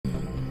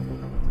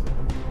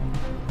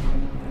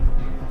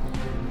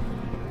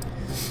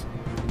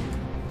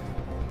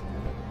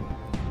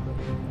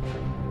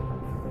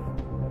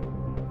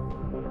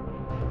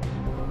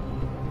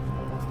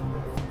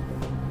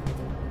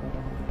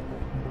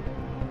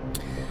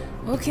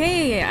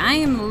Okay, I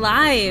am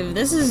live.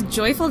 This is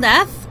Joyful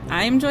Death.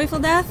 I am Joyful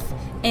Death,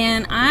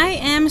 and I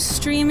am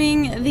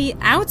streaming The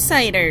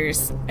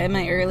Outsiders. Am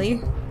I early?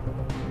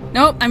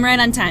 Nope, I'm right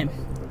on time.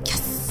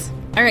 Yes!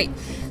 Alright,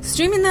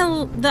 streaming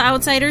the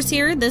Outsiders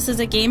here. This is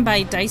a game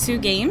by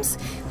Daisu Games,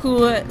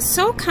 who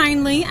so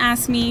kindly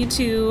asked me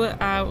to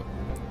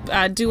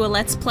do a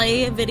Let's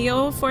Play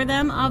video for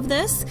them of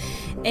this,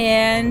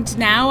 and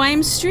now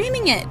I'm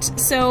streaming it.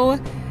 So,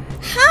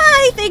 hi!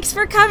 Thanks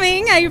for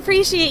coming! I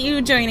appreciate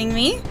you joining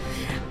me.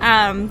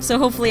 So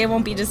hopefully I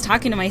won't be just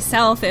talking to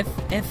myself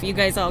if you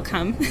guys all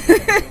come.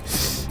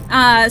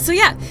 So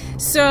yeah,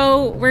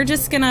 so we're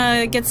just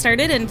gonna get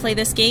started and play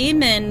this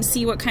game and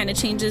see what kind of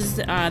changes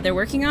they're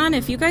working on.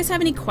 If you guys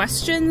have any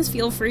questions,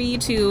 feel free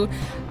to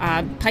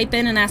pipe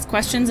in and ask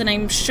questions, and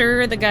I'm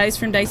sure the guys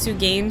from Daisu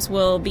Games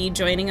will be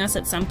joining us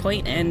at some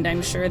point, and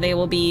I'm sure they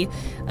will be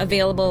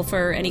available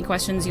for any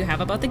questions you have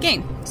about the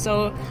game.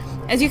 So,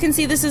 as you can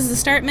see, this is the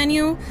start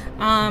menu.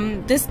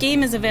 This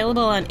game is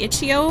available on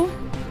itch.io.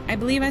 I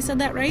believe I said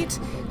that right.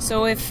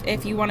 So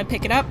if you want to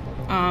pick it up,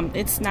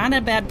 it's not a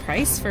bad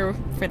price for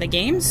the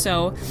game.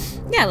 So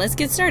yeah, let's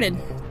get started.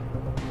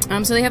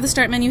 So they have the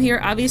start menu here.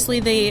 Obviously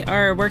they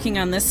are working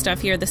on this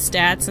stuff here, the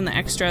stats and the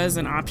extras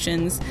and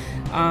options.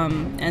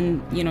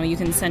 And you know, you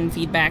can send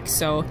feedback.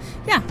 So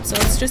yeah, so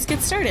let's just get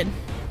started.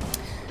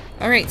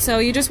 Alright, so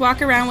you just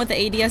walk around with the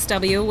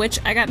ADSW, which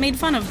I got made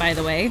fun of, by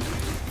the way,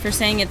 for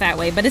saying it that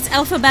way, but it's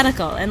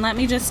alphabetical, and let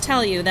me just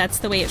tell you, that's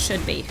the way it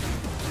should be.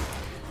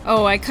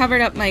 Oh, I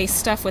covered up my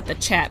stuff with the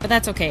chat, but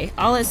that's okay.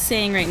 All it's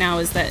saying right now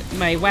is that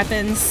my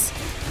weapons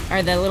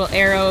are the little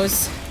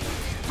arrows.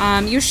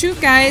 You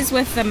shoot guys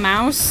with the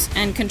mouse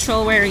and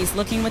control where he's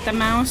looking with the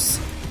mouse.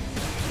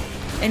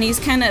 And he's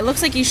kinda, it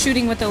looks like he's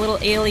shooting with a little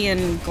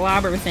alien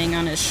globber thing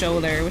on his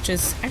shoulder, which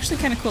is actually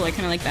kinda cool. I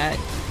kinda like that.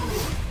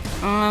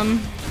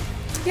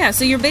 Yeah,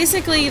 so you're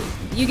basically,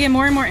 you get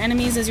more and more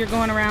enemies as you're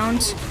going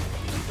around.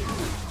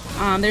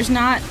 There's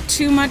not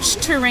too much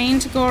terrain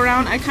to go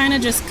around. I kind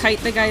of just kite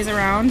the guys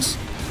around.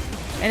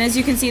 And as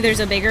you can see, there's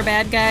a bigger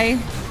bad guy.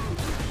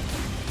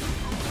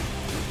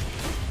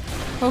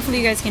 Hopefully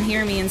you guys can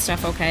hear me and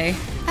stuff okay.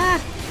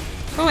 Ah!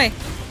 Go away.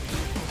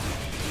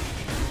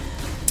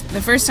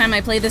 The first time I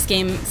played this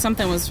game,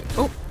 something was...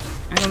 Oh!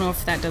 I don't know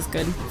if that does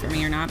good for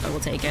me or not, but we'll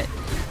take it.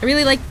 I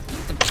really like...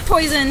 The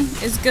poison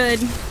is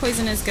good.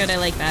 Poison is good. I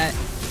like that.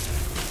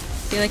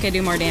 I feel like I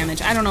do more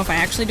damage. I don't know if I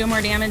actually do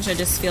more damage, it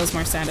just feels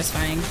more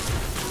satisfying.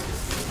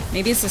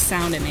 Maybe it's the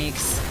sound it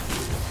makes.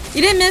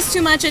 You didn't miss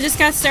too much, I just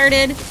got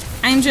started.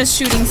 I'm just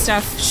shooting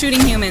stuff,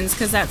 shooting humans,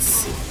 because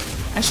that's...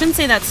 I shouldn't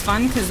say that's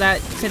fun, because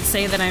that could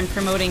say that I'm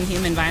promoting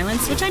human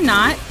violence, which I'm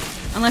not.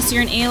 Unless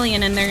you're an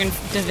alien and they're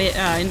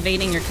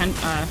invading your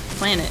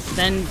planet,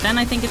 then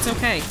I think it's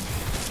okay.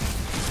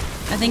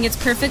 I think it's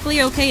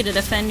perfectly okay to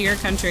defend your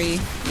country,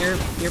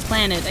 your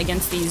planet,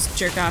 against these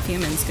jerk-off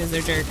humans, because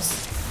they're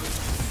jerks.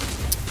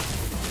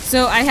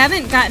 So I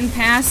haven't gotten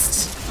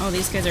past... Oh,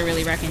 these guys are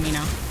really wrecking me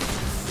now.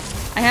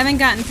 I haven't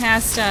gotten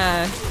past,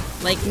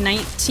 like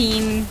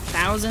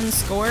 19,000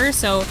 score,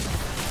 so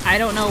I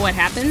don't know what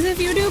happens if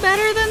you do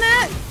better than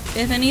that.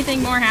 If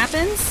anything more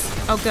happens.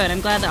 Oh, good. I'm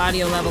glad the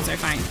audio levels are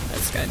fine.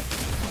 That's good.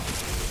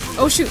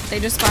 Oh, shoot. They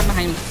just spawned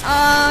behind me.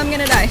 Oh, I'm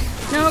gonna die.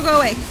 No, go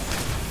away.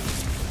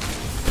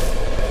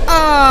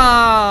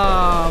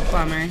 Oh,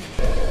 bummer.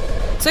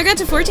 So I got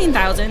to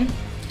 14,000.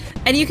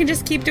 And you can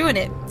just keep doing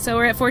it. So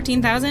we're at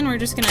 14,000, we're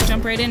just gonna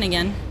jump right in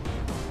again.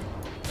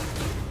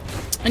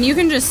 And you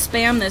can just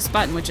spam this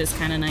button, which is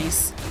kinda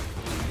nice.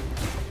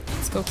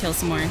 Let's go kill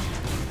some more.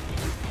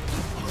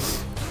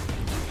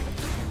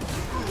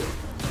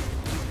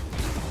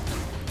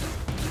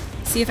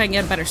 See if I can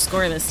get a better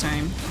score this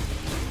time.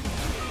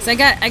 So I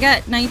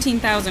got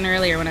 19,000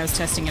 earlier when I was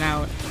testing it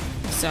out.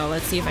 So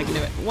let's see if I can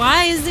do it.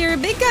 Why is there a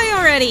big guy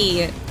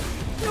already?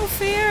 No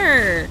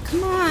fair.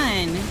 Come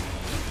on.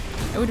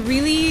 I would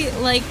really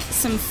like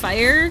some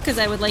fire, because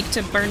I would like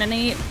to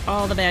burninate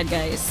all the bad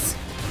guys.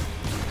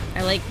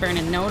 I like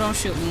burning. No, don't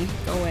shoot me.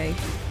 Go away.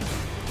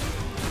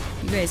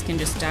 You guys can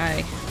just die.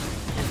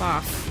 F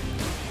off.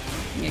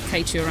 I'm gonna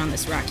kite you around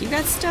this rock. You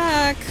got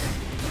stuck.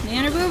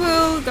 Nanner boo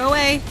boo. Go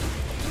away.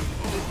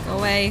 Go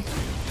away.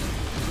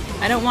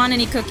 I don't want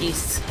any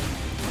cookies.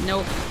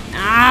 Nope.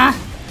 Ah!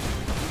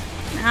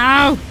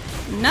 No!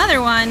 Another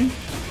one!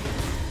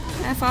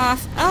 F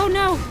off. Oh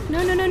no!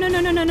 No, no, no, no, no,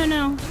 no, no, no,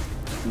 no.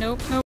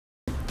 Nope, nope.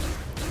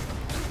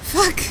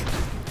 Fuck!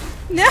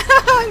 No,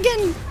 I'm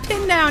getting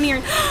pinned down here.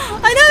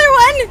 Another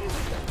one!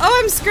 Oh,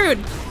 I'm screwed.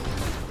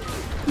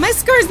 My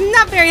score's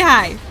not very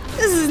high.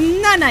 This is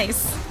not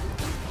nice.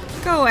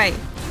 Go away.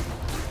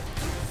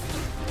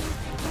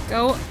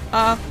 Go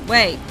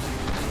away.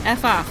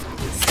 F off.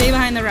 Stay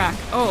behind the rock.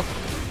 Oh,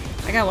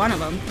 I got one of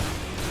them.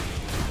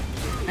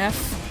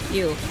 F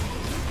you.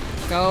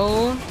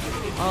 Go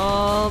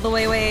all the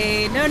way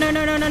away. No, no,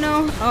 no, no, no,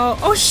 no. Oh,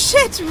 oh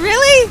shit,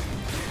 really?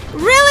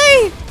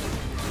 Really?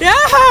 No!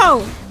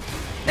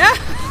 No!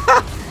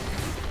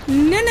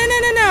 No, no, no,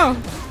 no, no!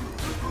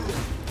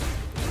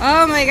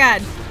 Oh my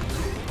god.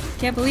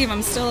 Can't believe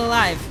I'm still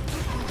alive.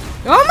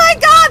 Oh my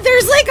god,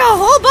 there's like a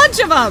whole bunch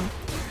of them!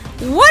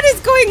 What is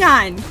going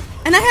on?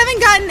 And I haven't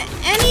gotten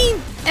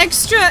any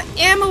extra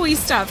ammo-y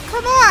stuff.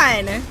 Come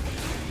on!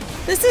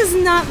 This is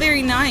not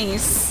very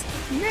nice.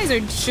 You guys are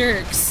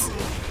jerks.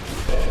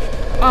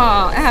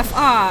 Oh, F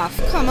off.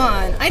 Come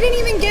on. I didn't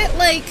even get,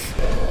 like,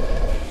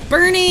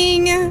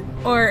 burning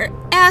or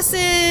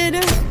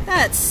acid.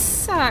 That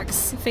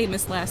sucks.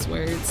 Famous last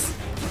words.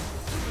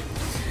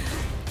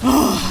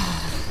 Oh.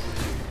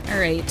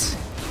 Alright.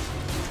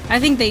 I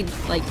think they,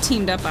 like,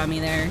 teamed up on me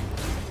there.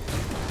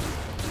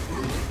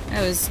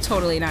 That was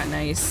totally not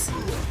nice.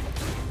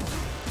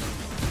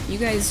 You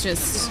guys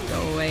just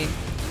go away.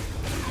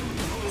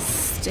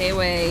 Stay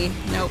away.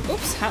 No.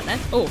 Oops. How that?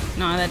 Oh,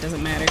 no, that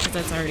doesn't matter because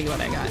that's already what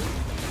I got.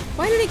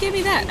 Why did it give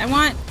me that? I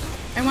want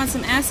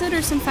some acid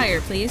or some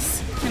fire,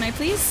 please. Can I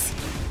please?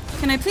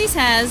 Can I please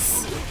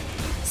has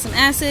some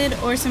acid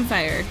or some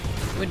fire?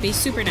 Would be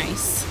super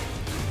nice.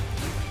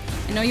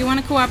 I know you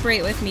want to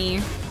cooperate with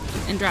me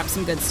and drop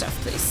some good stuff,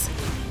 please.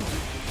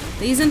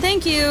 Please and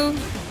thank you.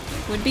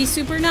 Would be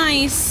super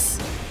nice.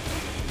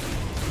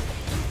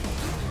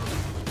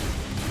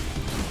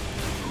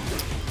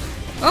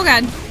 Oh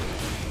god.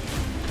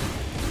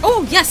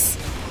 Oh, yes!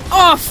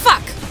 Oh,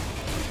 fuck!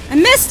 I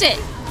missed it!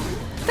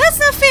 That's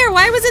not fair!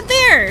 Why was it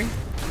there?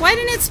 Why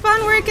didn't it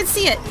spawn where I could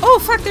see it? Oh,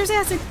 fuck, there's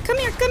acid! Come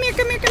here, come here,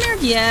 come here, come here!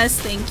 Yes,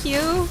 thank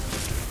you.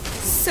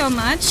 So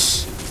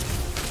much.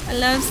 I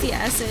love the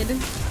acid.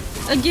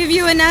 I'll give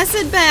you an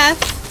acid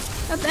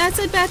bath. An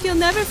acid bath you'll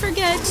never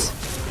forget.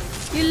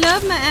 You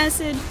love my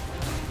acid.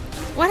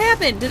 What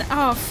happened?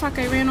 Oh, fuck,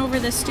 I ran over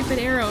the stupid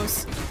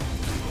arrows.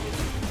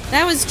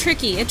 That was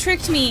tricky. It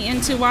tricked me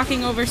into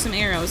walking over some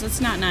arrows.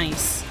 That's not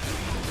nice.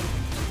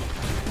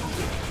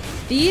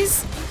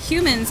 These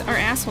humans are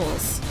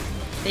assholes.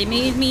 They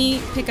made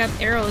me pick up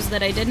arrows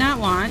that I did not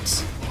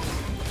want.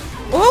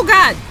 Oh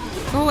god!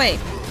 Go away.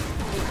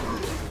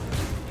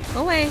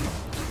 Go away.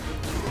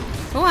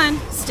 Go on.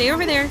 Stay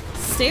over there.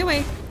 Stay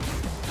away.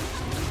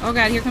 Oh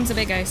god, here comes the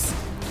big guys.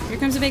 Here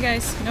comes the big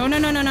guys. No, no,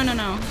 no, no, no, no,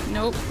 no.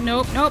 Nope,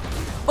 nope, nope.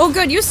 Oh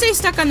good, you stay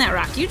stuck on that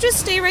rock. You just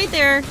stay right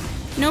there.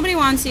 Nobody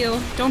wants you.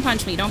 Don't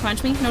punch me. Don't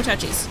punch me. No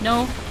touchies.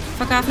 No.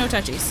 Fuck off. No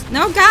touchies.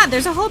 No, God.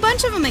 There's a whole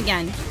bunch of them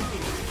again.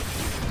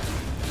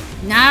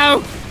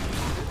 No.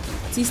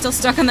 Is he still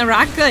stuck on the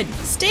rock? Good.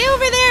 Stay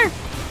over there.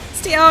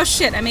 Stay. Oh,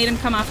 shit. I made him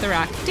come off the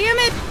rock. Damn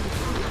it.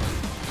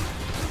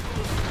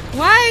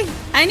 Why?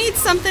 I need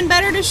something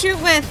better to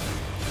shoot with.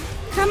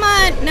 Come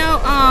on. No.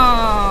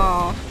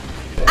 Oh.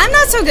 I'm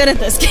not so good at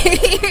this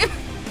game.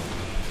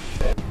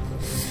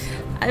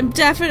 I'm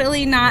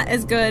definitely not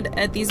as good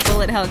at these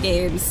bullet hell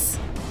games.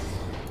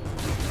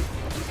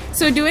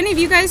 So do any of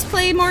you guys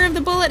play more of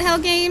the bullet hell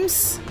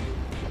games?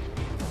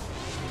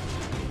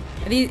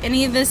 Are these,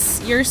 any of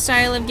this your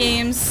style of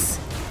games?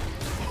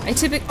 I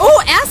typically—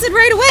 oh, acid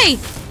right away!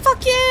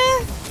 Fuck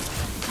yeah!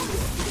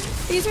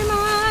 These are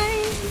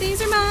mine.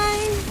 These are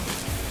mine.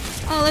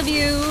 All of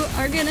you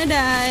are gonna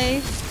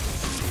die.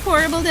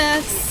 Horrible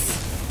deaths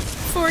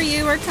for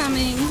you are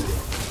coming.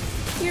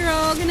 You're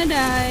all gonna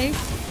die.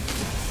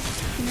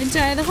 Gonna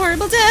die the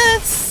horrible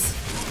deaths.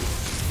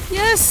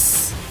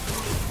 Yes.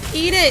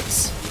 Eat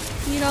it.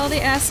 Eat all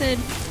the acid.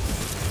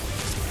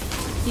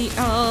 Eat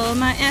all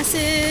my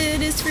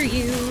acid is for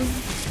you.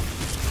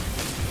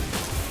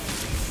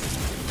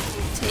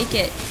 Take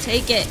it.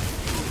 Take it.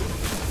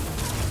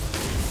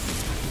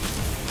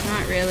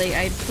 Not really.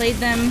 I played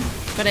them,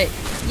 but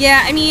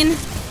yeah, I mean,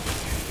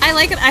 I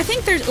like it. I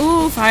think there's—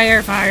 ooh,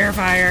 fire, fire,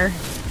 fire.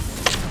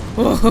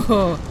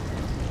 Whoa.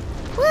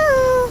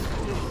 Woo.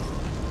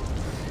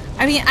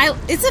 I mean,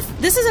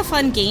 this is a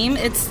fun game.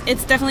 It's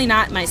definitely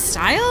not my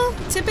style,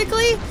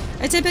 typically.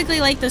 I typically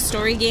like the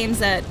story games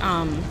that,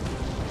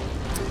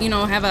 you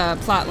know, have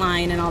a plot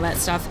line and all that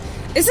stuff.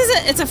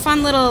 It's a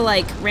fun little,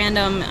 like,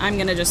 random, I'm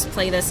gonna just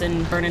play this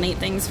and burninate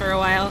things for a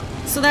while.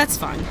 So that's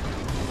fun.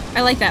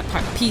 I like that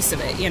piece of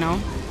it, you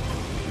know?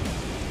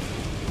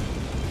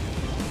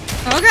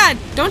 Oh god!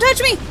 Don't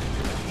touch me!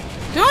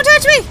 Don't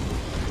touch me!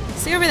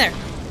 Stay over there.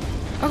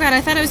 Oh god,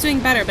 I thought I was doing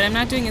better, but I'm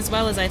not doing as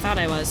well as I thought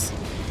I was.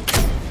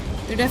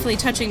 They're definitely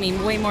touching me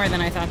way more than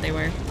I thought they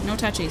were. No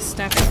touchies.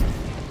 Stop it.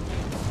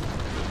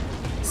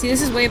 See,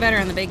 this is way better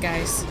on the big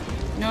guys.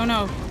 No,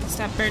 no.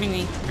 Stop burning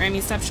me. Or I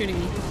mean, stop shooting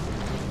me.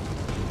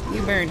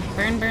 You burn.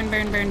 Burn, burn,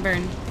 burn, burn,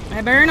 burn.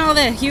 I burn all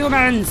the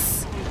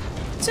humans.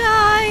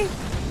 Die!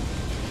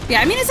 Yeah,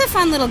 I mean, it's a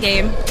fun little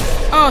game.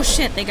 Oh,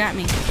 shit. They got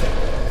me.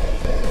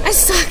 I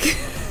suck.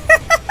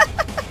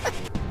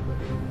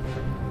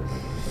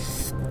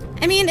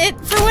 I mean,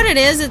 for what it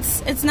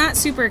is, it's not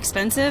super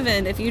expensive,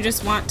 and if you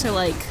just want to,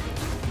 like,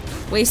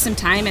 waste some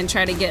time and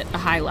try to get a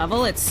high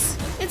level, it's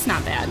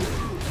not bad.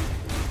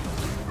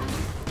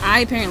 I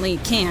apparently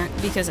can't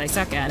because I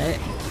suck at it.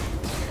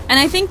 And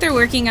I think they're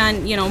working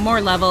on, you know,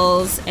 more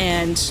levels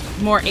and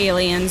more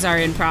aliens are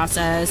in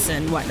process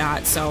and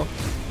whatnot, so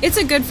it's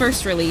a good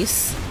first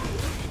release.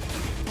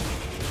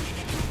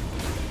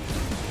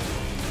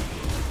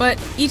 But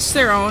each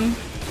their own.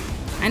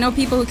 I know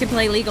people who can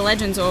play League of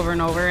Legends over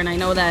and over, and I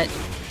know that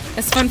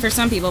It's fun for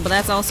some people, but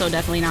that's also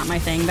definitely not my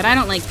thing. But I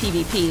don't like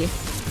PvP.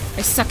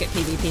 I suck at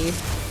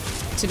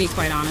PvP, to be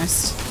quite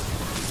honest.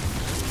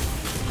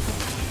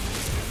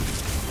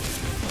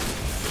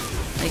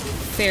 Like,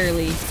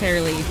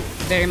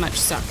 very much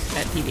suck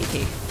at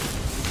PvP.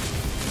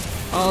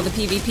 All the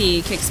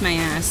PvP kicks my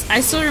ass.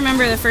 I still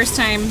remember the first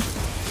time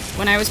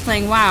when I was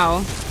playing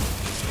WoW.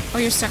 Oh,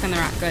 you're stuck on the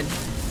rock. Good.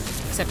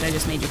 Except I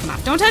just made you come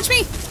off. Don't touch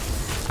me!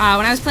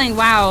 When I was playing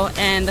WoW,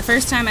 and the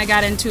first time I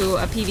got into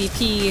a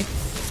PvP,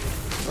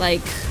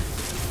 like,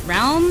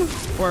 realm?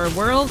 Or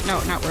world?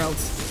 No, not world.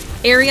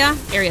 Area?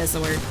 Area is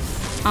the word.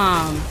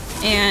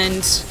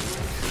 And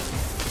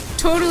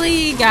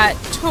got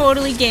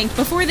totally ganked.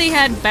 Before they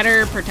had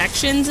better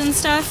protections and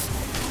stuff.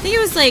 I think it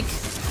was like,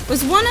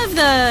 was one of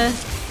the,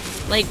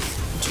 like,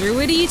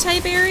 druidy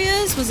type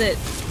areas? Was it,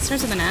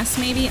 starts with an S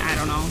maybe? I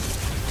don't know.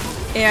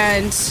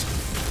 And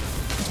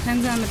it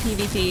depends on the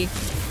PvP.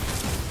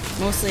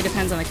 Mostly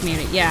depends on the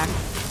community. Yeah.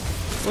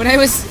 When I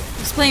was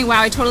playing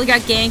WoW, I totally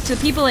got ganked. The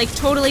people, like,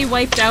 totally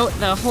wiped out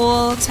the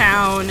whole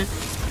town.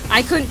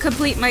 I couldn't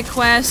complete my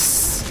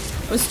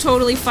quests. I was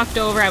totally fucked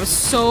over. I was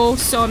so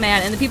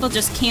mad. And the people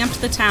just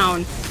camped the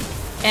town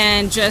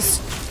and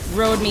just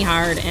rode me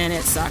hard, and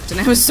it sucked. And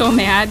I was so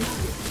mad.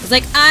 I was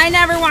like, I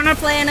never want to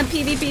play in a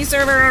PvP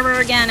server ever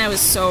again. I was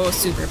so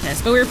super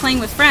pissed. But we were playing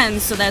with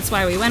friends, so that's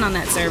why we went on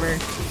that server.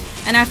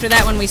 And after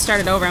that, when we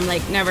started over, I'm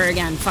like, never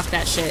again. Fuck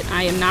that shit.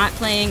 I am not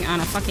playing on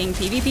a fucking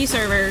PvP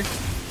server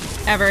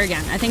ever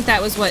again. I think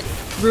that was what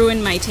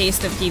ruined my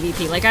taste of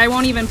PvP. Like, I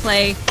won't even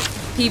play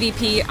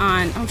PvP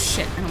on... Oh,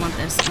 shit. I don't want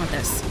this. I want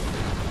this.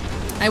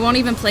 I won't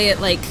even play it,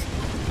 like...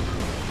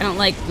 I don't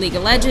like League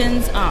of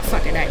Legends. Oh,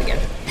 fuck. I died again.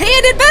 Hey,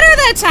 I did better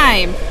that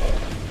time!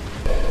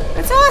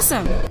 That's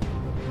awesome.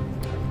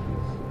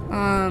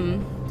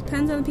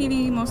 Depends on the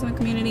PvP, most of the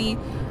community.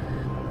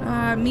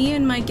 Me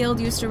and my guild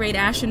used to raid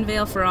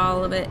Ashenvale for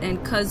all of it,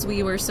 and cause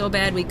we were so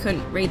bad, we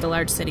couldn't raid the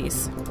large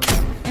cities.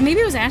 And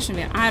maybe it was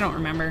Ashenvale. I don't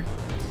remember.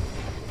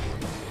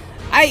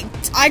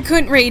 I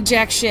couldn't raid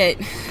jack shit.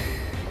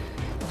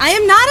 I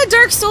am not a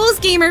Dark Souls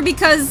gamer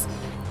because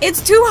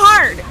it's too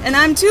hard, and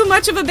I'm too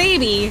much of a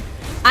baby.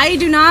 I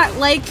do not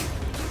like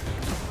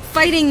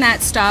fighting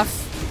that stuff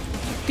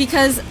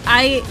because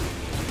I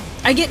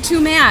get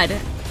too mad.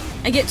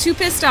 I get too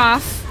pissed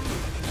off.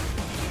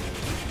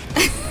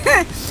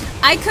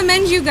 I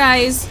commend you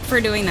guys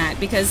for doing that,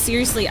 because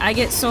seriously, I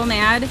get so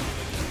mad.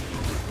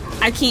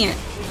 I can't.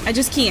 I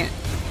just can't.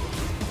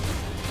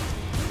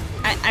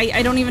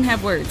 I don't even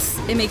have words.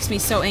 It makes me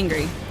so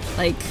angry.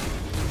 Like,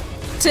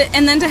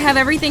 and then to have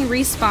everything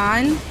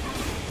respawn.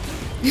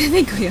 I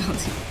think we all do.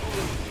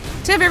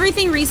 To have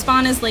everything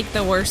respawn is like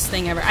the worst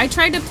thing ever. I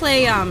tried to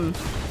play,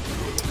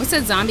 what's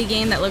that zombie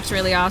game that looked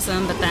really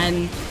awesome, but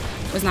then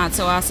was not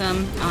so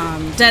awesome?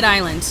 Dead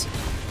Island.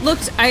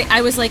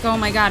 I was like, oh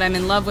my god, I'm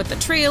in love with the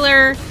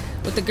trailer,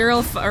 with the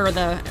girl,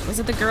 was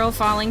it the girl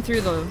falling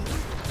through the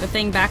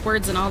thing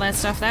backwards and all that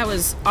stuff? That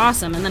was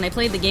awesome. And then I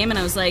played the game and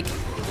I was like,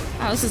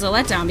 oh, this is a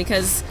letdown,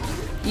 because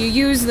you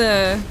use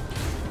the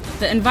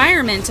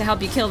environment to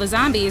help you kill the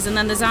zombies, and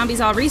then the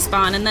zombies all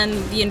respawn, and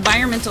then the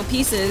environmental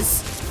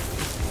pieces...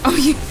 Oh,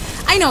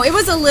 I know, it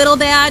was a little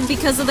bad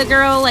because of the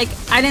girl. Like,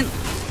 I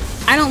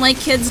don't like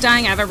kids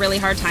dying. I have a really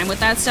hard time with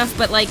that stuff,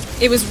 but, like,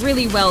 it was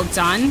really well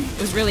done.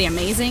 It was really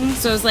amazing.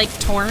 So I was, like,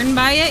 torn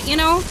by it, you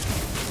know?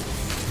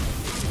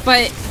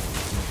 But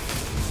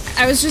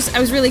I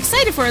was really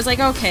excited for it. I was like,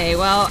 okay,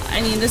 well,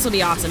 I mean, this will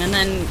be awesome. And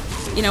then,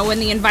 you know, when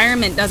the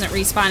environment doesn't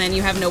respawn and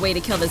you have no way to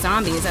kill the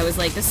zombies, I was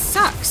like, this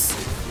sucks.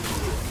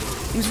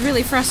 I was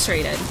really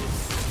frustrated.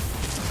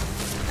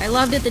 I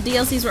loved it. The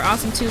DLCs were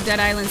awesome, too. Dead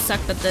Island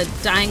sucked, but the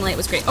Dying Light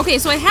was great. Okay,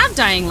 so I have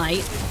Dying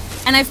Light.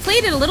 And I've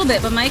played it a little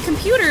bit, but my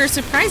computer,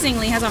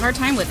 surprisingly, has a hard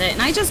time with it.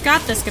 And I just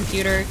got this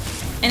computer,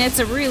 and it's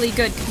a really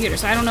good computer.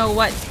 So I don't know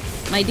what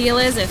my deal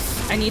is,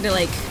 if I need to,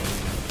 like,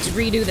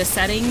 redo the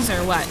settings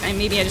or what.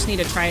 Maybe I just need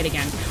to try it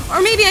again.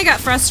 Or maybe I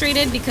got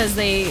frustrated because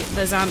the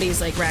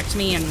zombies, like, wrecked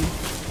me, and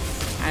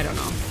I don't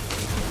know.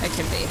 That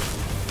could be.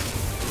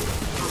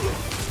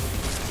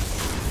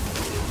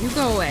 You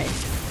go away.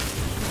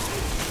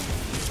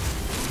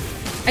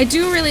 I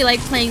do really like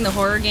playing the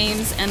horror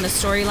games and the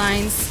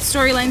storylines.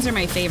 Storylines are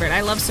my favorite.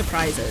 I love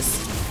surprises.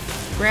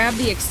 Grab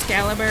the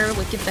Excalibur,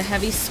 get the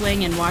heavy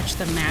swing, and watch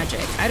the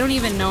magic. I don't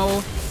even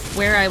know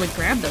where I would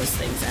grab those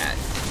things at.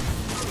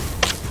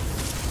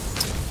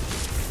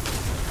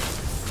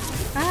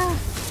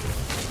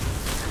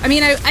 I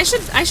mean, I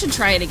should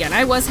try it again.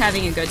 I was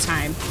having a good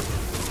time.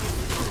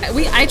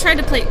 I tried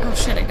to play... Oh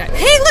shit, I died.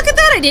 Hey, look at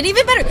that! I did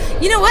even better!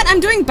 You know what? I'm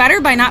doing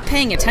better by not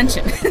paying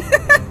attention.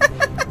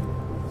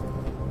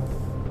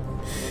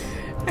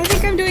 I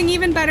think I'm doing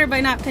even better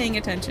by not paying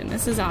attention.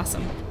 This is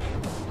awesome.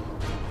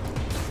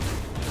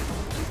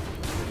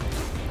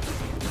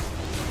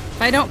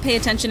 If I don't pay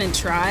attention and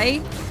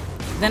try,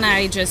 then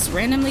I just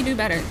randomly do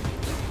better.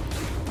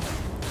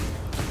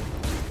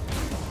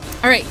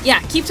 Alright, yeah,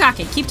 keep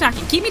talking, keep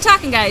talking. Keep me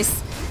talking,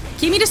 guys.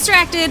 Keep me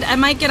distracted. I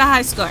might get a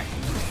high score.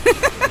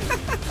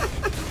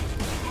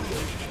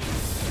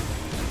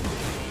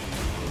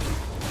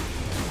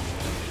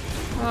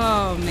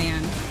 Oh,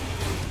 man.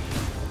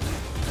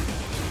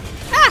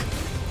 Ah!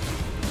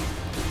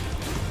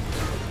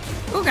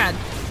 Oh, God.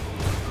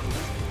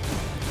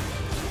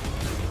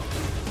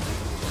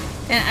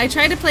 And I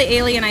tried to play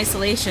Alien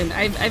Isolation.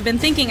 I've been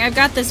thinking, I've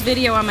got this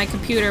video on my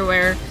computer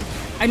where,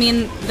 I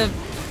mean,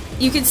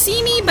 you can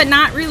see me, but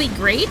not really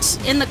great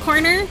in the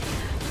corner.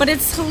 But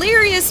it's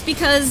hilarious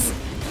because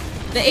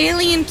the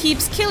alien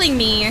keeps killing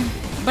me,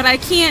 but I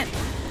can't,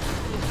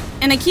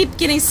 and I keep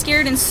getting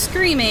scared and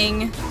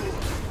screaming,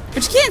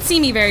 but you can't see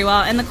me very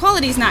well, and the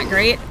quality's not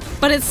great,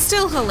 but it's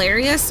still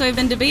hilarious, so I've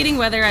been debating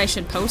whether I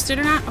should post it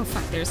or not. Oh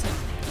fuck, there's like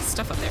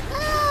stuff up there.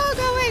 Oh,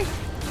 go away.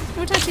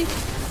 No touchy.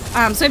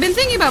 So I've been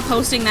thinking about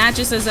posting that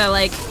just as a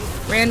like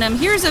random,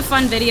 here's a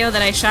fun video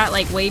that I shot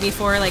like way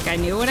before like I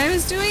knew what I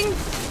was doing.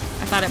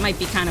 I thought it might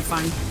be kind of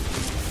fun.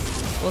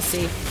 We'll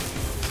see.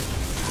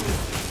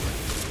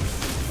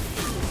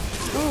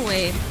 Go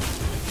away.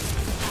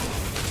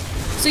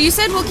 So you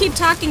said we'll keep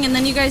talking and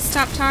then you guys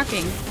stopped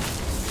talking.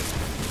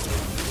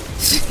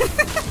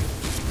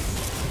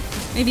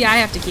 Maybe I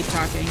have to keep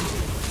talking.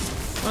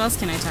 What else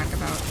can I talk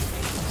about?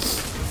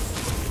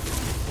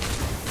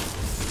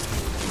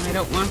 I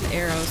don't want the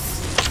arrows.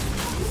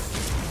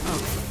 Oh,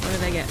 what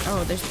did I get?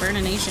 Oh, there's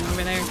Burnination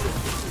over there.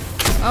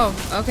 Oh,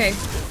 okay.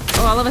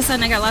 Oh, all of a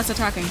sudden I got lots of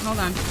talking. Hold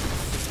on.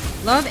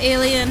 Love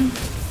Alien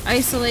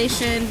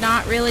Isolation.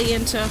 Not really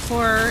into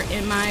horror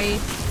in my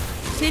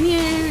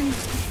opinion.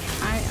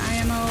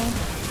 IMO.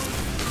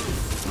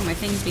 Oh, my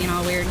thing's being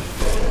all weird.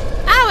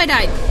 Ow, I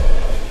died!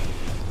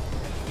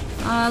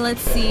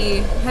 Let's see.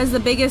 Has the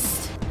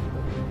biggest,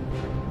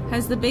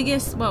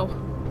 whoa.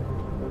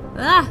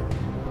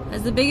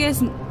 Has the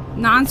biggest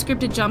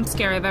non-scripted jump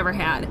scare I've ever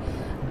had.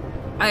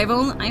 I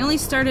only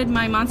started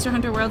my Monster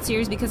Hunter World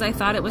Series because I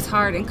thought it was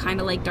hard and kind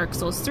of like Dark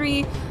Souls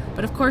 3,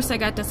 but of course I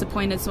got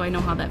disappointed, so I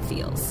know how that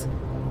feels.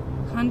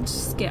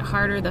 Hunts get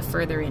harder the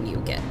further in you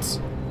get.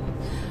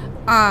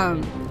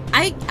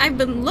 I've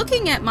been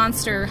looking at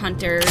Monster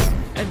Hunter.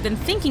 I've been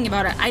thinking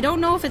about it. I don't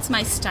know if it's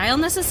my style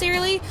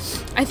necessarily.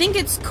 I think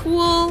it's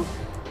cool.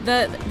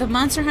 The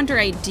Monster Hunter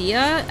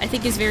idea I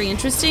think is very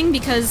interesting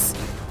because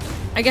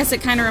I guess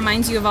it kind of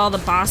reminds you of all the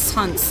boss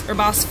hunts or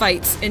boss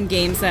fights in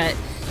games that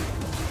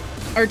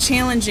are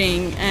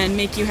challenging and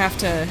make you have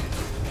to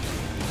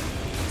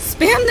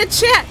spam the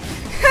chat.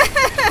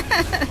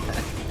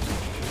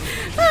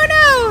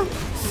 Oh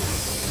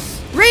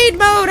no! Raid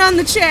mode on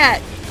the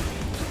chat.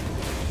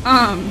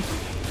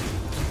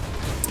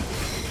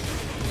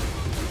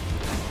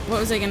 What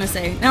was I gonna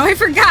say? No, I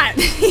forgot.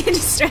 You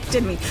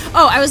distracted me.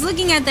 Oh, I was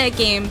looking at that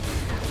game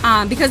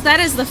because that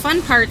is the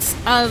fun parts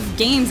of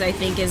games, I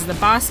think, is the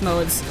boss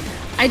modes.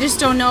 I just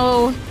don't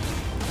know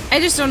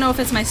if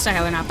it's my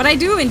style or not, but I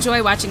do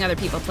enjoy watching other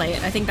people play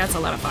it. I think that's a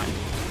lot of fun,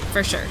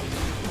 for sure.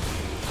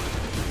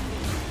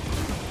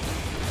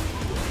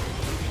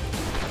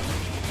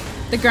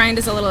 The grind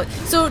is a little...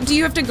 So, do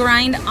you have to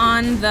grind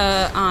on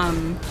the,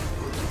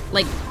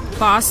 like,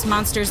 boss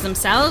monsters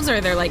themselves, or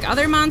are there, like,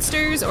 other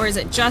monsters, or is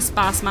it just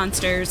boss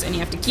monsters and you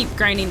have to keep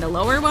grinding the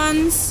lower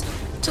ones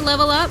to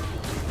level up?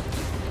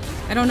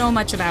 I don't know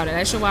much about it.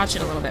 I should watch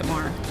it a little bit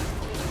more.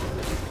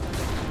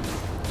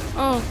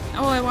 Oh,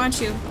 I want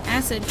you.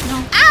 Acid.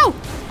 No. Ow!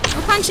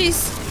 No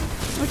punchies.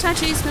 No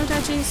touchies. No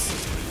touchies.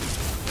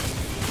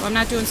 Oh, I'm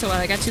not doing so well.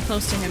 I got too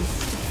close to him.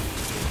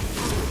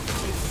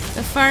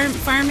 The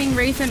farming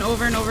Wraithen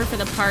over and over for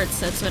the parts.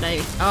 That's what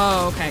I...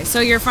 Oh, okay. So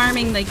you're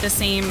farming, like, the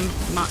same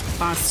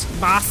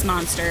boss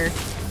monster,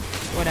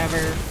 whatever.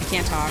 I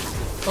can't talk.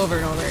 Over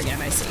and over again,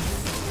 I see.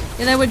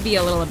 Yeah, that would be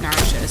a little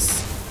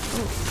obnoxious.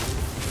 Oh.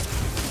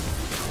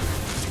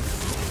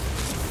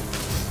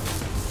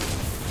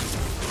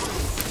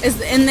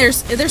 And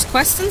there's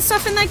quests and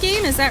stuff in that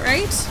game, is that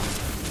right?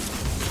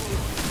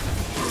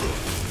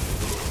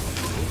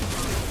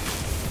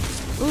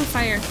 Ooh,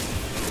 fire.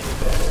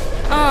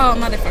 Oh,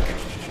 motherfucker.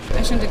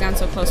 I shouldn't have gone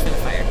so close for the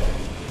fire.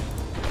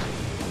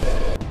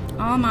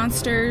 All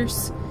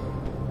monsters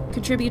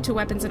contribute to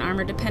weapons and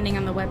armor depending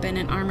on the weapon,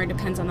 and armor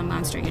depends on the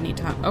monster you need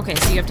to hunt. Okay,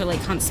 so you have to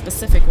like hunt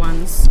specific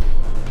ones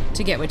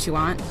to get what you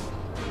want.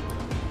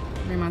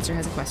 Every monster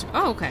has a quest.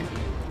 Oh, okay.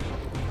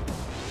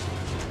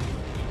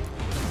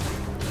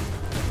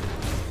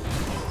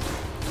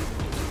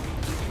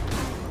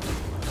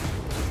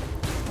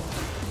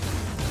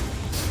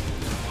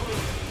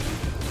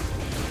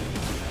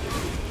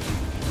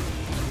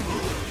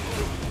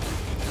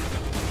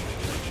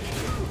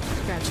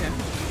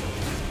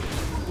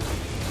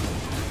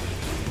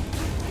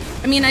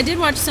 I mean, I did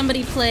watch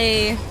somebody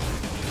play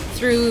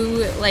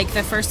through, like,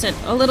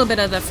 a little bit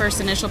of the first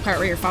initial part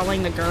where you're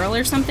following the girl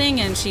or something,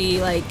 and she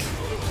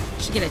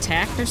get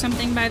attacked or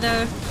something by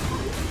the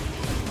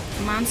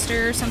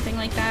monster or something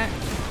like that.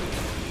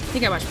 I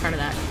think I watched part of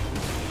that.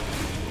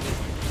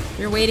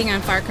 You're waiting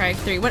on Far Cry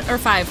 3, or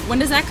 5. When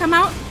does that come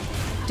out?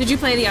 Did you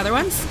play the other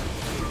ones?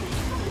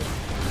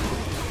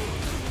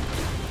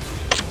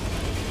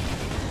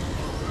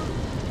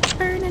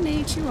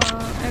 You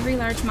all. Every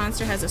large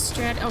monster has a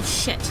oh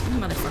shit, you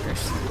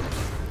motherfuckers.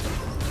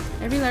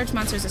 Every large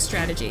monster has a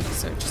strategy,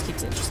 so it just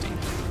keeps it interesting.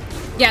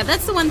 Yeah,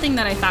 that's the one thing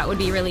that I thought would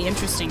be really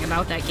interesting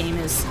about that game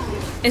is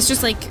it's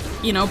just like,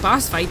 you know,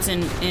 boss fights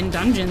in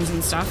dungeons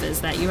and stuff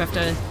is that you have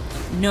to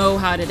know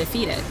how to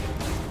defeat it.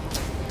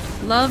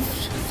 Loved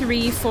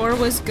 3, 4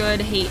 was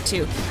good, hate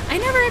 2. I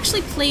never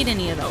actually played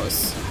any of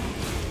those,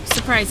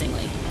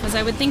 surprisingly, because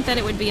I would think that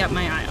it would be up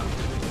my aisle.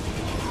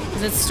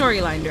 Because it's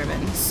storyline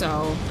driven,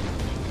 so...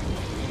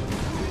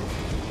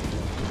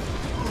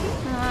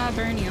 Ah,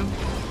 burn you.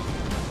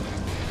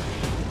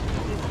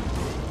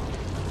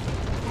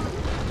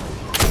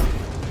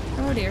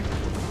 Oh dear.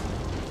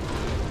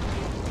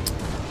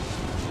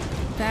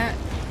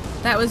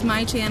 That was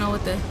my channel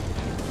with the...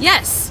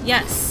 Yes!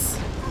 Yes!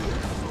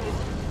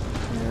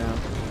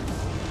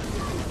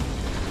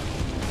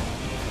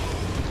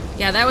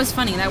 Yeah, that was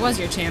funny. That was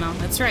your channel.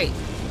 That's right.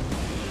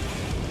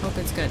 Hope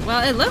it's good.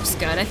 Well, it looks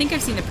good. I think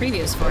I've seen the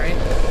previews for it.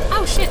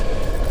 Oh, shit!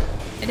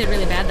 I did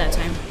really bad that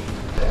time.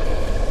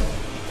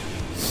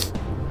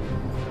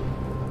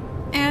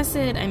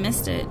 Acid. I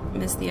missed it.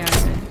 Missed the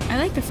acid. I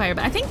like the fire,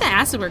 but I think the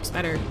acid works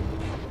better.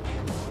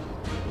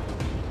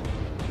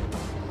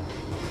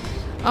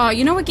 Oh,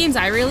 you know what games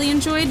I really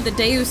enjoyed? The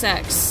Deus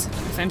Ex,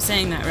 if I'm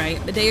saying that right.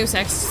 The Deus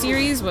Ex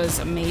series was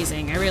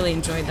amazing. I really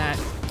enjoyed that.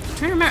 I'm trying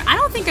to remember. I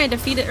don't think I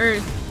defeated,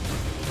 or...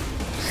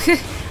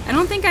 I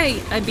don't think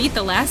I beat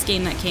the last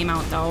game that came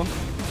out, though.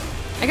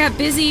 I got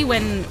busy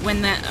when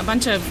a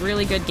bunch of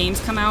really good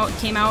games came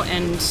out,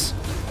 and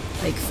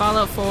like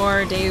Fallout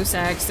 4, Deus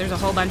Ex, there's a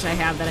whole bunch I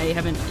have that I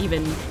haven't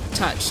even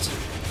touched.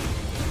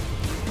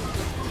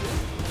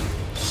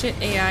 Shit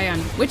AI on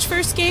which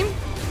first game?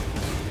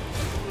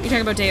 You're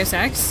talking about Deus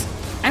Ex?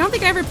 I don't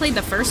think I ever played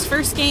the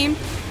first game.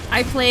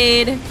 I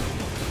played...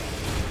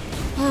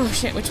 Oh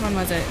shit, which one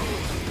was it?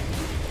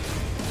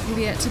 We've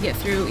yet to get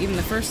through even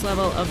the first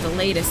level of the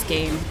latest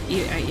game.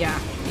 Yeah.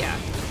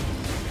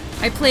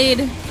 I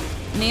played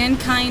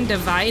Mankind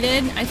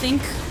Divided, I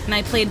think, and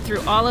I played through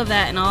all of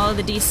that and all of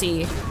the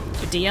DLC.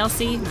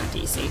 Not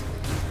DC.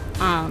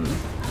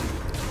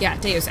 Yeah,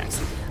 Deus Ex.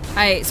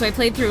 So I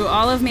played through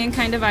all of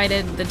Mankind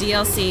Divided, the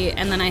DLC,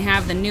 and then I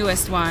have the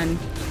newest one,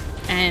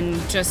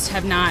 and just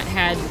have not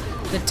had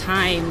the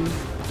time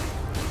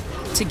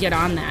to get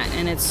on that.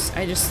 And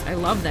I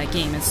love that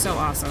game. It's so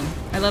awesome.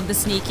 I love the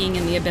sneaking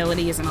and the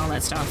abilities and all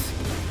that stuff.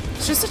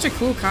 It's just such a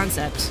cool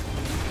concept.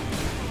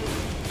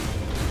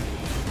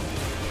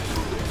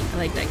 I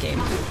like that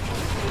game.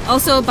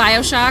 Also,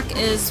 BioShock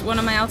is one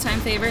of my all-time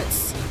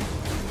favorites.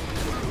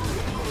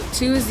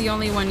 2 is the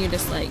only one you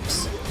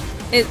disliked.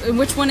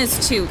 Which one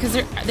is 2? Because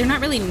they're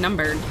not really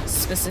numbered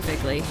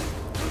specifically.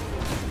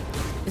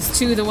 Is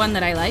 2 the one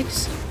that I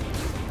liked?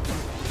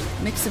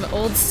 Mix of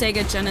old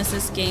Sega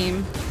Genesis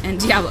game and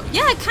Diablo.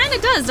 Yeah, it kind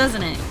of does,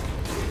 doesn't it?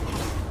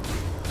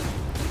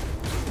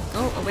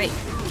 Oh, wait.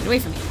 Get away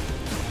from me.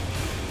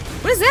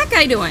 What is that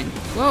guy doing?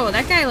 Whoa,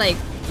 that guy, like,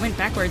 went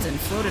backwards and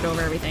floated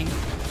over everything.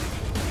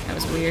 That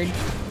was weird.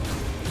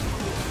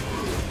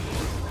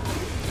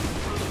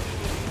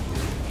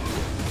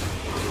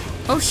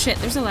 Oh, shit.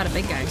 There's a lot of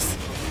big guys.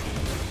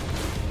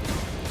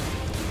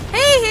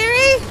 Hey,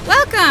 Harry!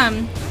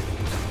 Welcome!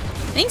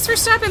 Thanks for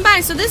stopping by.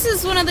 So this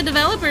is one of the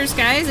developers,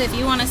 guys. If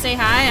you want to say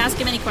hi, ask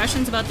him any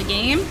questions about the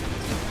game.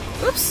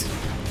 Oops.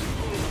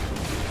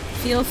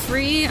 Feel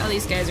free. Oh,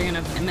 these guys are going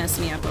to mess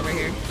me up over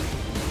here.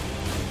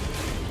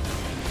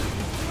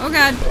 Oh,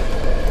 God.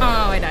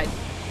 Oh, I died.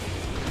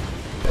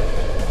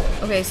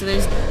 Okay, so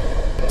there's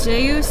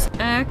Deus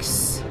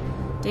Ex,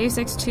 Deus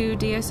Ex 2,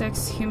 Deus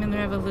Ex Human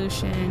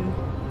Revolution.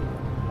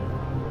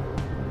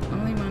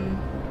 Only one.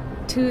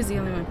 2 is the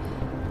only one.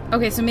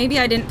 Okay, so maybe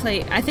I didn't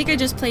play... I think I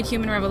just played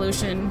Human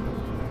Revolution.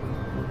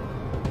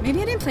 Maybe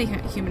I didn't play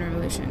Human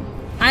Revolution.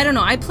 I don't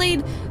know. I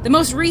played the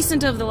most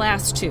recent of the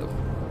last 2,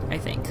 I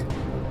think.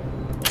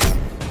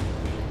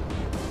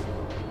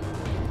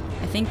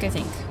 I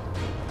think.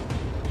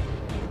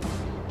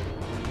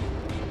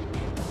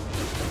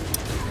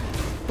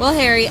 Well,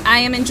 Harry, I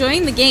am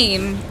enjoying the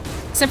game,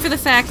 except for the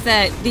fact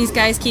that these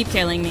guys keep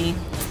killing me.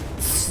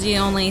 It's the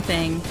only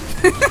thing.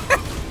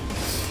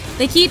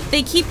 They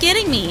keep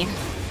getting me.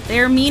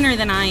 They're meaner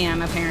than I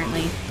am,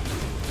 apparently.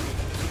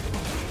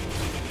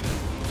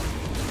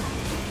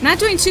 Not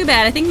doing too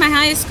bad. I think my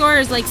highest score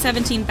is like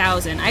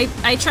 17,000.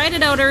 I tried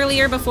it out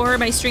earlier before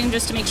my stream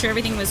just to make sure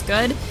everything was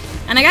good,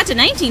 and I got to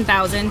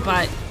 19,000,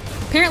 but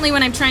apparently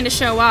when I'm trying to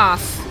show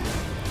off,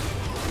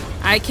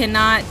 I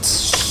cannot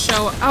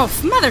show... Oh,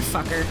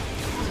 motherfucker.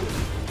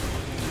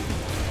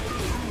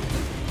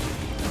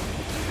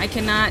 I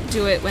cannot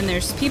do it when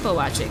there's people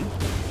watching.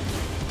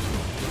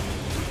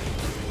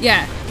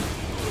 Yeah.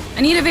 I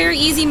need a very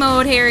easy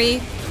mode,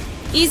 Harry.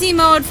 Easy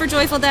mode for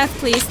Joyful Death,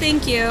 please.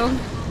 Thank you.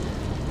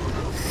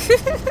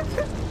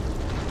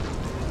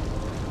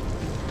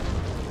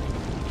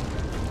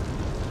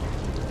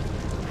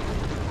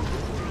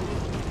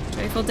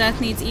 Joyful Death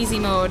needs easy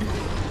mode.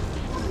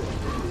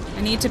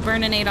 I need to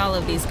burninate all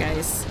of these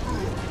guys.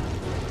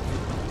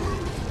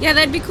 Yeah,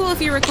 that'd be cool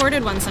if you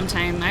recorded one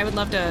sometime. I would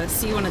love to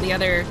see one of the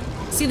other...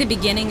 See the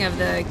beginning of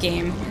the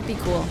game. That'd be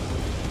cool.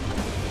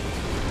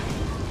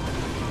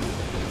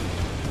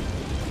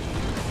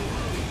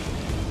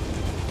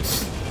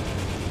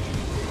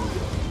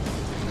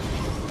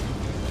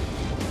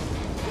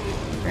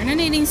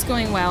 Burninating's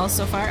going well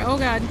so far. Oh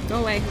god, go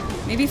away.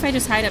 Maybe if I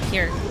just hide up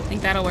here.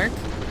 Think that'll work?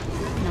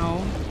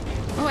 No.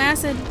 Oh,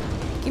 acid.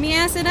 Give me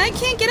acid. I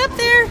can't get up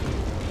there.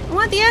 I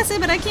want the acid,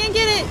 but I can't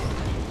get it.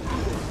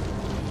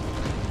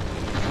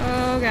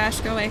 Oh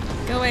gosh, go away.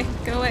 Go away.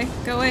 Go away.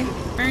 Go away.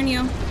 Burn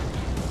you.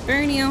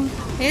 Burn you.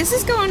 Hey, this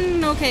is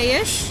going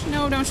okay-ish.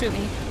 No, don't shoot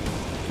me.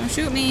 Don't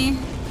shoot me.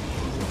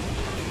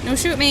 No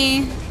shoot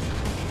me.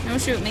 No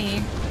shoot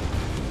me.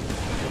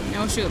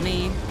 No shoot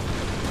me.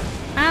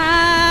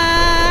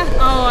 Ah!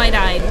 Oh, I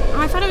died.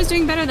 Oh, I thought I was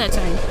doing better that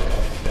time.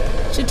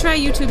 Should try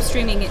YouTube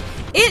streaming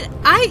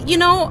it. You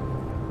know,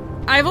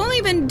 I've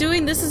only been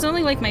doing, this is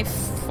only like my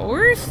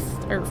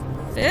 4th or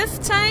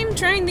 5th time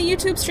trying the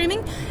YouTube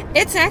streaming.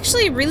 It's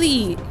actually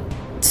really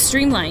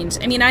streamlined.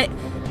 I mean,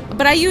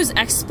 but I use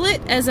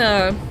XSplit as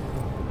a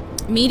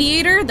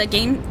mediator, the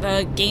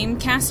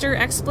Gamecaster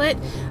XSplit,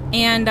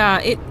 and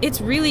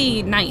it's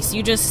really nice.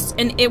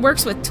 And it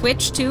works with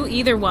Twitch too,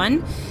 either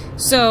one.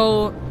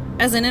 So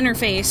as an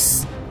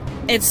interface,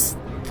 it's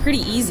pretty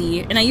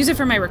easy, and I use it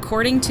for my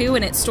recording too,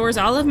 and it stores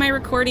all of my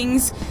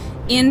recordings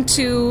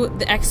into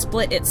the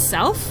XSplit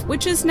itself,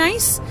 which is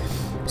nice.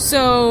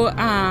 So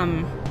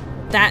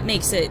that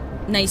makes it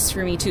nice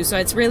for me too. So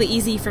it's really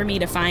easy for me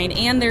to find,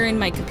 and they're in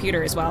my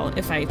computer as well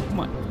if I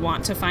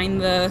want to find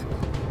the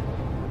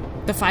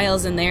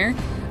files in there.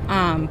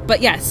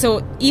 But yeah,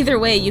 so either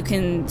way you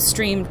can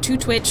stream to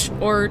Twitch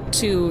or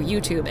to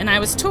YouTube, and I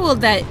was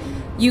told that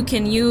you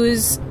can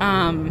use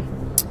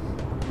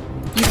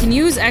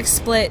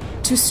XSplit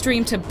to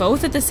stream to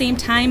both at the same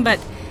time, but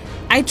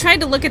I tried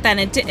to look at that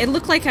and it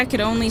looked like I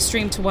could only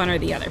stream to one or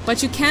the other.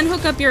 But you can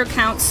hook up your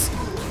accounts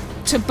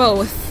to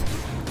both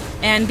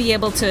and be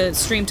able to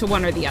stream to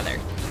one or the other.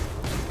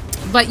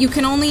 But you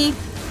can only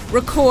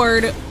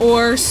record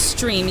or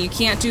stream. You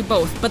can't do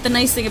both. But the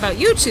nice thing about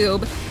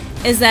YouTube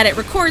is that it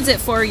records it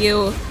for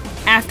you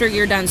after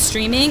you're done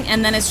streaming,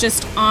 and then it's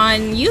just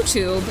on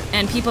YouTube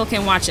and people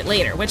can watch it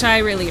later, which I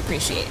really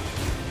appreciate.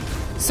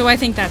 So I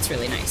think that's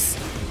really nice.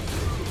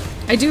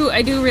 I do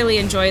really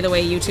enjoy the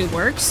way YouTube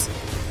works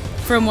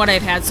from what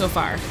I've had so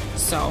far.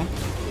 So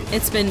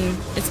it's been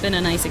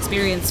a nice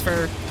experience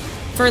for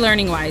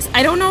learning wise.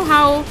 I don't know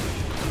how.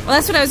 Well,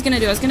 that's what I was gonna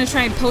do. I was gonna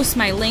try and post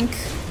my link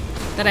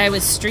that I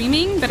was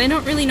streaming, but I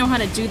don't really know how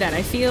to do that.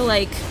 I feel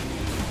like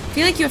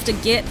you have to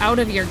get out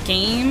of your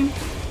game,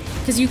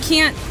 because you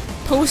can't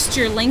post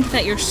your link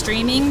that you're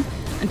streaming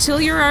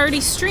until you're already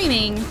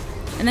streaming,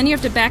 and then you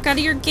have to back out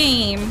of your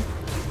game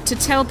to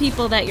tell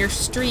people that you're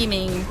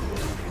streaming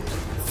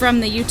from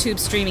the YouTube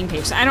streaming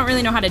page. So I don't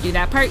really know how to do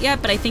that part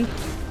yet, but I think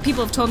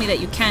people have told me that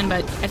you can,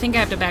 but I think I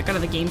have to back out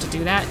of the game to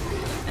do that,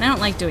 and I don't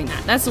like doing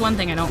that. That's the one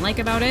thing I don't like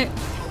about it.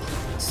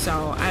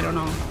 So I don't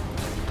know.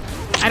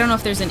 I don't know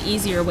if there's an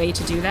easier way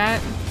to do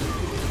that.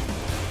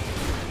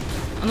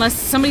 Unless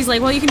somebody's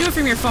like, well, you can do it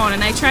from your phone,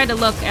 and I tried to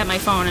look at my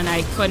phone and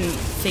I couldn't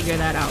figure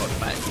that out,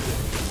 but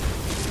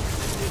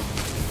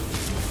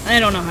I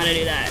don't know how to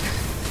do that.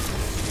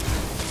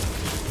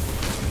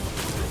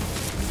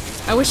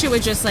 I wish it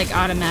would just like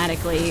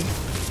automatically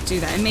do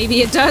that, and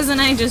maybe it does and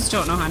I just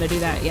don't know how to do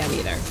that yet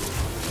either.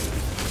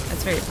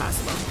 That's very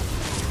possible.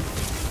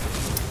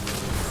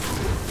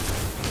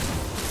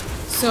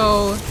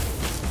 So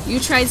you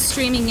tried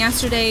streaming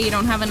yesterday, you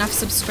don't have enough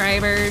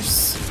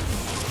subscribers.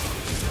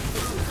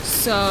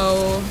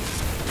 So,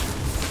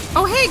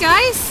 oh hey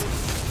guys!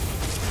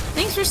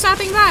 Thanks for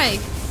stopping by.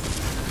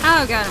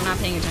 Oh god, I'm not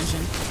paying attention.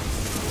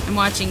 I'm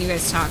watching you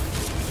guys talk.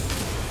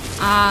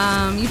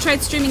 You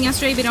tried streaming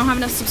yesterday, but you don't have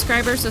enough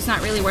subscribers, so it's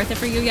not really worth it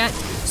for you yet.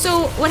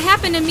 So what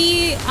happened to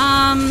me,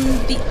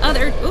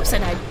 oops, I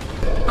died.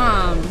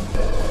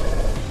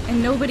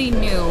 And nobody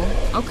knew.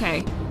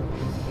 Okay.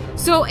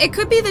 So it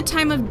could be the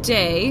time of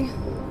day.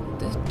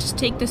 Just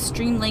take the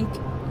stream link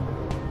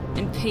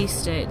and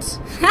paste it.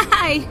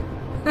 Hi!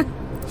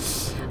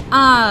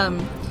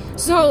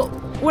 So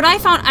what I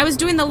found, I was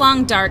doing the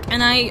long dark,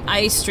 and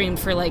I streamed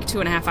for like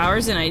 2.5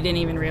 hours, and I didn't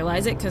even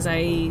realize it because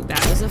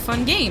that was a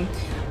fun game.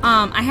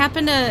 I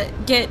happened to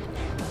get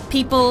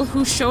people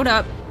who showed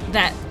up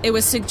that it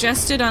was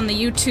suggested on the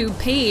YouTube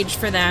page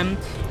for them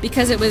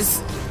because it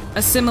was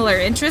a similar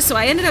interest. So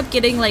I ended up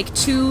getting like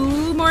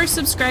 2 more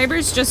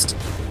subscribers just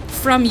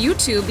from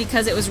YouTube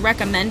because it was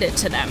recommended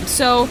to them.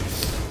 So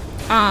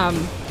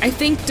I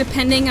think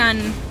depending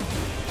on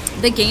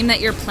the game that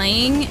you're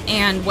playing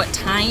and what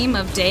time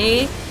of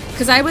day,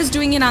 because I was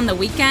doing it on the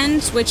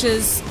weekend, which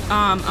is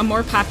a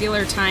more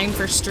popular time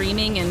for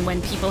streaming and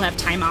when people have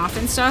time off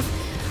and stuff.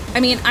 I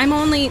mean,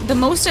 the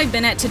most I've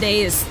been at today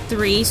is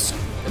 3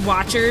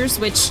 watchers,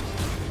 which,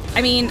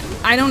 I mean,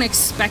 I don't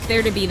expect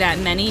there to be that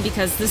many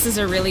because this is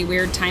a really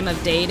weird time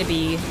of day to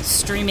be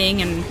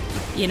streaming, and,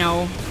 you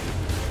know,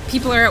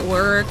 people are at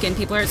work and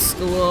people are at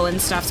school and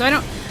stuff. So I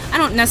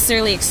don't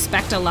necessarily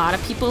expect a lot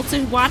of people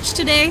to watch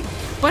today,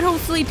 but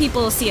hopefully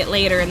people will see it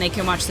later and they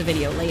can watch the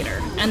video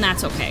later, and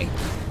that's okay.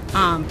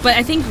 But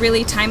I think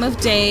really time of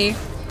day,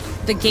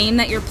 the game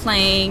that you're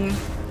playing.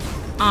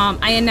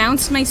 I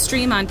announced my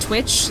stream on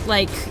Twitch,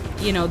 like,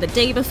 you know, the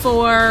day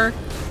before,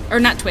 or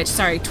not Twitch,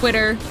 sorry,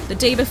 Twitter the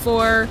day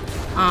before,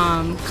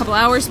 a couple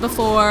hours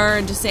before,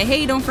 and just say,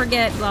 hey, don't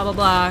forget, blah, blah,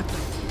 blah.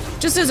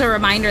 Just as a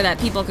reminder that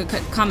people could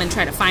come and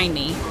try to find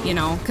me, you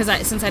know, because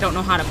since I don't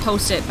know how to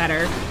post it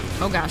better.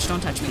 Oh gosh,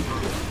 don't touch me.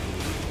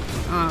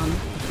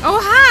 Oh,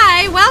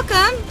 hi,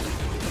 welcome.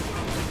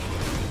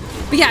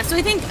 But yeah, so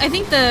I think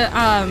the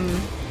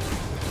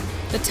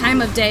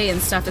time of day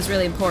and stuff is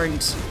really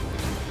important.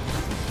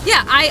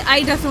 Yeah,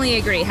 I definitely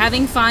agree.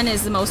 Having fun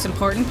is the most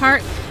important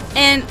part.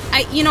 And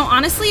you know,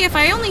 honestly, if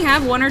I only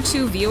have 1 or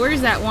 2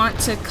 viewers that want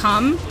to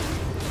come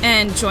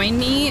and join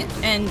me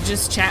and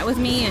just chat with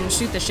me and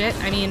shoot the shit,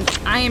 I mean,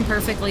 I am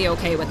perfectly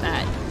okay with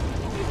that.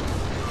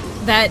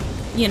 That,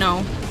 you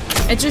know,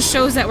 it just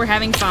shows that we're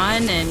having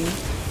fun, and,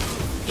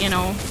 you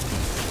know,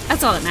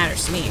 that's all that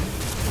matters to me.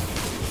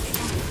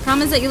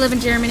 Problem is that you live in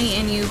Germany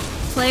and you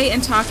play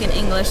and talk in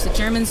English. The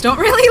Germans don't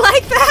really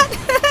like that.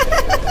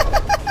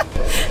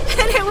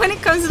 And when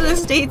it comes to the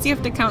States, you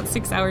have to count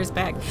 6 hours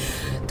back.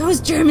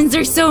 Those Germans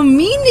are so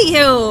mean to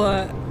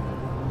you.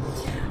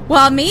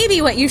 Well,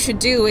 maybe what you should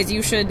do is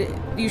you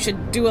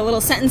should do a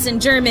little sentence in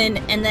German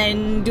and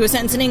then do a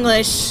sentence in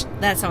English.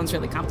 That sounds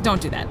really complicated.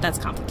 Don't do that. That's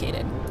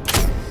complicated.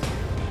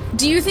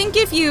 Do you think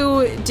if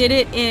you did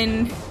it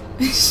in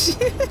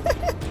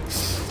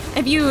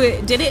if you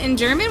did it in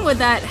German, would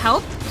that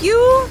help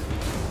you?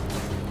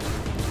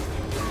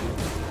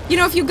 You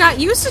know, if you got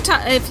used to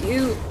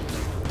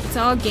it's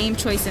all game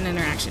choice and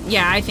interaction.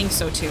 Yeah, I think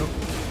so too.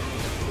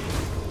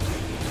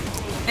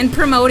 And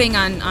promoting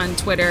on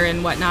Twitter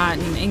and whatnot,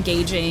 and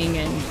engaging,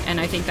 and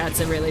I think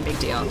that's a really big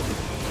deal.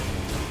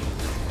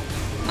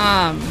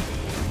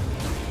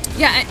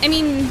 Yeah, I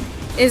mean,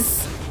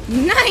 is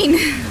 9.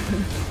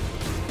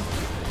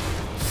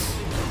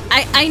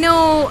 I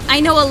know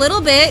a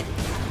little bit.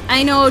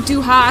 I know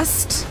Du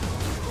hast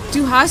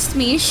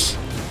mich.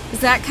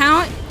 Does that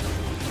count?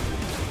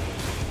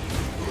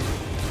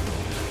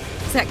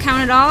 Does that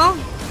count at all?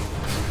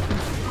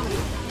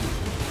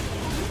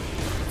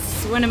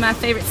 It's one of my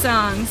favorite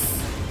songs.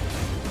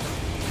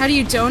 How do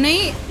you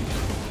donate?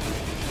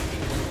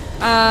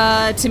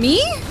 To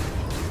me?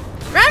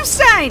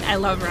 Rammstein! I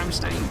love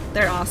Rammstein.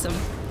 They're awesome.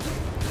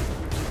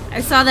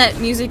 I saw that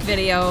music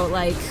video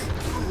like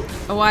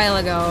a while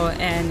ago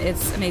and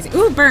it's amazing.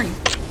 Ooh, burn!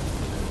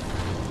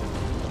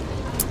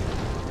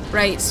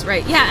 Right.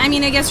 Yeah, I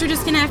mean, I guess we're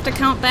just gonna have to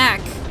count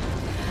back.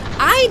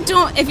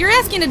 If you're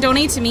asking to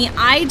donate to me,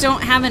 I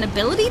don't have an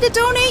ability to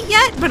donate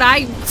yet, but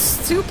I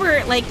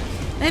super, like,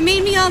 that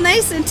made me all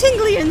nice and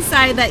tingly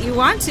inside that you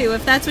want to,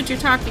 if that's what you're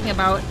talking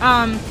about.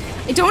 I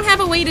don't have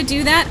a way to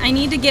do that. I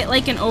need to get,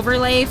 like, an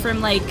overlay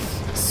from, like,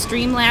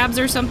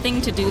 Streamlabs or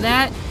something to do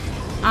that.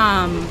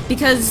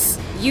 Because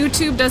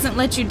YouTube doesn't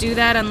let you do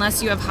that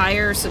unless you have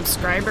higher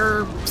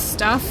subscriber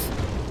stuff.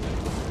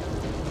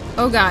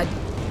 Oh god.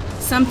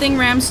 Something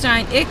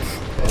Rammstein.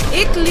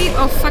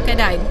 Oh fuck, I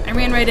died. I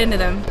ran right into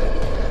them.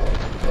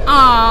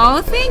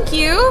 Oh, thank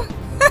you.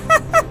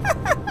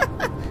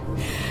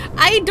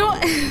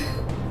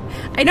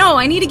 I know,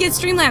 I need to get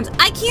Streamlabs.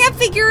 I can't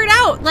figure it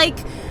out. Like,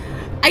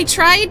 I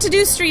tried to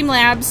do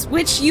Streamlabs,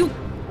 which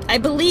I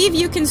believe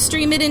you can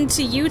stream it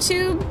into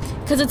YouTube,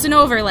 because it's an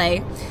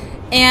overlay.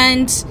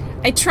 And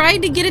I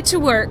tried to get it to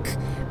work,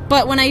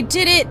 but when I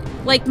did it,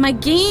 like, my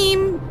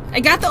game, I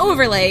got the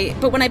overlay,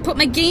 but when I put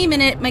my game in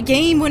it, my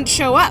game wouldn't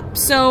show up.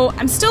 So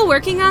I'm still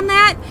working on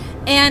that,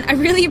 and I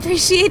really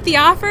appreciate the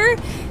offer,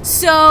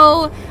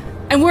 so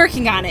I'm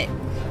working on it.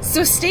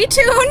 So stay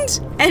tuned,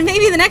 and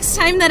maybe the next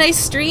time that I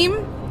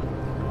stream,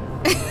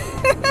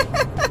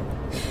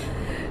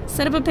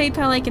 set up a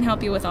PayPal, I can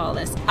help you with all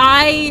this.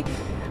 I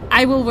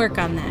will work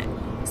on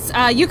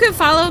that. You can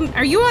follow,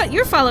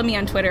 you're following me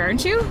on Twitter,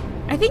 aren't you?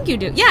 I think you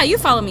do. Yeah, you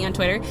follow me on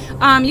Twitter.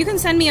 You can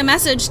send me a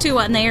message too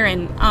on there,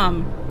 and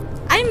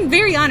I'm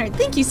very honored.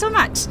 Thank you so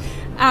much.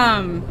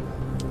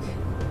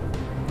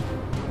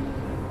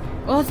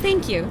 Well,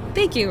 thank you.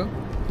 Thank you.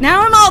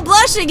 Now I'm all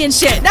blushing and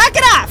shit. Knock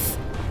it off!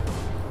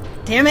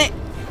 Damn it.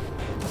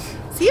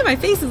 See, my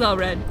face is all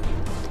red.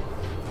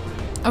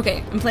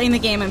 Okay, I'm playing the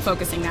game. I'm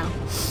focusing now.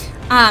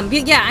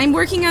 But yeah, I'm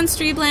working on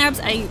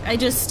Streamlabs.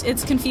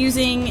 It's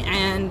confusing,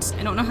 and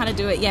I don't know how to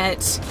do it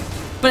yet.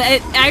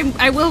 But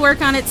I will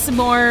work on it some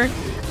more.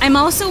 I'm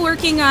also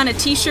working on a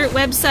t-shirt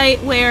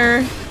website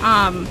where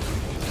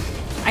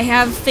I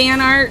have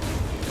fan art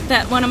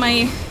that one of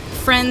my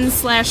friends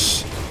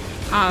slash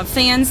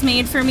fans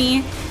made for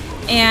me,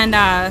 and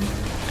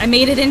I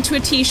made it into a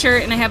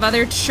t-shirt, and I have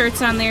other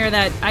shirts on there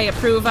that I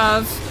approve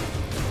of.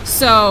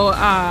 So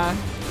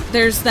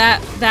there's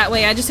that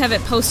way. I just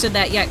haven't posted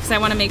that yet because I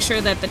want to make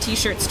sure that the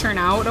t-shirts turn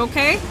out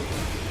okay.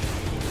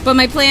 But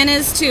my plan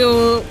is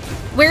to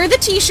wear the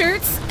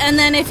t-shirts, and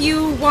then if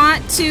you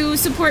want to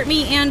support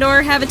me and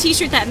or have a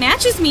t-shirt that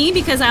matches me,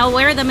 because I'll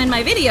wear them in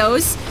my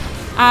videos,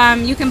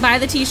 you can buy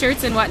the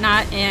t-shirts and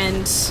whatnot,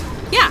 and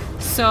yeah,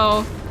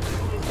 so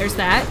there's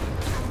that.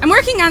 I'm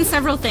working on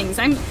several things.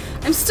 I'm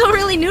still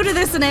really new to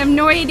this and I have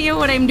no idea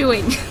what I'm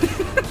doing.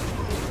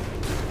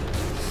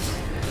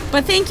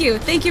 But thank you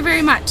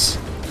very much.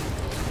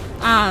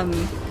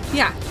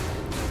 Yeah.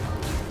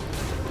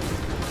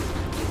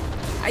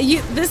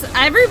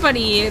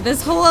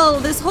 this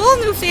whole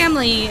new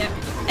family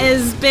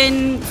has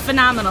been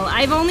phenomenal.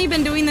 I've only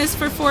been doing this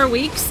for 4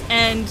 weeks,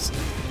 and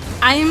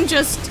I'm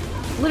just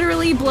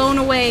literally blown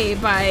away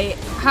by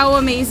how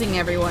amazing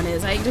everyone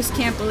is. I just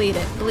can't believe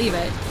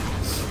it.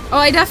 Oh,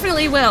 I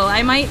definitely will.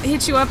 I might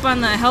hit you up on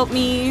the help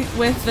me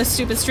with the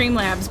stupid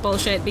Streamlabs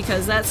bullshit,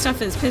 because that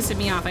stuff is pissing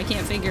me off. I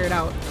can't figure it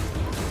out.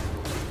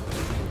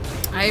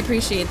 I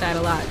appreciate that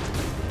a lot.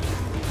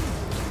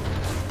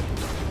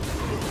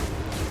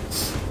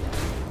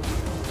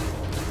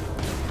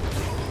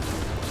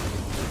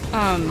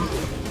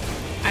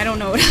 I don't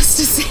know what else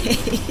to say.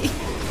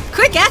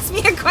 Quick, ask me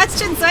a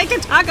question so I can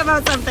talk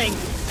about something.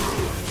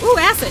 Ooh,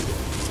 acid.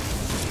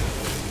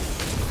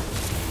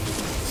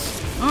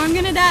 Oh, I'm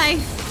gonna die.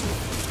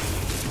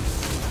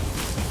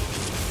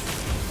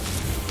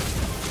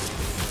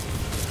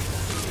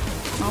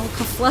 All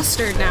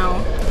flustered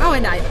now. Oh, I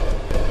died.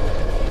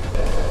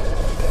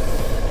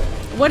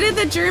 What did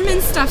the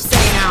German stuff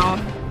say now?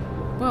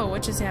 Whoa,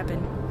 what just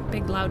happened?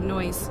 Big loud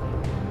noise.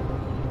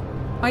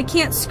 I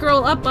can't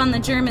scroll up on the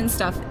German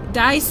stuff.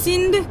 Die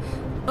sind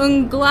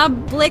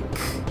unglaublich.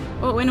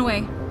 Oh, it went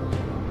away.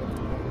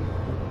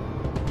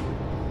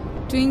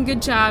 Doing a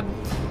good job.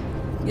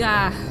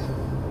 Yeah.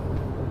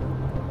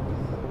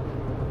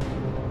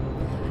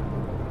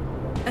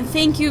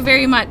 Thank you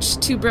very much,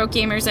 Two Broke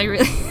Gamers. I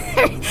really...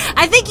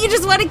 I think you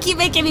just want to keep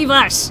making me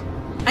blush.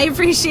 I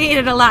appreciate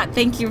it a lot.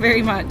 Thank you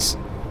very much.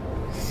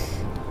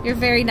 You're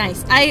very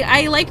nice.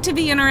 I like to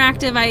be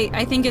interactive.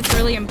 I think it's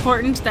really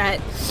important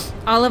that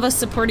all of us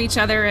support each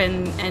other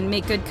and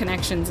make good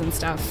connections and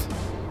stuff.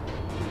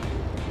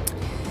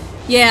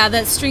 Yeah,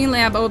 that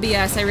Streamlab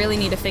OBS, I really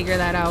need to figure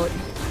that out.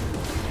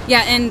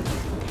 Yeah, and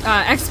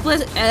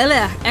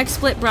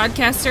XSplit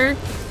Broadcaster,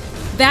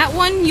 that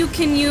one you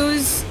can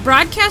use.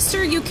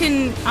 Broadcaster you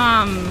can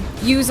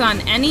use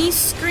on any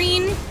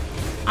screen,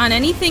 on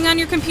anything on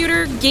your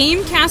computer.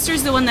 Gamecaster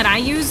is the one that I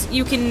use.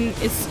 You can,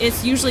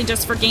 it's usually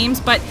just for games,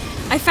 but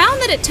I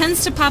found that it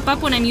tends to pop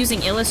up when I'm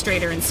using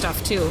Illustrator and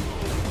stuff too.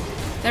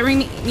 That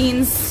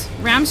means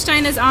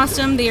Rammstein is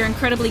awesome. They are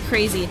incredibly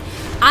crazy.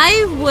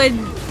 I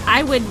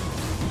would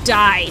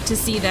die to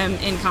see them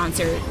in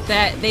concert.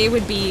 That they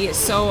would be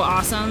so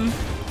awesome.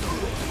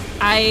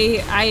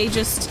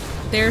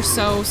 They're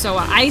so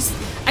I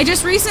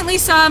just recently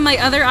saw my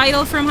other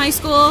idol from high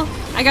school.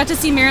 I got to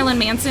see Marilyn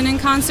Manson in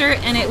concert,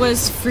 and it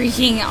was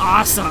freaking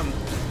awesome.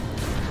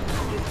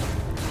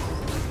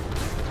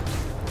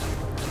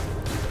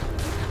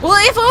 Well,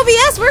 if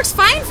OBS works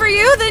fine for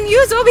you, then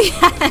use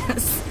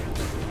OBS.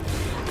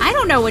 I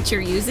don't know what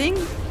you're using.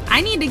 I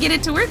need to get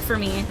it to work for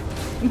me.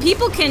 And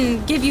people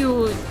can give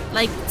you,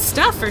 like,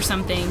 stuff or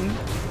something.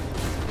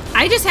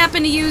 I just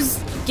happen to use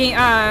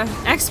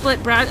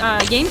XSplit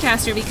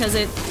Gamecaster because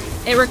it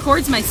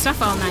records my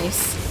stuff all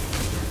nice.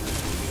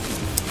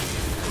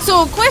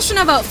 So, question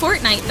about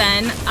Fortnite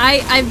then.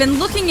 I've been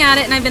looking at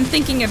it and I've been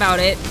thinking about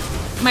it.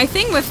 My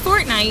thing with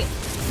Fortnite,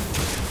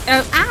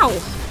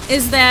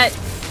 is that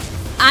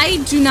I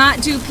do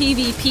not do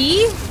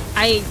PvP.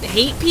 I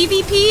hate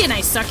PvP and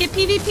I suck at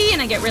PvP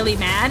and I get really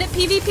mad at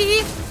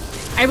PvP.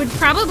 I would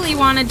probably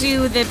want to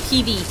do the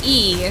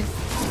PvE,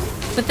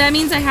 but that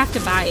means I have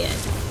to buy it.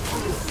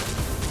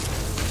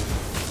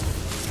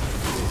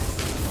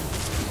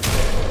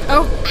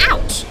 Oh,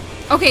 ouch!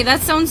 Okay, that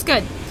sounds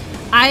good.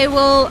 I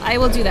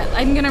will do that.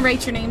 I'm gonna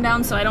write your name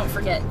down so I don't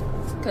forget,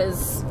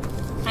 because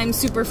I'm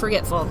super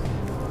forgetful.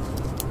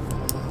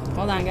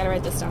 Hold on, I gotta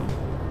write this down.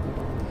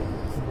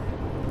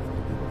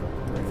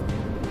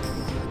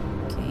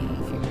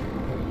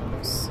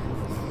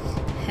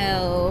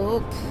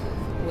 Help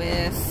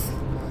with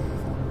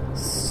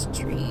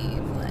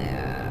Streamlabs.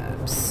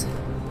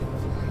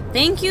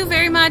 Thank you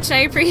very much. I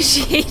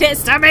appreciate it.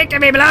 Stop making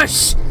me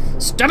blush.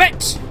 Stop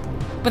it.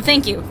 But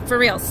thank you, for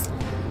reals.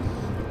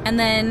 And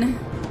then,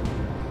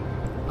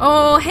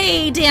 oh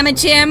hey,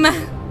 Damage Him.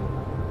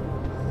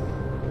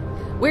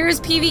 Where is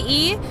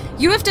PvE?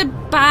 You have to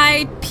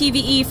buy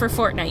PvE for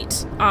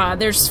Fortnite.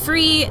 There's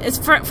free.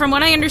 From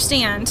what I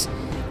understand.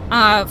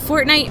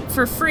 Fortnite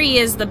for free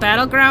is the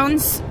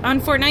Battlegrounds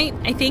on Fortnite,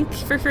 I think,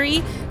 for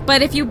free.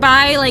 But if you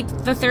buy, like,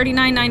 the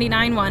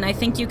 $39.99 one, I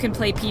think you can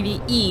play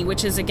PvE,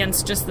 which is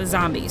against just the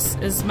zombies,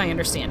 is my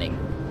understanding.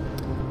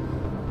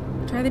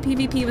 Try the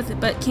PvP with it,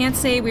 but can't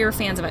say we were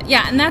fans of it.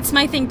 Yeah, and that's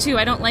my thing, too.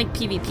 I don't like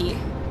PvP.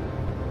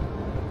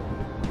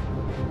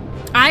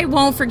 I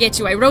won't forget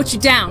you. I wrote you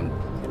down.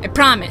 I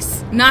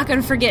promise. I'm not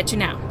gonna forget you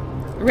now.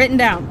 Written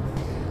down.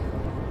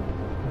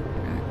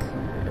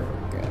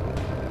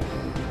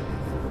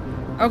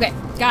 Okay,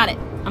 got it.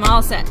 I'm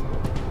all set.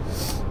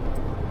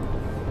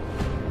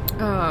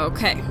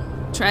 Okay,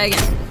 try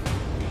again.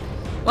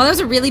 Well, that was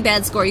a really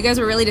bad score. You guys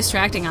were really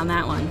distracting on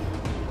that one.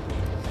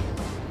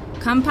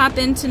 Come pop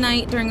in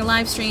tonight during a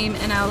live stream,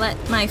 and I'll let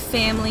my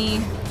family...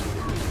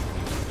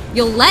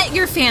 You'll let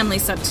your family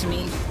sub to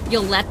me.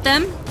 You'll let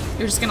them?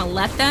 You're just gonna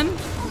let them?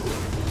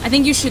 I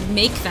think you should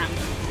make them.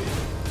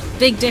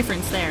 Big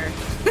difference there.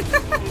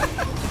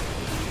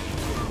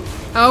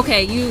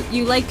 Okay,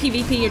 you like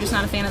PvP, you're just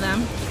not a fan of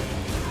them?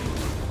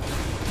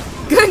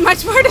 Good,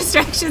 much more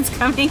distractions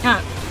coming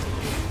up.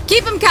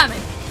 Keep them coming.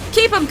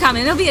 Keep them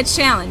coming. It'll be a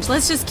challenge.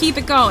 Let's just keep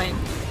it going.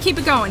 Keep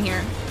it going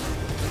here.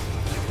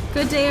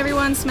 Good day,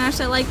 everyone. Smash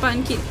that like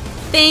button.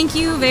 Thank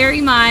you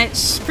very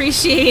much.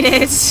 Appreciate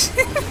it.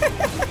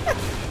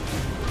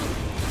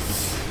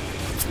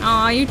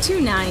 Aw, you're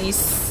too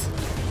nice.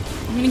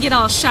 I'm gonna get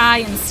all shy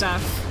and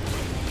stuff.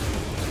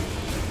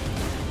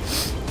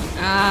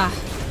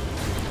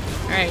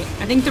 Alright,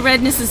 I think the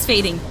redness is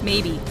fading.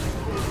 Maybe.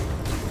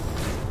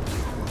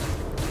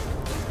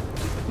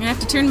 I'm gonna have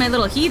to turn my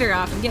little heater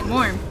off and get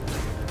warm.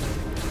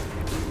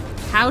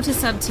 How to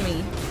sub to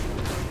me.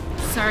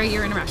 Sorry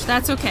you're in a rush.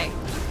 That's okay.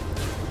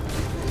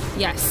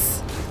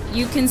 Yes.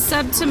 You can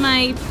sub to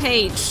my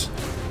page.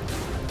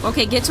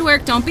 Okay, get to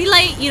work. Don't be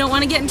late. You don't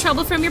want to get in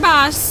trouble from your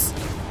boss.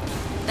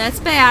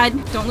 That's bad.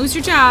 Don't lose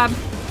your job.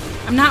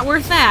 I'm not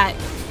worth that.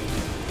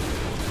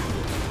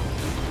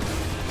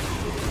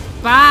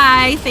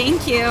 Bye.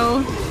 Thank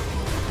you.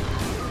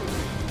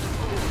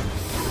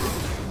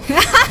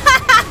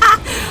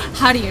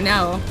 How do you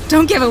know?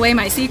 Don't give away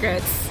my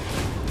secrets.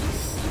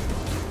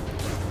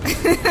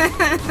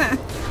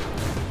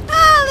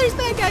 Ah, there's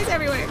bad guys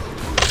everywhere.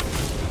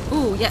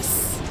 Ooh,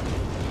 yes.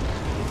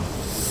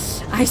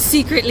 I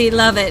secretly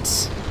love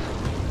it.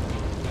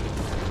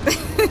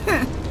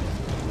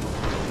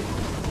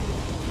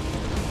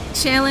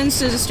 Challenge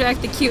to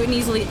distract the cute and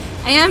easily.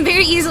 I am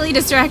very easily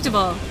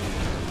distractible.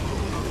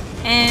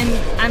 And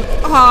I'm.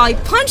 Oh, he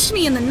punched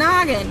me in the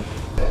noggin.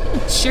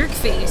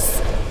 Jerkface.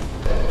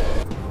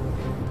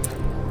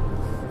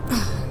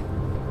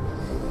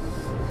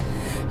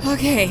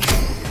 Okay.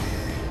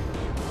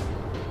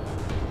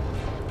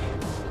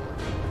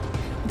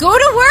 Go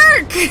to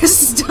work!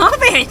 Stop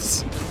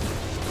it!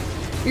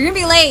 You're gonna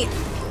be late.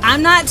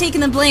 I'm not taking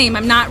the blame.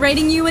 I'm not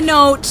writing you a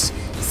note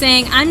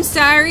saying, I'm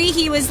sorry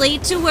he was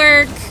late to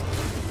work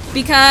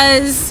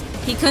because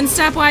he couldn't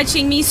stop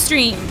watching me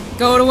stream.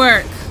 Go to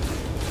work.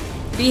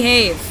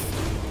 Behave.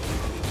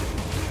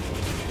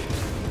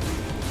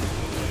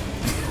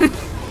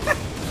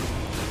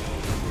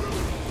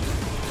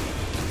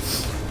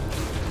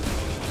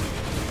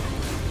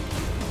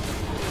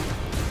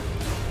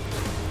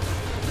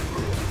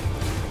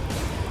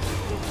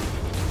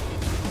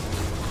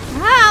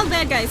 Ah,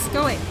 bad guys,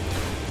 go away.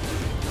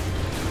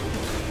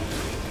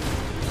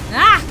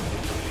 Ah!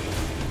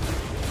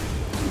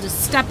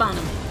 Just step on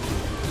them.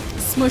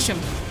 Smush them.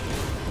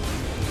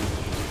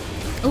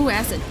 Ooh,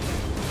 acid.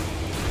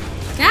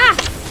 Ah!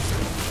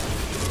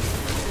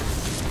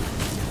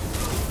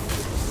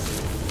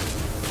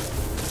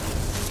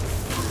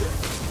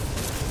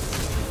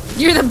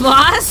 You're the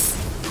boss?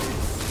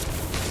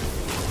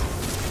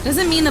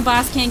 Doesn't mean the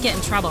boss can't get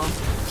in trouble.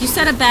 If you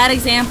set a bad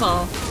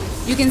example,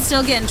 you can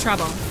still get in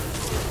trouble.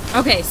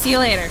 Okay, see you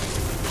later.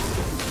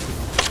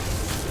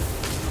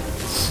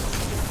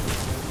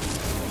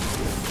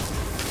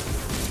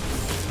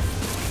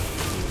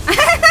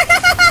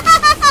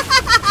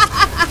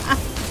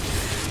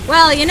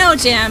 Well, you know,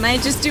 Jim, I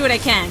just do what I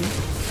can.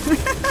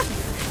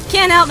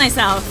 Can't help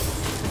myself.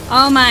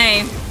 All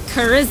my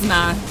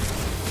charisma.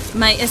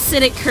 My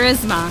acidic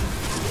charisma.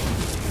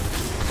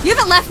 You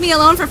haven't left me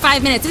alone for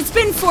 5 minutes. It's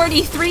been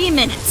 43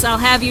 minutes, I'll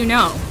have you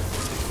know.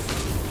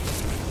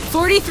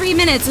 43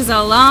 minutes is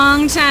a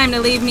long time to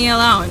leave me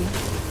alone.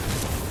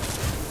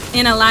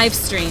 In a live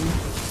stream.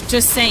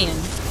 Just saying.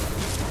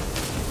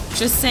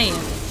 Just saying.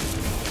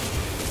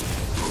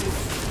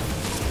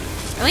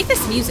 I like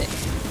this music.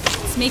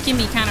 It's making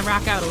me kind of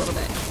rock out a little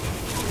bit.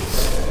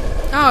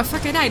 Oh,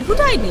 fuck, I died. Who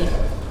died me?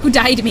 Who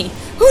died me?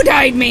 Who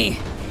died me?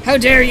 How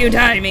dare you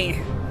die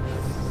me?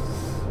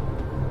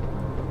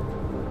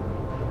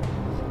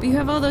 But you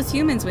have all those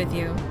humans with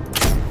you.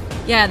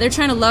 Yeah, they're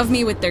trying to love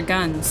me with their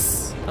guns.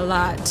 A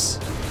lot.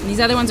 And these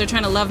other ones are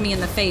trying to love me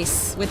in the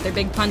face with their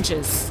big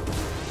punches.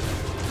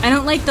 I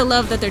don't like the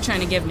love that they're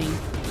trying to give me.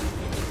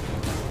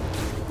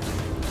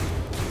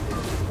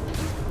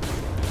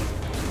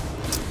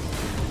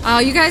 Oh,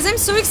 you guys, I'm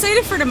so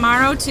excited for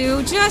tomorrow,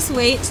 too. Just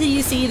wait till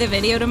you see the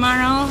video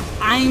tomorrow.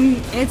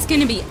 It's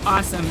gonna be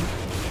awesome.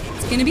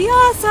 It's gonna be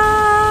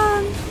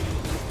awesome!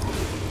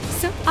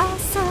 So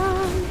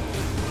awesome!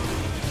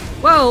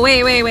 Whoa,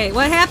 wait.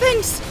 What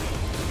happened?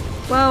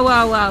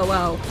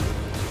 Whoa.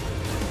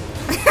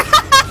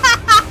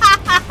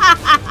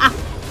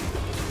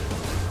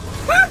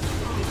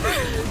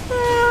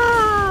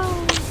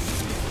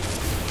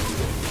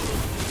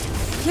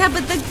 Yeah,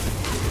 but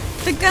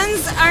the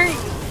guns aren't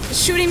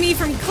shooting me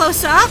from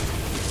close up.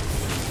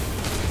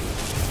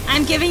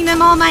 I'm giving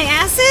them all my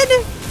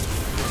acid?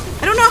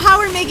 I don't know how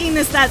we're making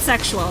this that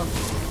sexual.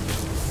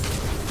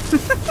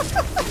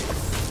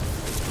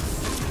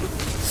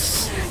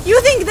 You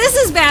think this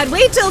is bad?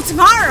 Wait till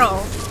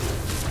tomorrow.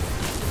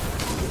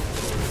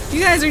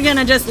 You guys are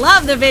gonna just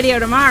love the video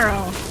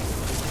tomorrow.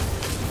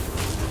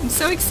 I'm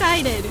so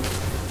excited.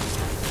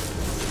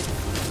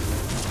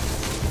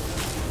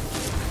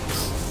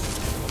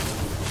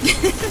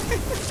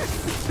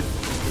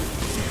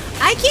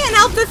 I can't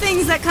help the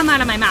things that come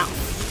out of my mouth.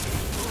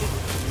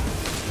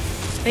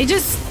 They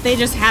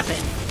just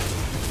happen.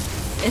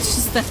 It's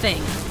just the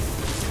thing.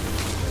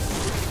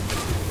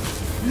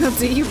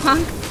 Do you,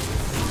 punk?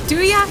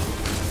 Do ya?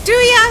 Do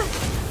ya?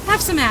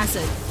 Have some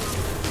acid.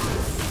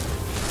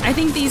 I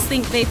think they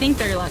think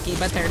they're lucky,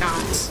 but they're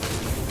not.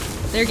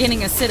 They're getting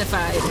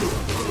acidified.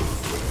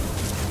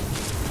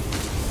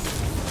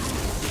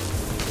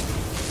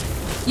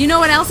 You know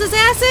what else is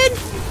acid?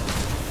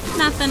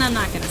 Nothing, I'm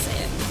not gonna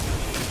say it.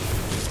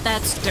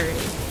 That's dirty.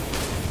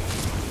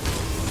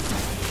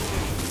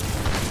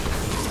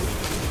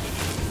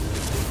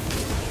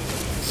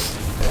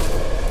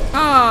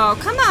 Oh,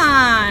 come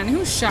on!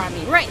 Who shot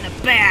me? Right in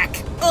the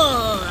back!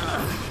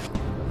 Ugh!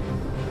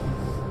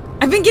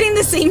 I've been getting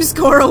the same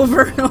score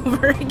over and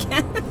over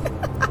again.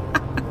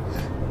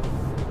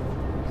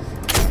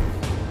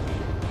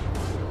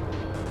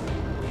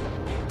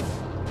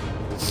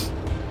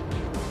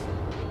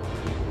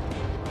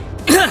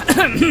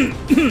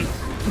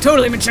 I'm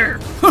totally mature.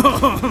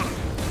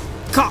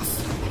 Cough.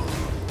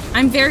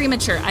 I'm very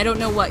mature. I don't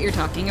know what you're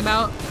talking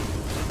about.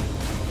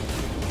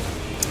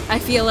 I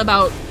feel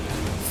about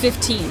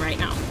 15 right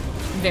now.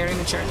 Very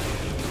mature.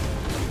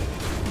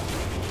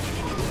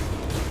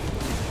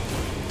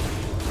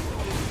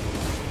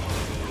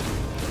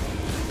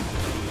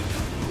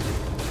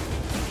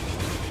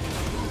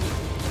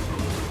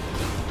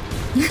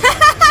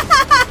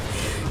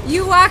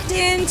 You walked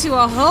into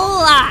a whole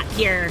lot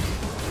here.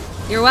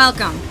 You're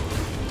welcome.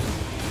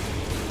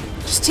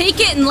 Just take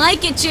it and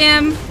like it,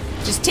 Jim.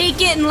 Just take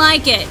it and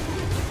like it.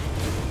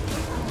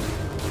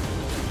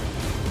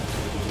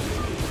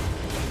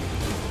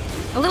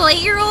 A little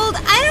 8-year-old?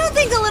 I don't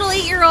think a little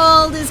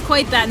 8-year-old is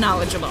quite that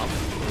knowledgeable.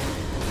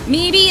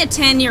 Maybe a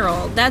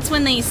 10-year-old. That's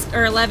when they,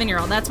 or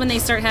 11-year-old. That's when they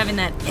start having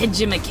that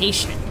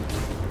edumacation.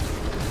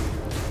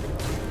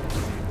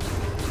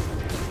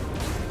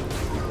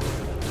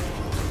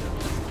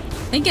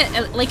 I think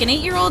like an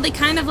 8-year-old, they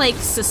kind of like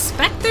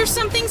suspect there's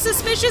something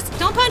suspicious.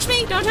 Don't punch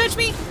me! Don't touch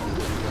me!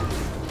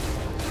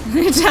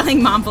 They're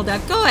telling Momful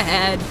Death, go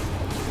ahead.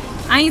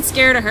 I ain't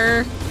scared of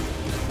her.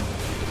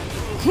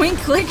 Wink,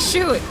 click,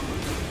 shoot.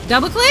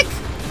 Double click?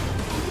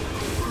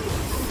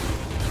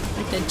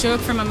 Like the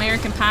joke from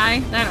American Pie?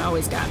 That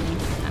always got me.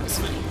 That was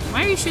funny.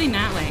 Why are you shooting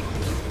that way?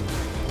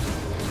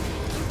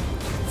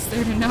 It's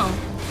there to know.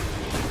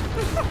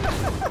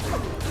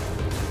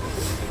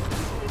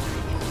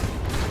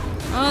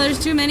 Oh,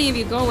 there's too many of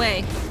you. Go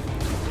away.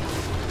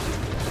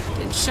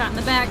 Get shot in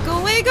the back. Go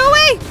away, go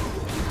away!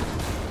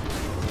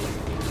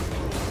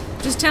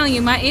 Just telling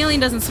you, my alien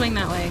doesn't swing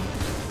that way.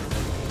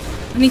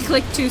 Let me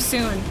click too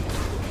soon.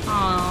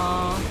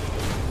 Aww.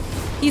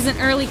 He's an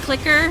early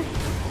clicker?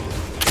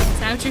 Is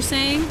that what you're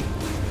saying?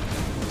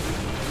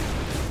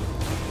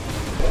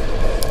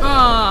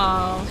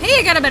 Oh, hey,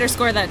 I got a better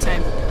score that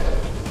time.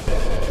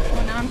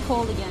 Oh, now I'm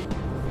cold again.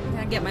 I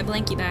gotta get my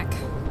blankie back.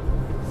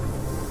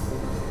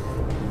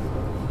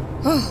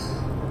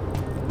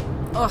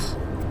 Oh,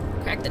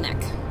 crack the neck.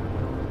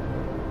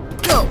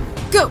 Go,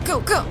 go,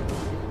 go, go!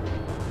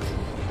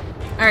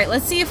 Alright,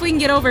 let's see if we can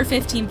get over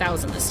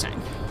 15,000 this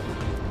time.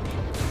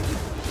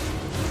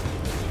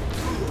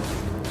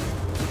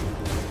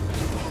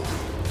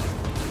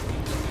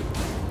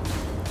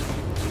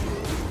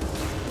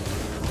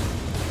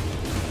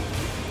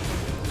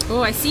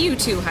 Oh, I see you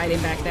two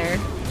hiding back there.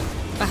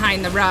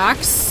 Behind the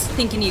rocks,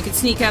 thinking you could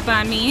sneak up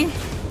on me.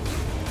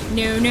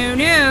 No, no,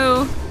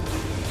 no.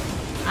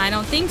 I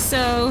don't think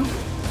so.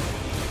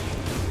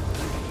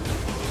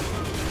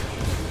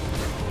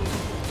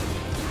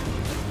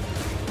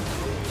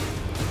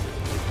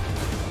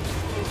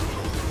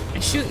 I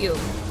shoot you.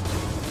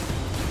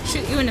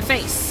 Shoot you in the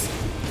face.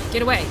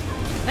 Get away.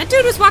 That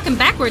dude was walking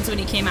backwards when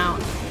he came out.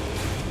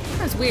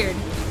 That was weird.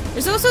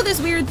 There's also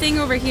this weird thing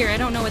over here. I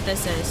don't know what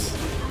this is.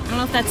 I don't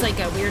know if that's like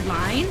a weird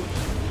line.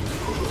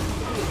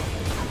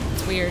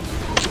 It's weird.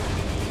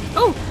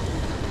 Oh!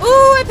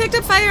 Oh, I picked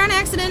up fire on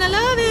accident. I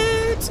love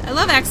it. I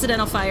love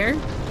accidental fire.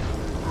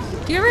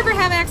 Do you ever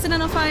have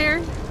accidental fire?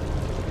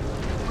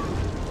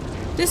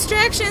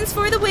 Distractions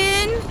for the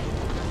win.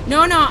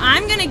 No, no,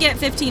 I'm gonna get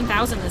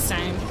 15,000 this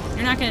time.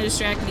 You're not gonna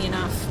distract me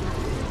enough.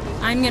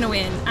 I'm gonna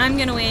win. I'm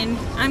gonna win.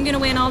 I'm gonna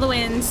win all the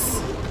wins.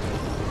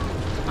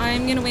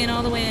 I'm gonna win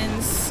all the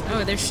wins.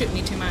 Oh, they're shooting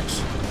me too much.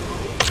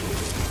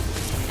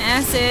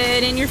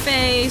 Acid in your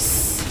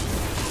face.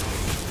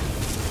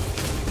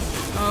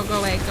 Oh, go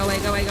away, go away,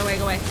 go away, go away,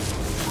 go away.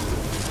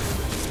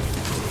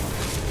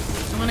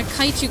 I want to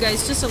kite you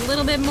guys just a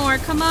little bit more.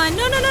 Come on.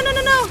 No, no, no, no,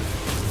 no, no.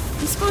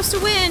 I'm supposed to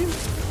win.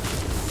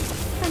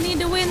 I need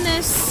to win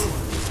this.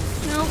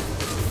 Nope.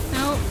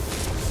 Nope.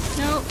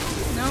 Nope.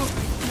 Nope.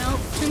 Nope.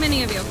 Too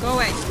many of you. Go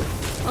away.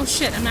 Oh,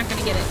 shit. I'm not going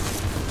to get it.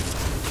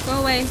 Go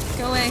away.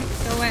 Go away.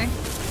 Go away.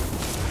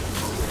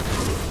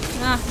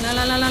 Ah, la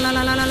la la la la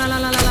la la la la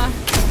la la la.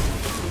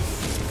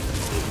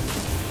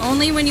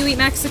 Only when you eat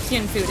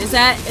Mexican food. Is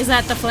that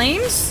the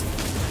flames?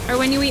 Or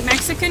when you eat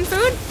Mexican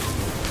food?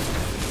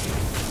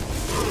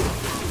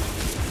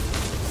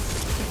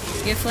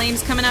 You get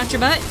flames coming out your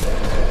butt?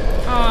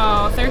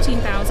 Oh,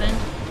 13,000.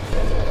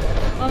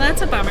 Well,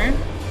 that's a bummer.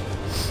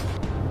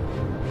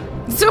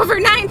 It's over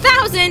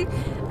 9,000!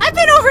 I I've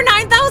been over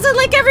 9,000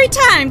 like every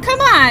time. Come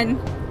on.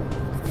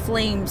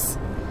 Flames.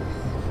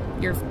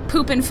 You're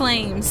pooping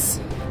flames.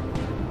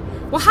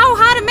 Well, how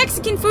hot of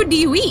Mexican food do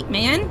you eat,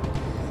 man?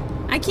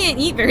 I can't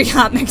eat very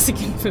hot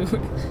Mexican food.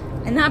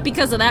 And not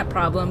because of that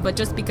problem, but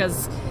just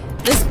because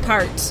this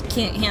part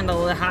can't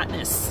handle the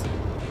hotness.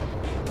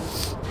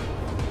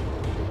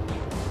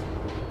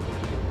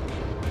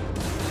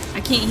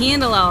 I can't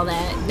handle all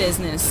that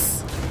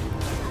business.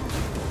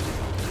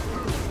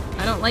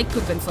 I don't like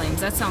pooping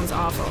flames. That sounds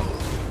awful.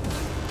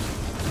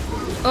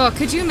 Oh,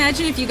 could you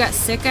imagine if you got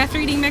sick after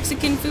eating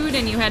Mexican food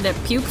and you had to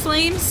puke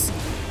flames?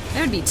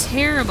 That would be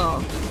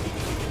terrible.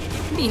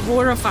 It'd be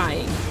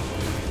horrifying.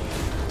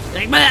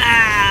 Like,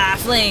 ah,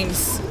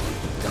 flames.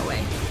 Go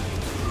away.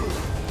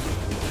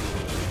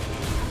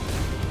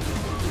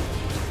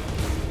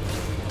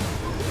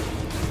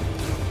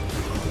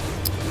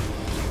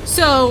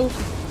 So,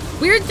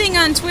 weird thing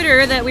on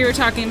Twitter that we were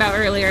talking about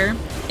earlier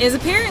is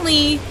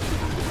apparently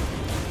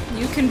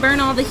you can burn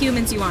all the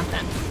humans you want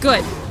them.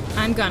 Good.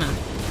 I'm gonna.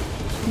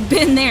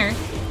 Been there.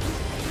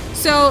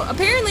 So,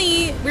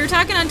 apparently, we were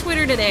talking on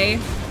Twitter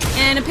today,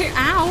 and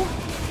ow!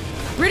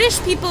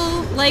 British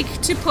people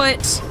like to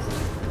put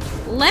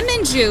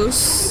lemon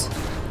juice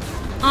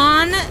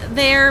on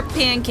their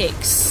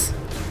pancakes.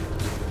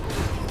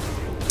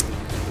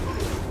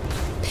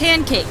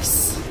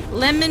 Pancakes.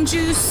 Lemon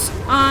juice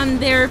on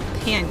their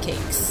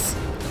pancakes.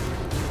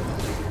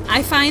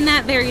 I find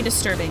that very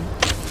disturbing.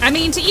 I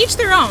mean, to each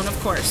their own, of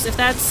course, if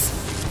that's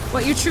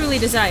what you truly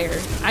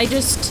desire. I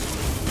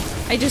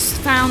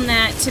just found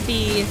that to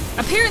be...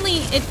 Apparently,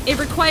 it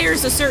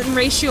requires a certain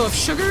ratio of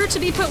sugar to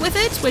be put with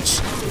it,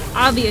 which,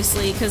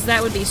 obviously, because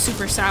that would be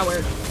super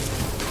sour.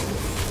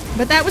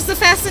 But that was the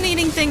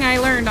fascinating thing I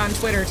learned on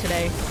Twitter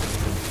today.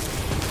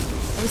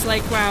 I was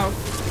like, wow.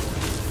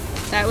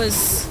 That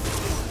was...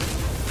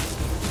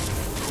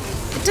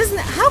 It doesn't...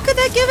 How could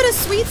that give it a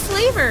sweet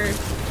flavor?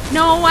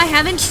 No, I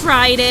haven't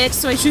tried it,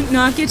 so I shouldn't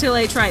knock it till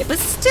I try it. But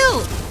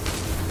still...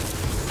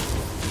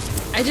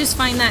 I just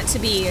find that to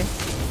be...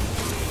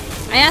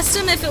 I asked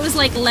him if it was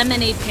like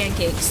lemonade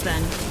pancakes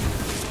then.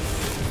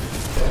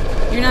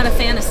 You're not a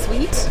fan of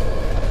sweet?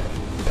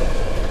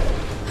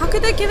 How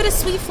could that give it a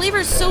sweet flavor?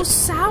 It's so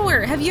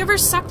sour. Have you ever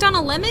sucked on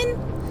a lemon?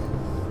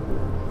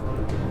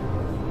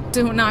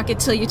 Don't knock it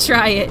till you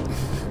try it.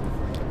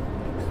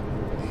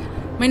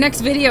 My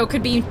next video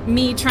could be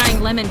me trying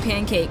lemon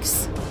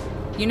pancakes.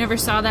 You never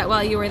saw that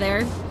while you were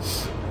there?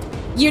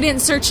 You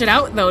didn't search it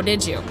out though,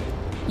 did you?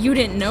 You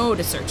didn't know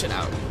to search it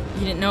out.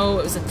 You didn't know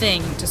it was a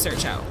thing to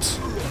search out.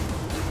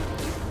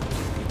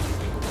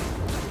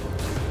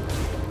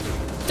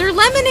 Their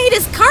lemonade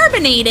is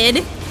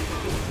carbonated?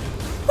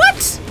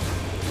 What?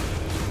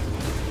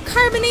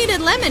 Carbonated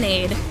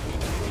lemonade?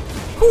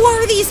 Who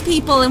are these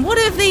people and what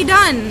have they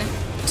done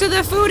to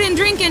the food and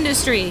drink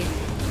industry?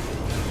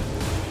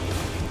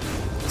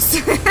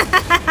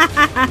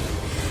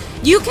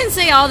 You can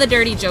say all the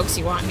dirty jokes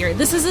you want here.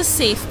 This is a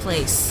safe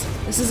place.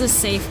 This is a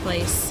safe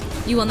place.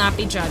 You will not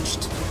be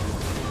judged.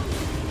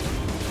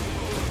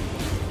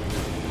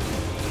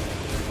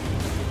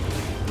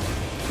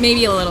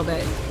 Maybe a little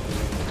bit.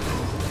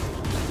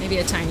 Maybe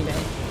a tiny bit.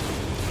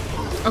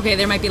 Okay,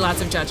 there might be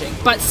lots of judging,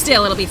 but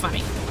still, it'll be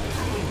funny.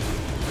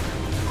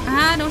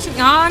 Ah, don't shoot.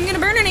 Oh, I'm gonna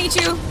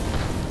burnate you.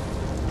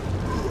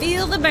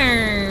 Feel the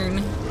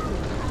burn.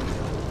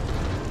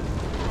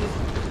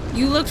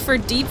 You looked for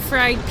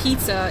deep-fried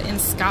pizza in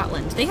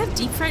Scotland. They have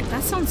deep-fried?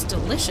 That sounds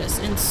delicious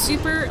and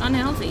super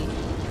unhealthy.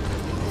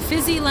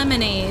 Fizzy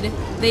lemonade.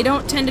 They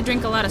don't tend to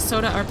drink a lot of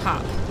soda or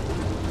pop.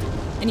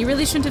 And you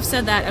really shouldn't have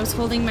said that. I was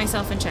holding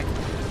myself in check.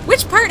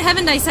 Which part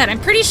haven't I said? I'm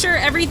pretty sure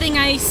everything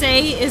I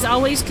say is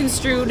always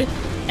construed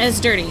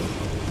as dirty.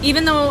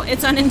 Even though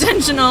it's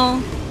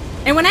unintentional.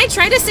 And when I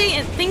try to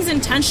say things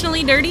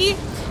intentionally dirty,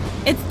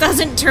 it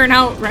doesn't turn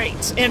out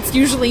right. It's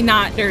usually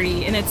not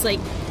dirty. And it's like,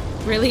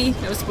 really?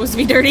 That was supposed to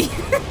be dirty?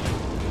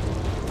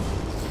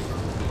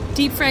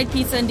 Deep-fried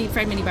pizza and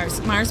deep-fried mini bars.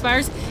 Mars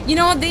bars? You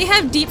know, they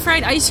have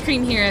deep-fried ice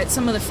cream here at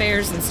some of the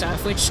fairs and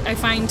stuff, which I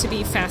find to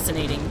be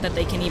fascinating that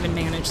they can even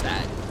manage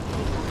that.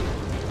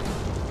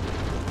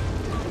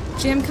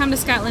 Jim, come to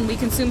Scotland. We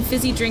consume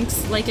fizzy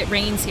drinks like it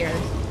rains here.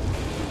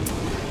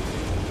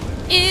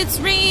 It's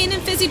rain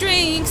and fizzy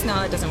drinks. No,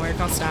 that doesn't work.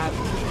 I'll stop.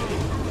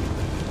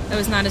 That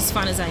was not as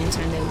fun as I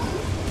intended.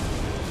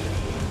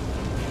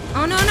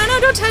 Oh, no, no, no,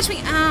 don't touch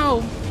me.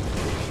 Ow.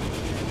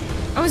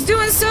 I was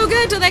doing so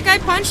good till that guy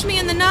punched me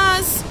in the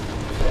nose.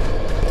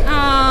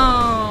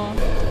 Oh.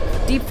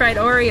 Deep fried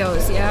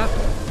Oreos, yeah.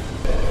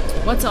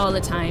 What's all the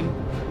time?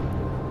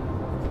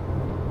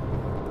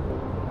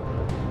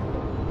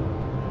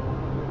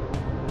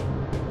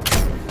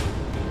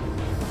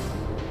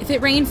 If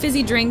it rained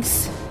fizzy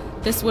drinks,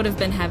 this would have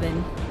been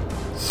heaven.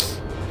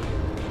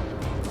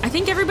 I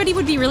think everybody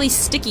would be really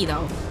sticky,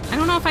 though. I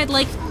don't know if I'd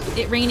like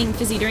it raining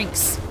fizzy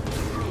drinks.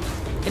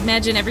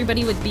 Imagine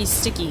everybody would be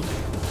sticky.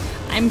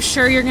 I'm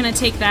sure you're gonna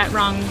take that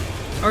wrong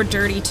or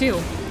dirty,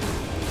 too.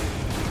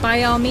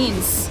 By all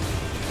means.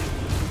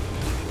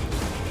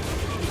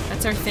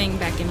 That's our thing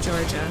back in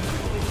Georgia.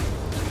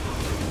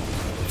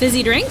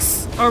 Fizzy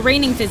drinks? Or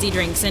raining fizzy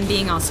drinks and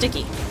being all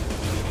sticky?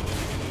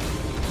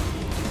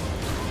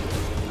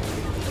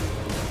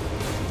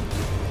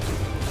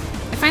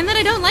 I find that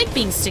I don't like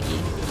being sticky.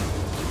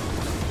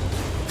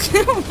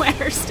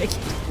 Wet or sticky?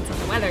 Depends on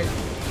the weather.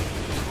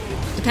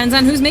 Depends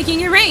on who's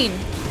making it rain.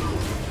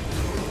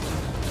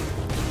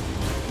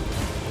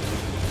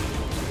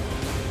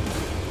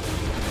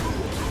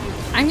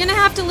 I'm gonna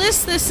have to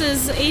list this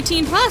as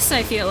 18 plus,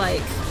 I feel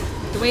like.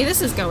 The way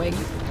this is going.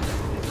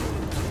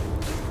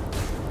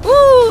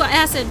 Ooh,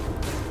 acid.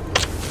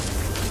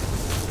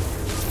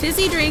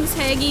 Fizzy drinks,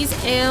 Haggis,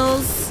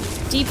 ales,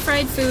 deep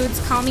fried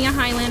foods, call me a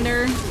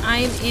Highlander.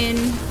 I'm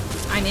in.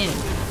 I'm in.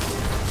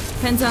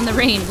 Depends on the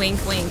rain, wink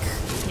wink.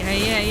 Yeah,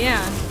 yeah,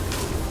 yeah.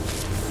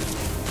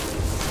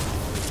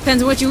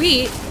 Depends on what you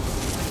eat.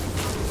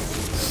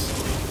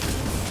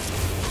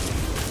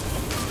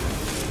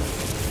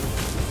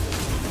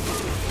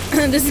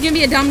 This is gonna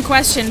be a dumb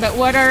question, but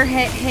what are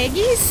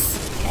Haggis?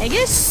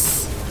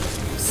 Haggis?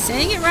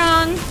 Saying it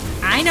wrong.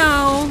 I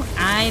know.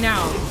 I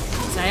know.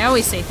 So I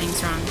always say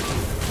things wrong.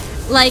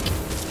 Like,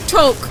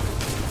 toke.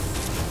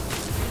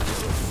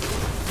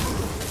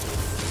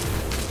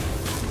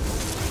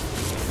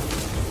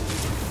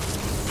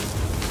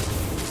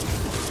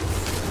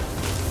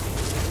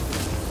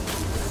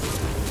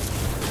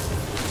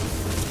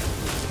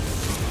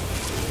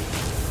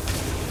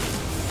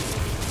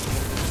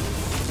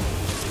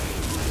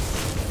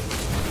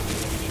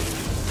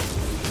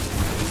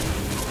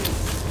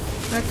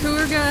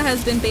 Rakurga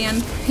has been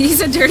banned.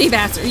 He's a dirty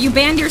bastard. You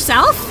banned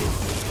yourself?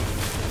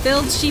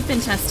 Filled sheep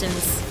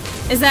intestines.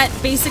 Is that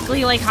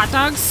basically like hot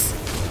dogs?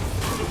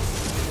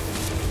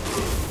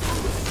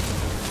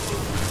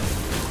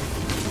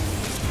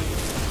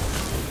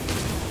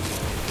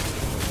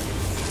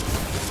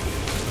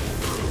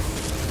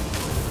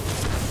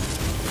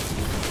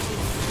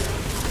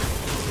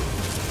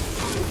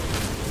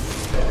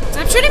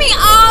 Stop shooting me!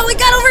 Oh, we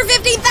got over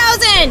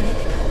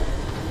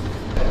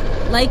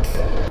 15,000! Like...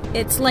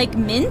 It's like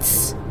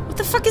mince? What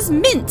the fuck is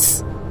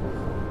mince?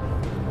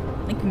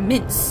 Like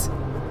mince.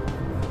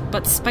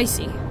 But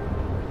spicy.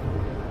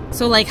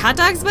 So like hot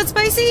dogs but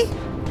spicy?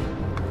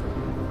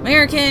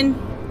 American.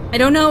 I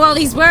don't know all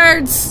these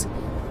words.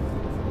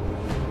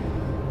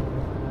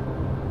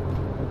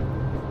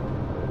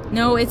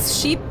 No, it's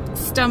sheep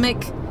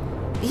stomach.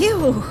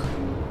 Ew.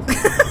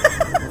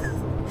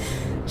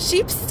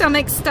 Sheep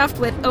stomach stuffed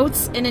with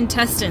oats and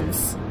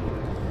intestines.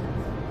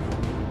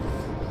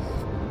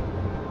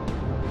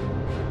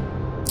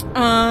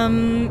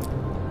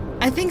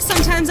 I think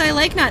sometimes I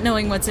like not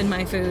knowing what's in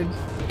my food.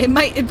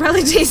 It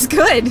probably tastes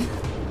good.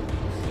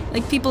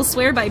 Like people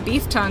swear by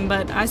beef tongue,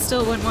 but I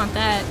still wouldn't want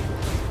that.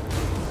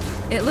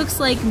 It looks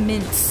like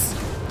mince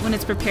when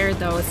it's prepared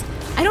though.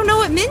 I don't know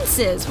what mince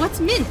is. What's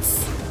mince?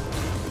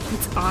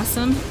 It's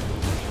awesome.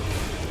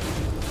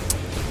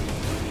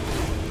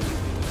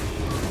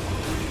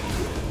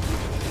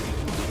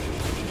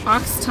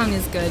 Ox tongue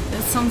is good.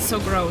 That sounds so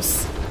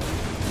gross.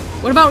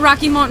 What about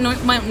Rocky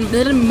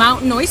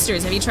Mountain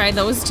oysters? Have you tried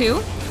those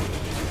too?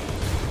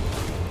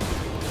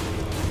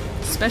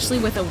 Especially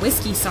with a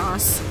whiskey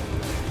sauce.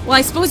 Well,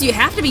 I suppose you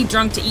have to be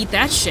drunk to eat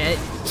that shit.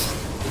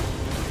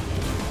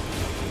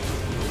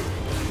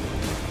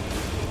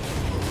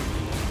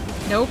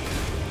 Nope.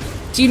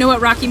 Do you know what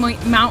Rocky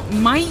Mountain?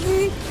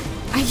 I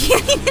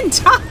can't even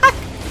talk.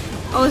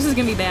 Oh, this is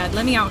gonna be bad.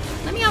 Let me out.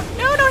 Let me out.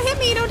 No, don't hit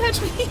me. Don't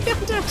touch me.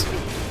 Don't touch me.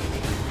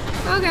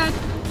 Oh god.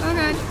 Oh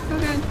god. Oh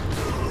god.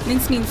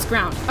 Mince means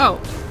ground. Oh,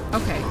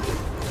 okay.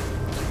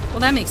 Well,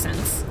 that makes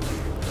sense.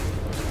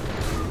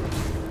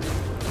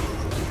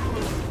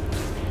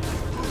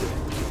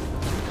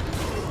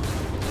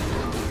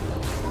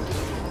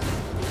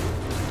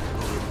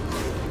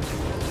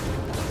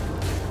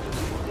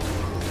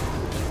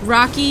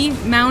 Rocky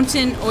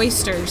Mountain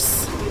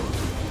oysters.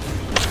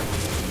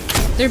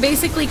 They're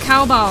basically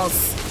cow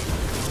balls.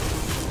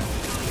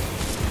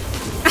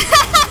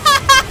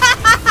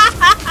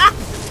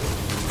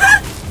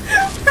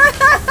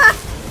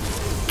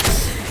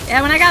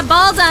 Yeah, when I got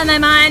balls on my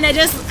mind, I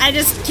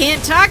just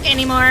can't talk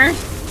anymore.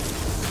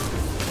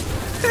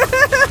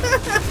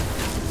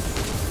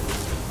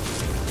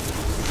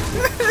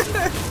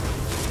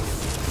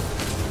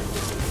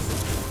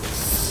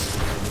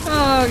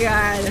 Oh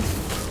god.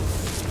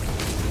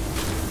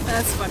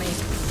 That's funny.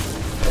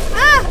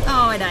 Ah!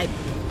 Oh, I died.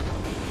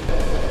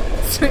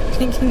 Start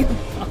thinking of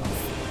balls.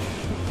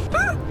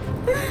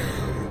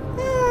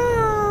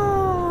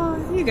 Oh,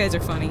 you guys are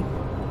funny.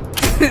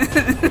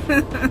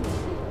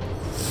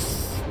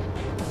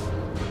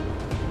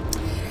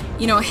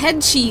 You know,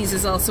 head cheese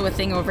is also a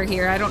thing over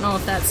here. I don't know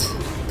if that's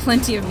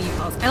plenty of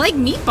meatballs. I like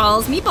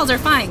meatballs. Meatballs are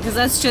fine, because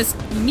that's just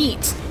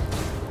meat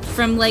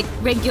from, like,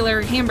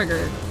 regular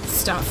hamburger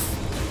stuff.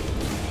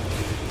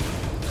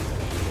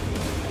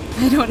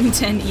 I don't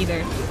intend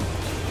either.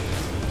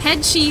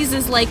 Head cheese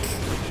is like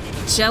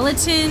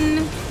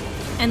gelatin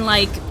and,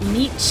 like,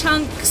 meat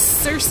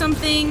chunks or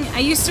something. I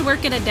used to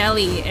work at a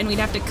deli, and we'd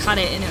have to cut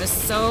it, and it was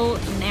so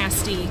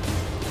nasty.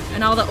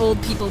 And all the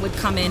old people would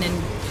come in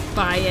and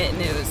by it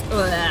and it was...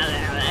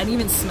 It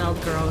even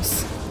smelled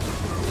gross.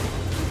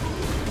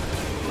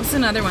 What's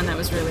another one that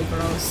was really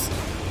gross?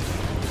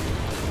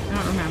 I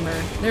don't remember.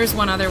 There's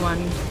one other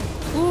one.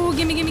 Ooh,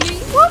 gimme, gimme, gimme.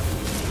 Whoop!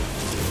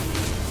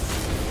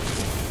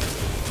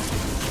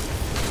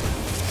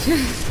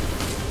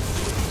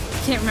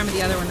 Can't remember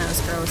the other one that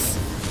was gross.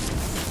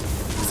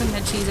 It wasn't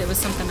head cheese, it was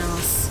something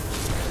else.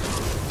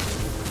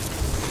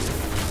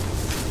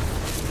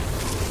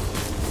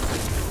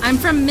 I'm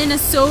from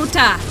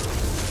Minnesota.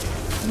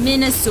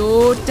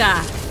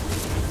 Minnesota.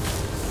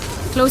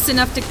 Close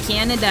enough to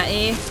Canada,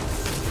 eh?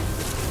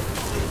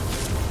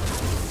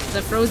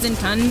 The frozen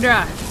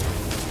tundra.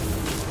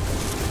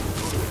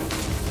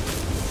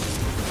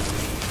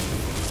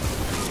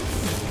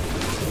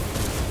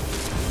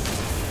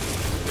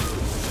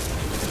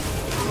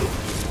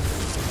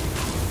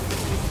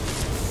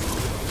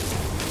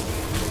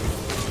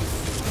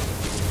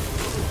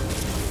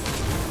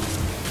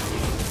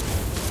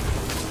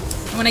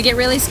 When I get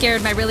really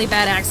scared, my really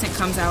bad accent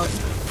comes out.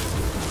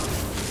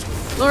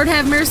 Lord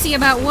have mercy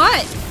about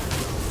what?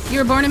 You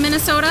were born in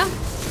Minnesota?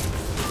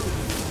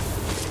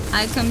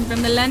 I come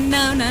from the land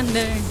down under.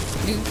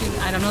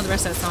 I don't know the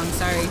rest of that song,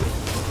 sorry.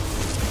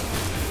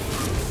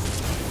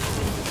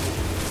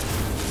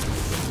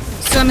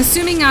 So I'm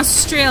assuming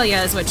Australia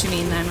is what you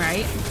mean then,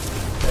 right?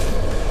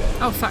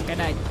 Oh fuck, I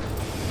died.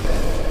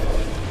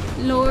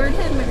 Lord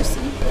have mercy.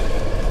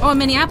 Oh,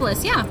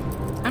 Minneapolis, yeah.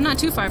 I'm not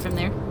too far from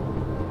there.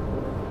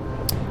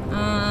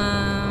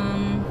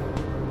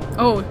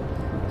 Oh,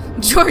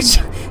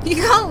 Georgia.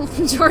 You call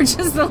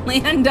Georgia's the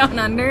land down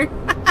under?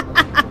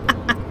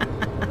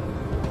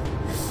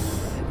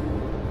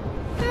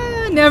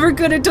 Never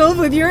could have told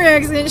with your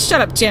accent.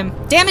 Shut up, Jim.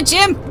 Damn it,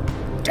 Jim!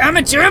 Damn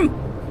it, Jim!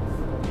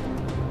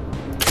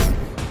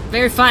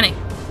 Very funny.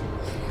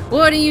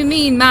 What do you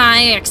mean,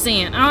 my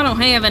accent? I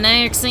don't have an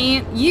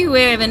accent. You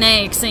have an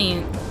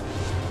accent.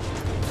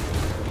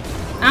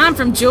 I'm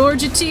from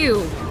Georgia,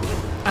 too.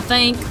 I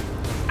think.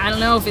 I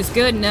don't know if it's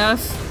good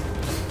enough.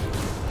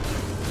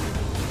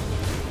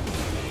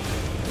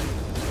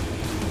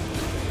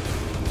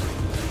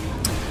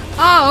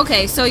 Oh,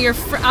 okay, so you're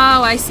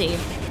oh, I see.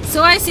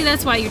 So I see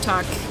that's why you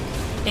talk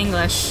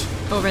English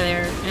over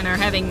there and are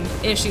having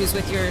issues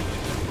with your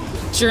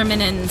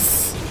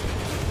Germanans.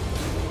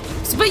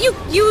 So, but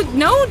you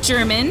know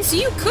German, so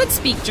you could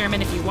speak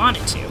German if you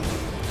wanted to.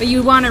 But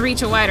you want to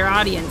reach a wider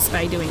audience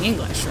by doing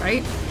English,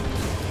 right?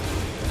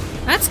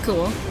 That's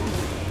cool.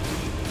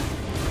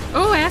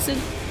 Oh, acid.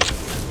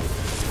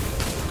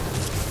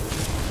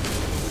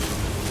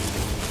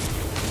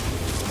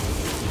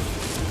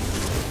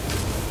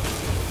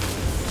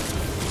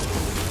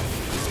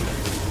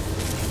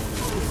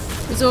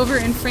 Was over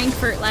in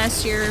Frankfurt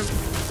last year.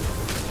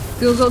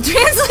 Google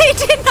Translate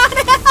did not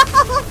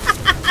help.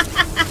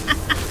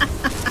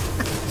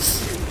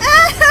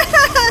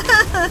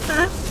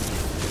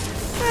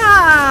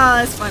 Oh,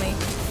 that's funny.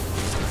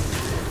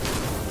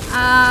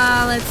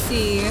 Let's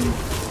see.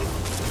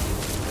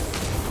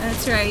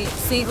 That's right.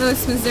 St.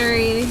 Louis,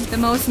 Missouri, the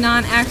most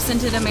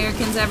non-accented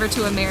Americans ever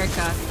to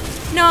America.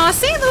 No,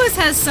 St. Louis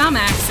has some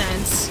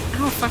accent.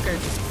 Oh, fucker.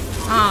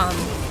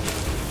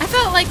 I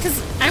felt like, because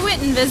I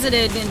went and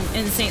visited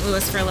in St.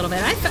 Louis for a little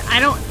bit.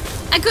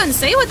 I couldn't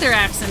say what their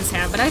accents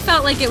have, but I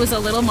felt like it was a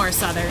little more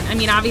southern. I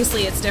mean,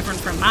 obviously it's different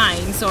from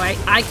mine, so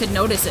I could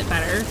notice it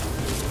better.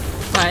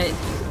 But,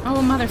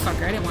 oh,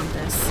 motherfucker, I didn't want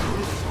this.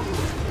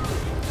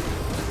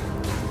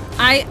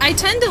 I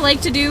tend to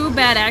like to do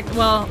bad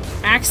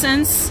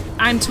accents.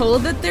 I'm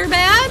told that they're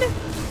bad.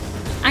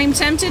 I'm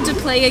tempted to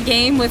play a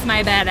game with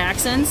my bad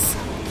accents,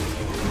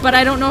 but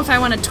I don't know if I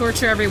want to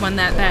torture everyone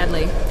that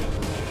badly.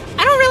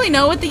 I don't really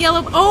know what the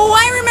yellow... Oh,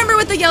 I remember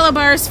what the yellow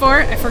bar is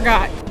for. I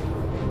forgot.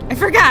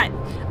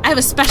 I have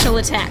a special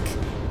attack.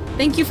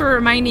 Thank you for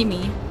reminding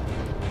me.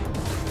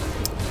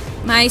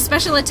 My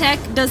special attack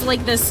does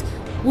like this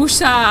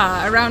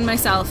whoosha around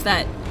myself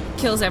that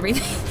kills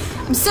everything.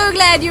 I'm so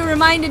glad you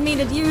reminded me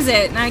to use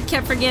it, and I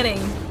kept forgetting.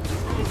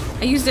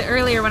 I used it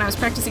earlier when I was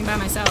practicing by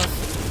myself.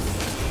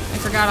 I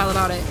forgot all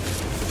about it.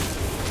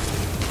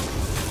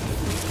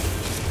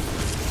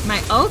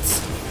 My ult?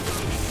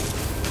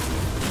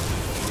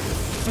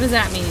 What does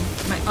that mean?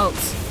 My ult.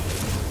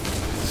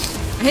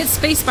 I hit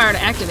spacebar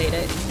to activate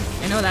it.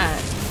 I know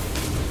that.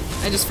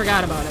 I just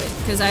forgot about it,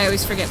 because I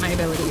always forget my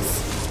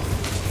abilities.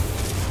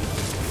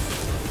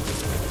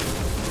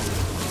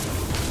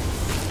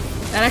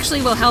 That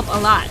actually will help a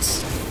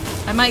lot.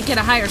 I might get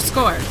a higher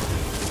score.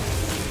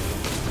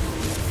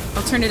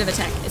 Alternative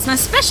attack. It's my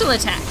special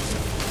attack.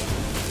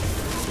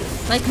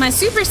 Like my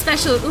super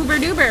special uber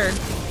duper.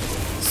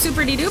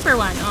 Super de duper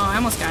one. Oh, I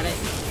almost got it.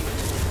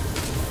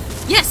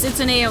 Yes, it's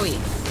an AoE.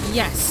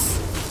 Yes.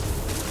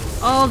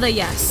 All the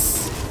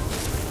yes.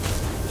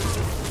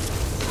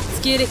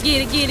 Let's get it,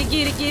 get it, get it,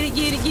 get it, get it,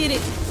 get it, get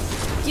it.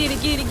 Get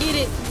it, get it, get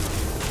it.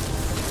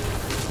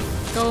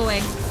 Go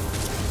away.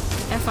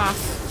 F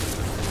off.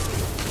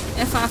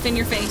 F off in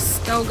your face.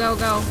 Go, go,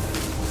 go.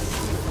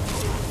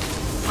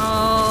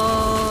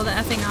 Oh, the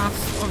effing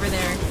off over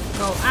there.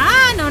 Go.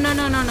 Ah, no, no,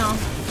 no, no, no.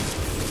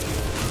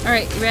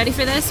 Alright, you ready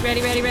for this?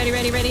 Ready, ready, ready,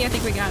 ready, ready? I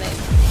think we got it.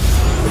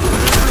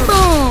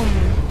 Boom!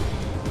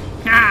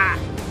 Ah!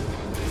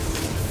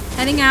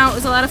 Heading out. It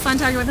was a lot of fun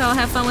talking with y'all.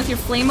 Have fun with your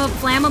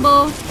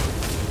flammable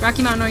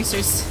Rocky Mountain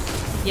oysters.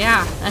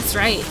 Yeah, that's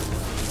right.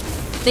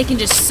 They can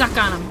just suck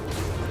on them.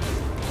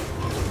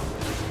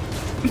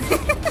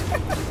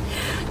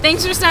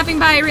 Thanks for stopping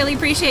by. I really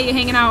appreciate you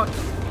hanging out.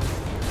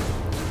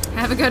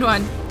 Have a good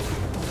one.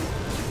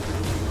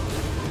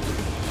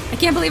 I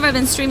can't believe I've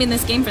been streaming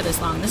this game for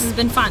this long. This has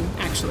been fun,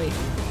 actually.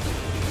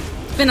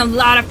 It's been a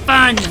lot of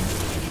fun.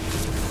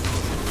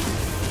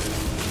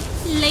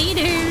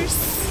 Laters.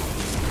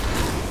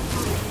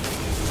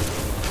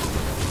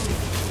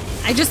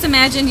 I just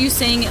imagined you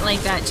saying it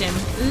like that, Jim.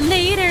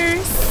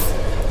 Laters.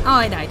 Oh,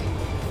 I died.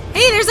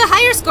 Hey, there's a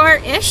higher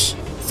score-ish,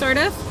 sort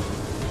of.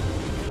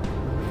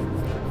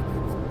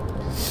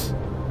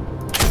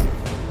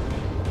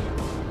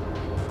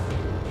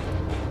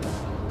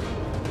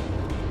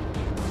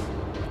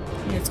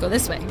 Let's go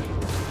this way.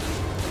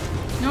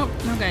 Nope,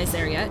 no guys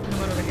there yet.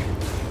 How about over here?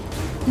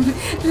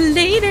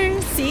 Later.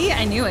 See,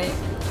 I knew it.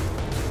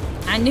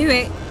 I knew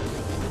it.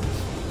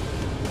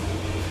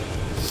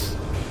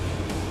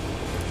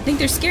 I think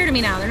they're scared of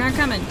me now. They're not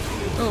coming.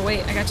 Oh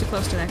wait, I got too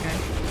close to that guy.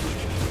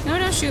 No,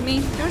 don't shoot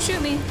me. Don't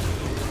shoot me.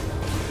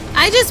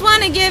 I just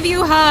want to give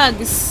you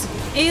hugs.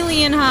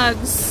 Alien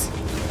hugs.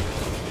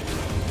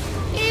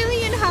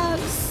 Alien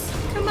hugs.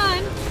 Come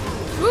on.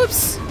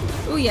 Oops.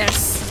 Oh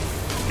yes.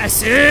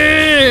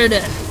 Acid!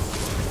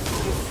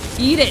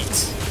 Eat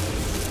it.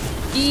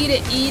 Eat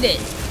it, eat it.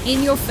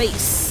 In your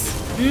face.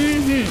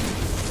 Mm-hmm.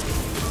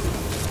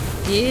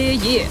 Yeah,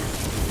 yeah.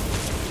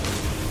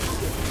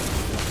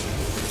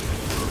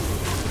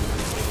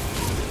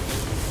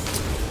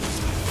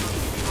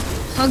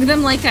 Hug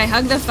them like I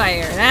hug the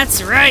fire.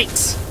 That's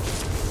right.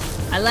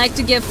 I like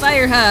to give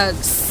fire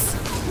hugs.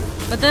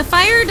 But the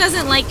fire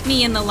doesn't like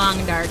me in the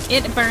long dark.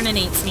 It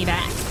burninates me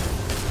back.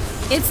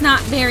 It's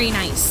not very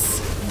nice.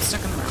 I'm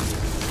stuck on the rock.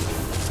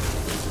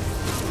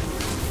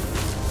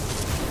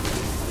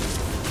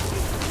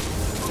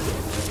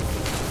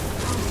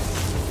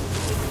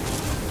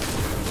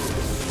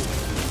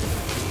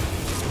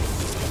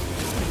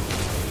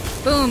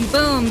 Boom,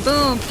 boom,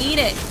 boom. Eat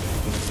it.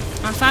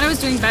 I thought I was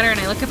doing better, and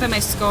I look up at my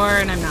score,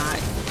 and I'm not.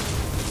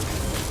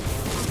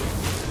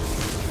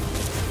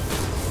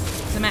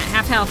 So I'm at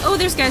half health. Oh,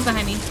 there's guys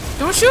behind me.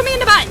 Don't shoot me in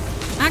the butt!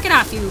 Knock it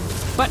off, you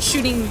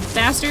butt-shooting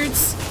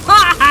bastards.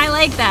 Ha! I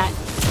like that.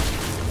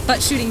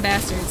 Butt-shooting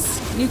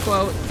bastards. New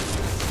quote.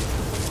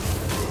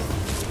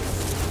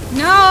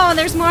 No,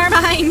 there's more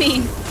behind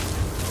me.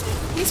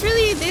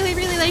 They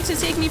really like to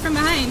take me from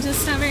behind.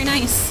 It's not very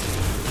nice.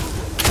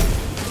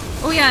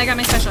 Oh yeah, I got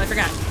my special. I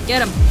forgot.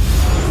 Get him.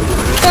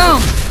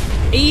 Boom.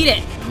 Eat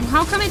it.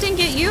 How come it didn't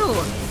get you?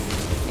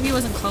 Maybe it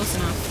wasn't close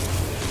enough.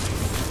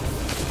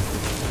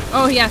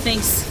 Oh yeah,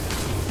 thanks.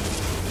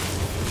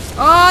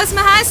 Oh, it's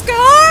my high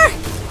score!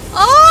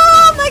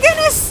 Oh my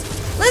goodness!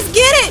 Let's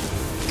get it!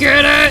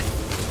 Get it!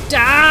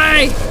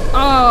 Die!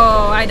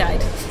 Oh, I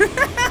died.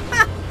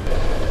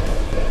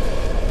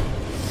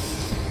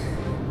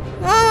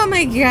 Oh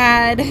my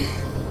god.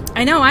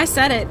 I know, I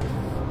said it.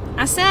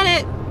 I said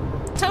it.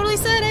 Totally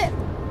said it.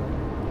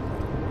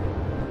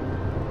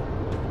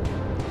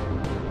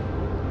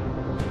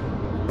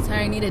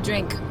 Sorry, I need a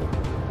drink.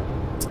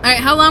 Alright,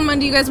 how long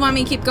do you guys want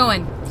me to keep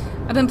going?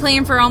 I've been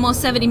playing for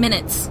almost 70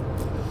 minutes.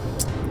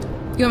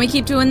 You want me to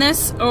keep doing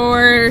this,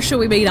 or should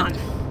we be done? Do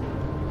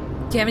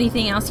you have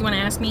anything else you want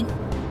to ask me?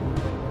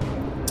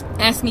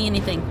 Ask me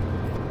anything.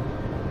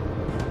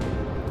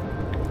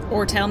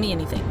 Or tell me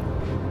anything.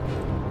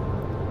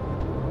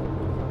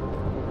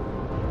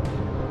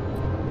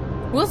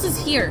 Who else is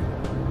here?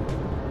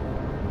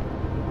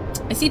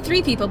 I see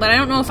 3 people, but I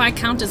don't know if I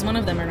count as one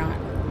of them or not.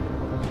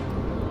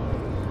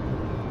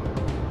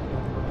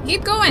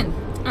 Keep going.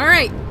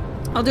 Alright.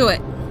 I'll do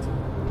it.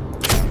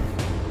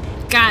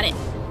 Got it.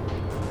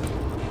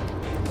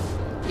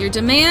 Your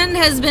demand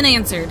has been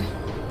answered.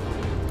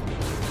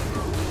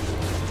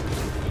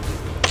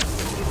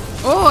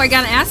 Oh, I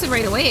got an acid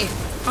right away.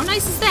 How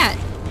nice is that?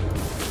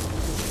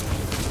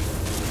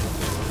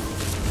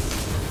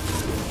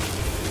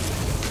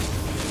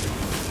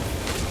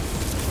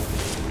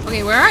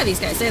 Okay, where are these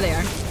guys? There they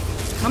are.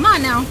 Come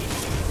on now.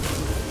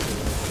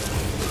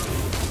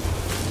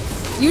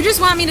 You just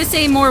want me to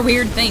say more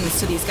weird things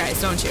to these guys,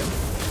 don't you?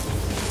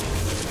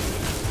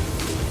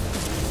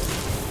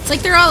 It's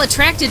like they're all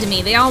attracted to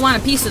me. They all want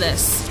a piece of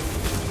this.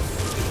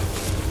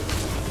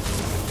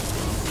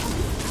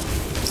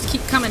 Just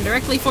keep coming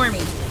directly for me.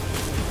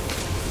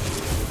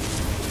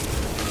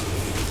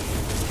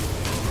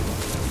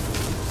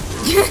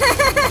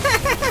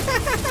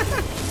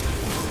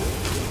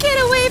 Get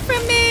away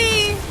from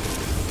me!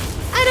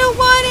 I don't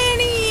want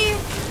any!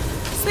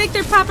 It's like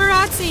they're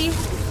paparazzi.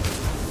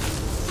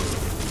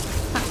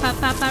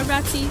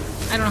 Paparazzi?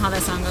 I don't know how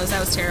that song goes. That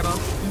was terrible.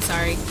 I'm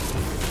sorry.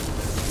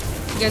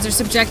 You guys are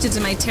subjected to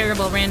my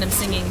terrible random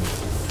singing.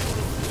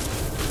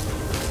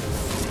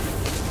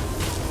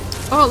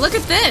 Oh, look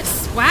at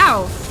this!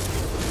 Wow!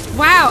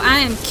 Wow, I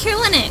am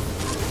killing it!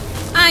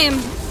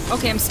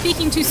 Okay, I'm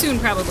speaking too soon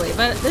probably,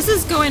 but this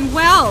is going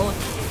well.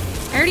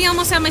 I already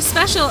almost have my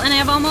special, and I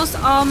have almost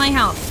all my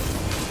health.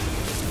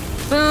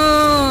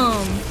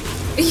 Boom.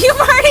 You've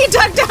already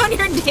dug down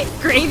your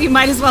grave, you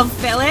might as well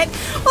fill it.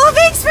 Well,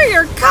 thanks for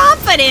your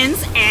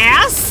confidence,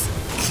 ass.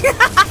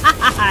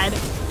 God.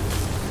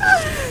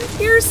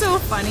 You're so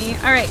funny.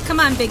 Alright, come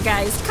on, big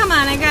guys. Come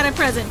on, I got a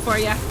present for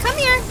you. Come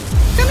here.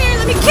 Come here,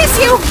 let me kiss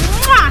you.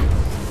 Mwah!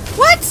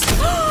 What?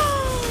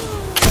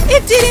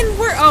 It didn't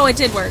work. Oh, it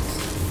did work.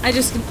 I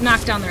just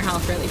knocked down their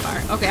health really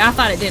far. Okay, I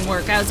thought it didn't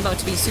work. I was about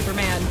to be super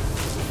mad.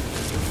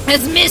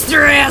 It's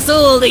Mr.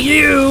 Asshole to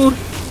you.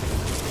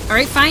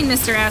 Alright, fine,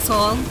 Mr.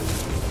 Asshole.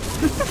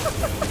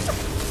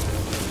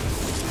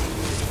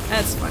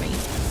 That's funny.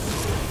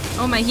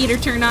 Oh, my heater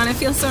turned on. It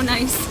feels so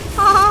nice.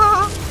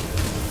 Ah.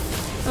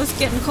 Oh, it's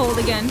getting cold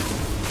again.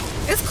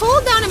 It's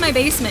cold down in my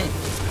basement.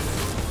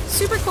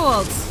 Super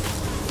cold.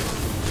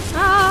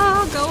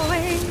 Oh, go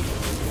away.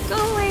 Go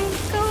away.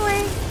 Go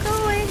away. Go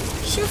away.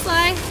 Shoo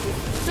fly.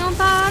 Don't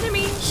bother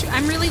me.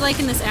 I'm really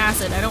liking this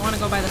acid. I don't want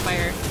to go by the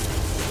fire.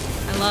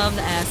 I love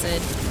the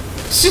acid.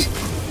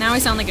 Now I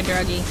sound like a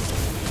druggie.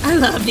 I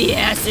love the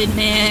acid,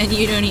 man.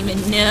 You don't even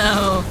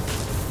know.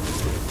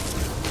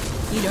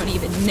 You don't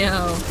even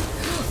know.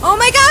 Oh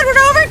my god, we're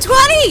over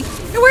 20!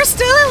 And we're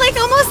still at like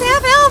almost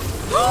half health.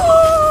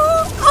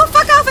 Oh,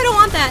 fuck off. I don't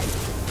want that.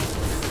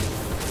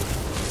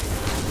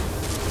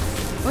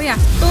 Oh yeah.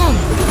 Boom.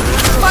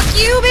 Fuck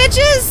you,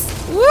 bitches.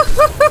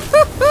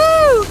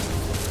 Woo-hoo-hoo-hoo-hoo.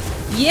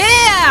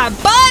 Yeah,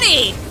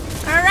 buddy.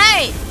 All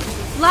right.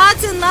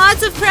 Lots and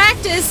lots of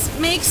practice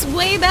makes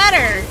way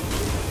better.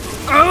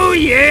 Oh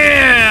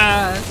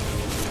yeah.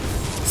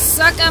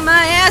 Suck on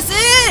my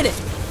acid.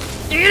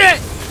 Eat it.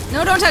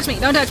 No, don't touch me.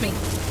 Don't touch me.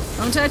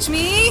 Don't touch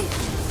me.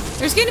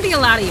 There's going to be a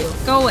lot of you.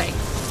 Go away.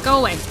 Go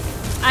away.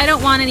 I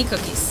don't want any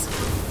cookies.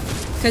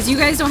 Because you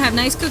guys don't have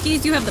nice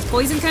cookies. You have the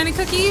poison kind of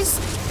cookies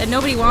that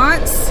nobody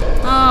wants.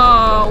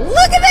 Oh,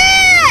 look at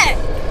that!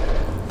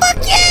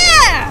 Fuck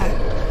yeah!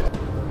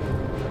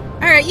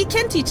 Alright, you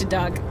can teach a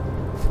dog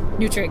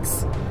new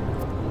tricks.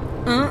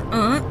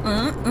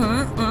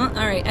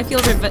 Alright, I feel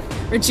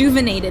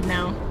rejuvenated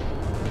now.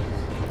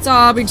 It's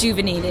all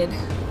rejuvenated.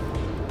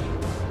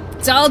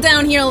 It's all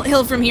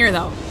downhill from here,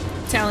 though.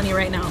 I'm telling you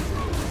right now.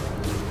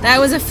 That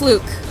was a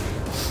fluke.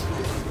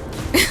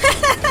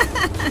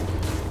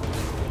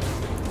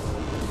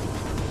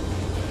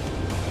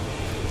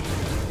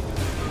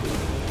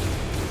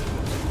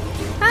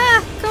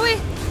 Ah, go away.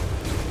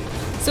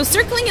 So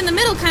circling in the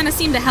middle kind of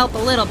seemed to help a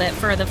little bit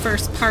for the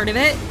first part of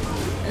it.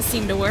 It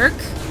seemed to work.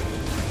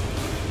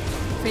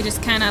 If we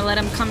just kind of let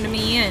him come to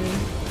me and...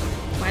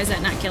 Why is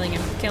that not killing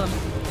him? Kill him.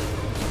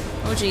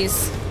 Oh,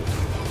 jeez.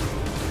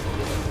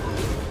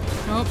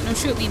 Nope, no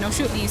shoot me, no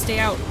shoot me. Stay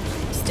out.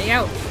 Stay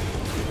out.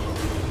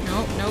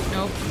 Nope, nope,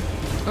 nope.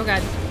 Oh,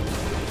 God.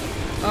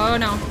 Oh,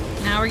 no.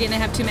 Now we're getting to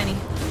have too many.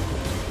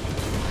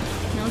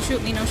 No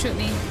shoot me, no shoot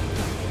me.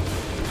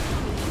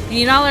 We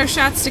need all our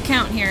shots to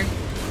count here.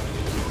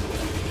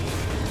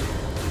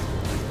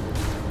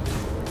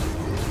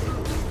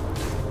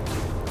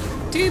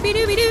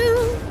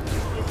 Doobie-doobie-doo.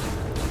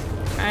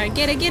 I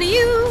get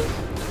you.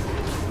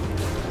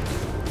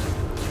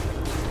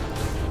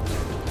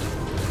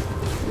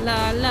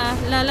 La la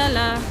la la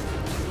la.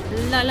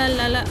 La la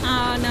la la.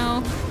 Oh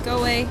no. Go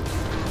away.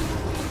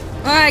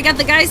 Oh, I got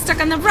the guy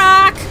stuck on the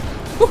rock.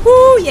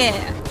 Woohoo,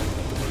 yeah.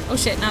 Oh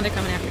shit, now they're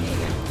coming after me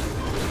again.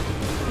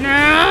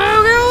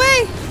 No, go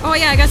away. Oh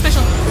yeah, I got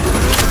special.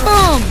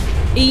 Boom.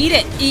 Eat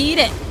it, eat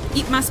it.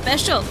 Eat my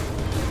special.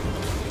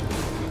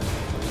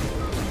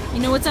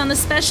 You know what's on the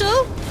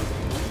special?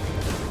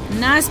 A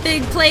nice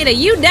big plate of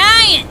you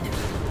dying.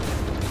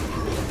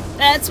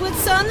 That's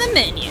what's on the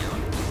menu.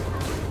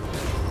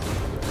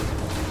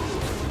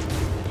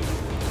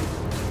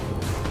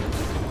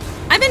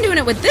 I've been doing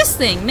it with this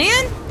thing,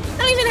 man. I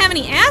don't even have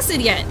any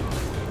acid yet.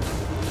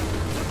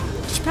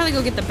 Should probably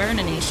go get the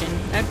burnination.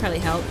 That'd probably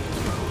help.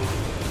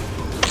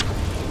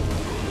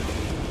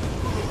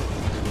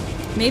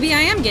 Maybe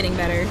I am getting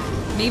better.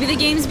 Maybe the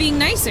game's being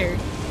nicer.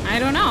 I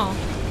don't know.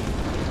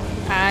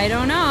 I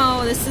don't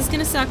know. This is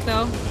gonna suck,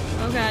 though.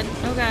 Oh, God.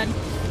 Oh, God.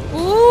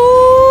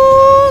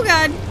 Ooh,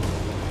 God.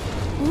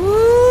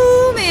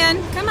 Ooh,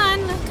 man. Come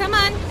on. Come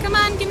on. Come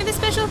on. Give me the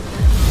special.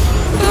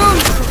 Boom.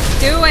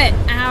 Do it.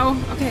 Ow.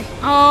 Okay.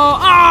 Oh.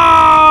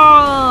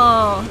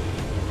 Oh!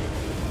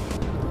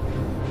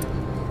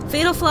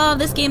 Fatal flaw of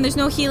this game, there's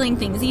no healing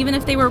things, even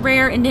if they were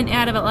rare and didn't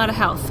add a lot of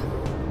health.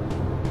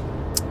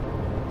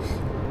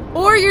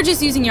 Or you're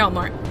just using your ult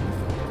more.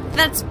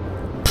 That's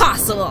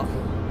possible.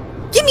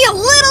 Give me a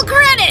little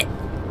credit!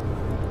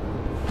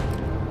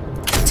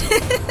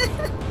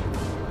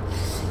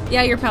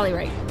 Yeah, you're probably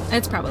right.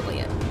 That's probably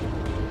it.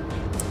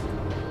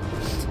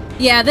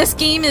 Yeah, this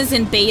game is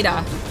in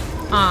beta.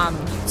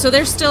 So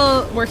they're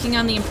still working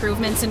on the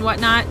improvements and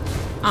whatnot.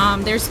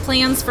 There's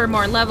plans for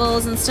more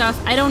levels and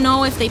stuff. I don't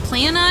know if they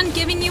plan on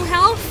giving you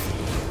health.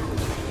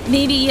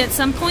 Maybe at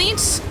some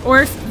point.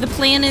 Or if the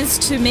plan is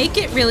to make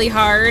it really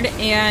hard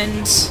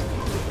and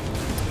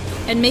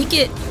make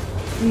it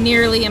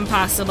nearly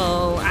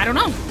impossible. I don't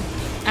know.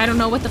 I don't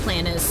know what the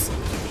plan is.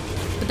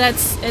 But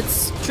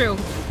it's true.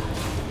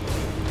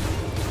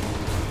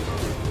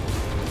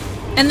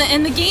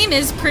 And the game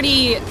is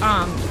pretty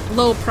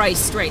low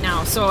priced right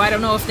now, so I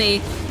don't know if they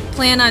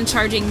plan on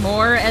charging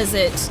more as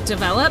it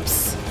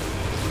develops.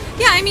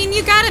 Yeah, I mean,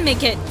 you gotta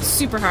make it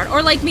super hard.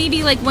 Or like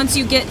maybe like once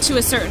you get to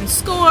a certain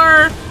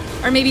score,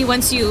 or maybe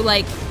once you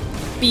like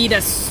beat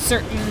a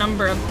certain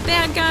number of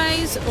bad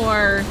guys,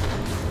 or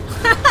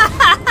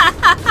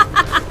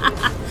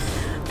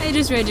I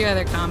just read your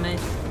other comment.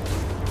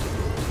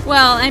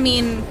 Well, I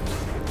mean,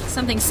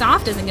 something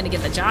soft isn't gonna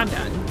get the job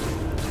done.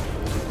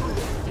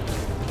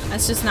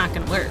 That's just not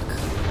gonna work.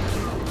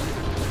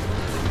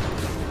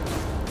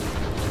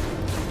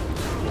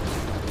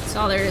 That's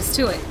all there is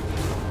to it.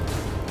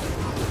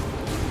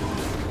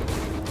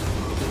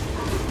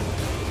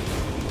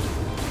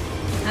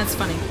 That's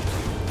funny.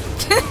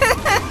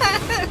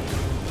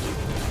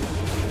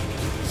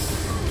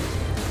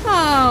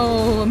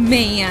 Oh,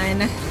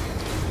 man.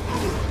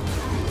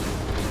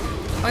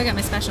 Oh, I got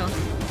my special.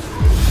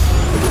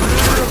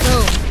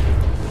 Boom.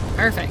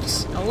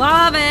 Perfect. I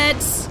love it.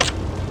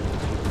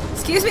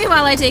 Excuse me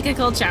while I take a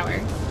cold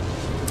shower.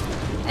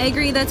 I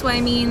agree, that's why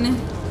I mean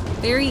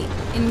very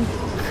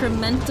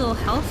incremental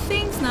health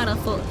things, not a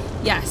full...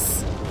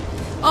 Yes.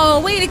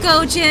 Oh, way to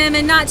go, Jim,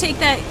 and not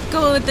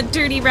go with the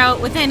dirty route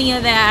with any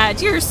of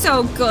that. You're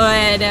so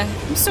good.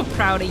 I'm so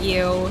proud of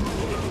you.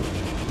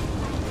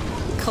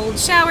 Cold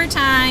shower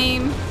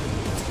time.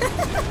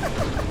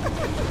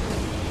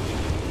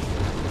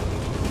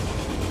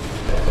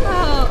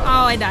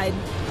 Oh, I died.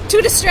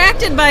 Too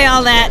distracted by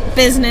all that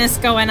business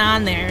going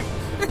on there.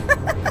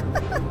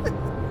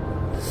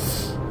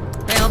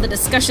 By all the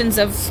discussions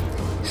of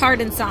hard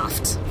and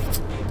soft.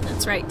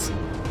 That's right.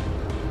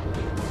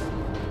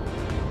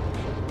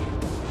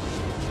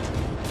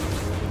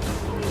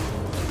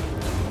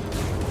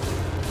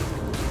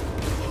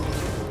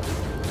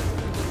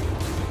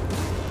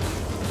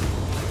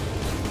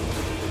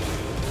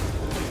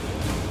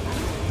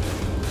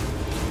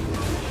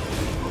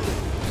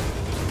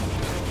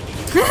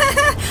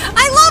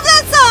 I love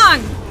that song!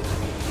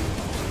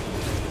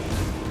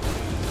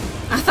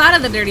 I thought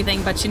of the dirty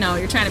thing, but you know,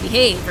 you're trying to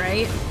behave,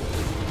 right?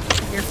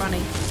 You're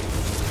funny.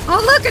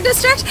 Oh, look, a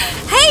distraction.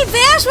 Hey,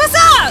 Vash, what's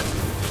up?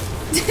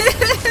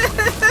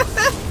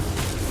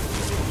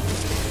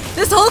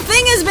 This whole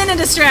thing has been a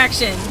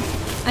distraction.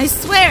 I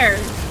swear.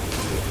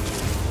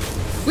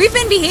 We've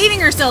been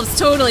behaving ourselves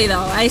totally, though.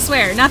 I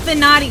swear. Nothing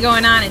naughty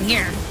going on in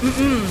here.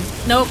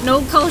 Mm-mm. Nope,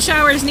 no cold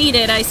showers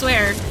needed, I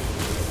swear.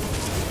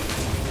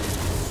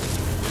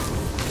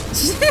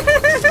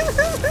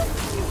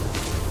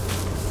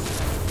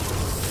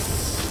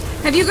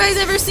 Have you guys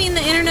ever seen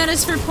the Internet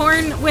is for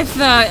Porn with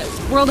the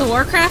World of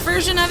Warcraft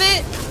version of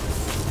it?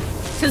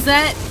 Because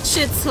that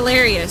shit's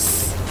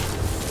hilarious.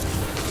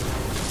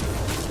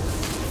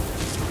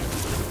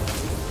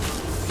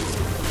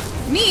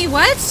 Me?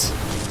 What?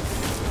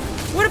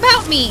 What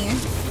about me?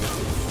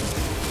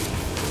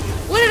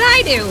 What did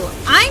I do?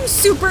 I'm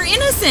super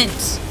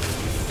innocent.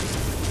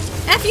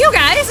 F you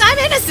guys, I'm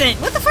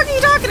innocent. What the fuck are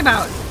you talking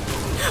about?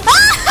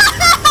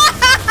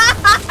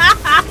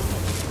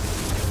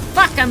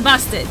 Fuck, I'm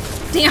busted.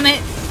 Damn it.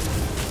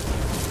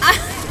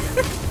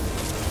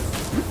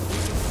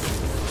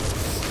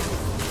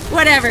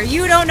 Whatever,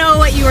 you don't know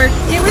what you were...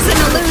 It was an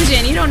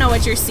illusion. You don't know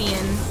what you're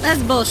seeing.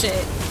 That's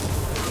bullshit.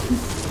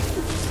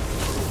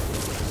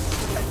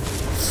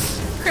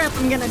 Crap,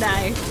 I'm gonna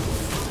die.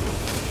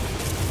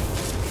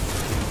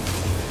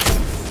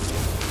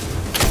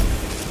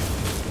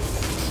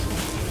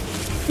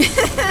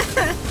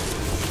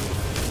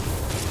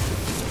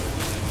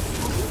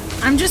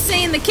 I'm just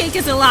saying the cake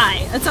is a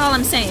lie. That's all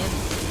I'm saying.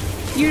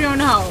 You don't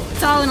know.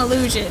 It's all an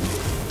illusion.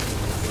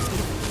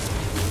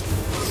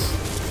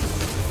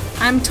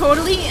 I'm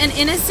totally an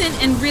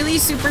innocent and really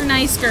super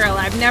nice girl.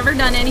 I've never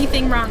done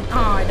anything wrong. Oh,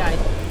 I died.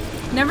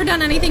 Never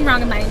done anything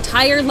wrong in my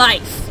entire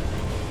life.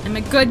 I'm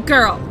a good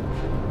girl.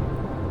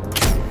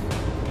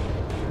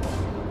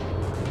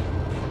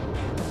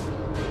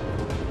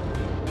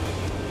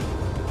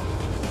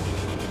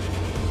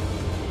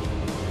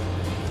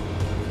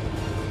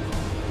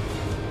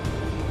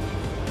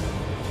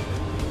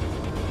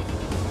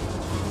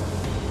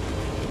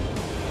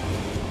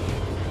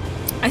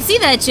 I see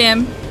that,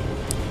 Jim.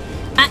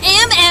 I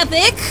am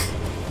epic.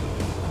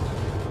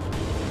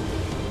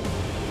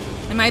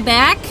 Am I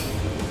back?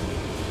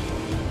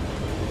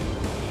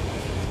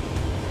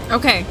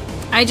 Okay.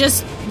 I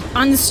just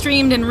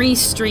unstreamed and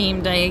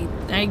restreamed.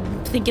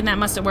 I'm thinking that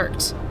must have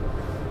worked.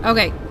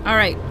 Okay.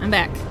 Alright. I'm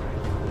back.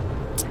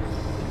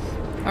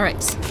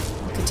 Alright.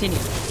 Continue.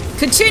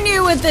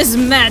 Continue with this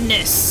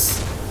madness.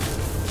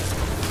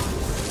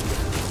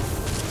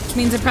 Which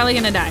means I'm probably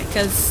gonna die,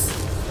 because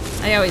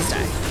I always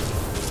die.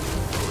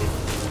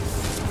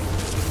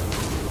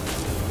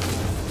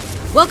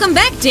 Welcome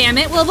back, damn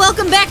it! Well,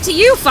 welcome back to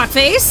you,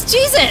 fuckface!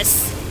 Jesus!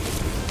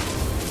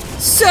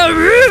 So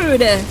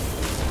rude!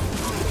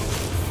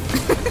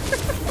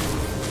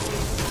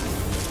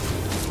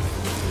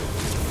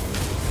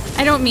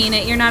 I don't mean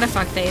it. You're not a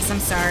fuckface.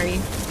 I'm sorry.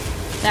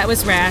 That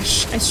was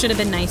rash. I should have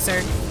been nicer.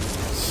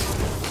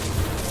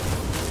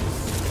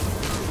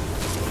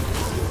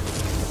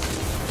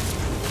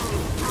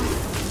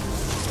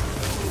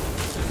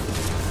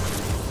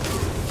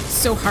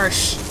 So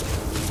harsh.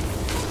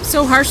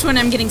 So harsh when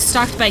I'm getting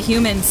stalked by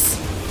humans.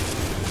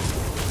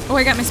 Oh,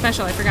 I got my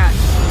special. I forgot.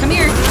 Come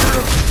here.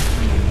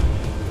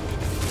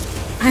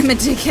 I'm a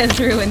dickhead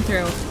through and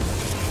through.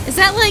 Is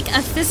that like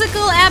a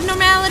physical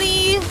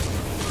abnormality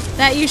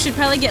that you should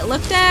probably get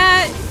looked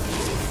at?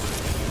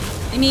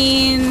 I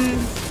mean,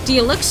 do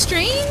you look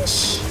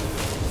strange?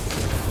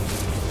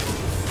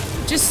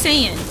 Just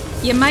saying.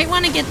 You might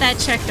want to get that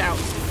checked out.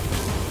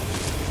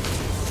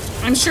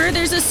 I'm sure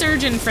there's a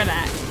surgeon for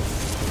that.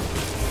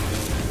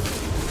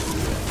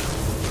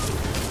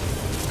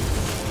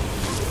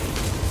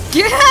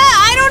 Yeah,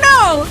 I don't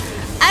know.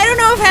 I don't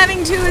know if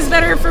having two is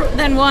better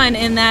than one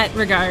in that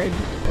regard.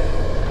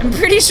 I'm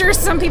pretty sure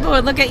some people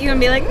would look at you and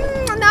be like,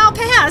 no, I'll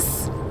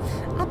pass.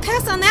 I'll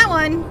pass on that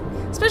one.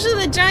 Especially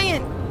the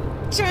giant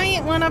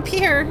one up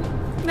here.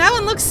 That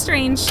one looks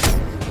strange.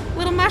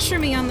 Little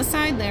mushroomy on the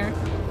side there.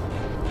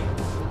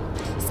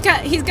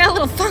 He's got a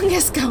little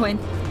fungus going.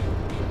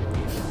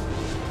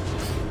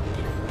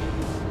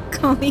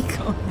 Call me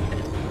COVID.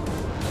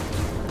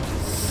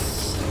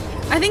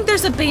 I think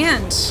there's a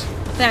band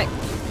that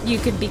you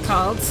could be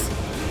called.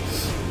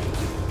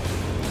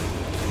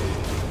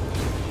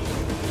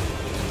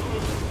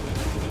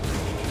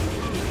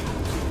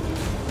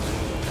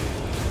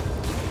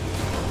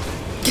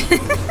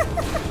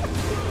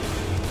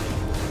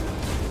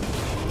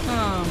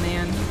 Oh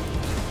man.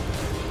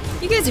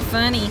 You guys are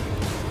funny.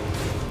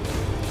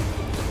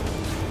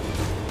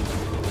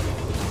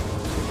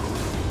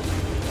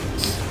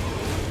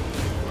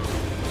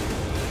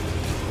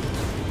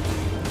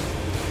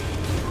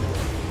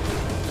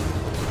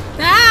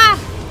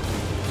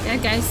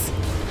 Guys.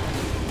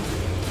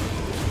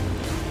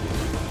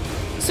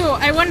 So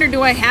I wonder,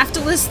 do I have to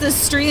list this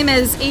stream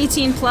as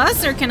 18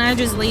 plus, or can I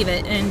just leave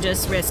it and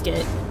just risk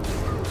it?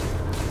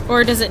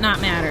 Or does it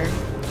not matter?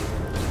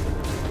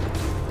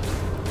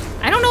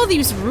 I don't know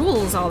these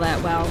rules all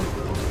that well.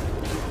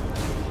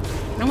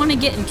 I don't want to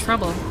get in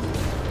trouble.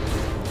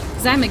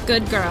 Because I'm a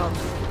good girl.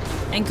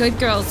 And good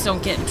girls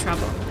don't get in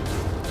trouble.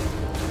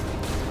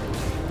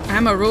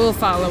 I'm a rule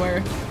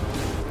follower.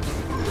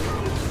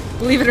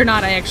 Believe it or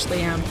not, I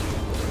actually am.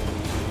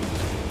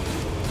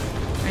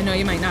 I know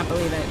you might not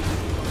believe it.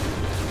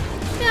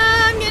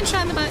 Yeah, I'm getting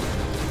shot in the butt.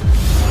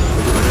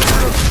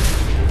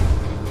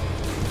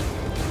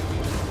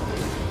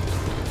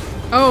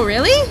 Oh,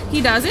 really?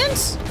 He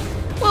doesn't?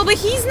 Well, but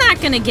he's not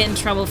gonna get in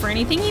trouble for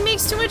anything. He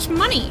makes too much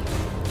money.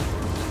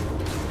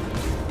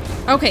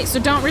 Okay, so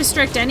don't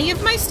restrict any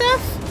of my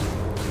stuff?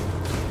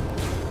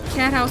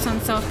 Cat house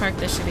on South Park,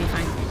 this should be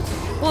fine.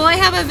 Well, I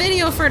have a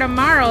video for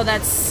tomorrow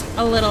that's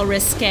a little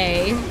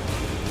risque.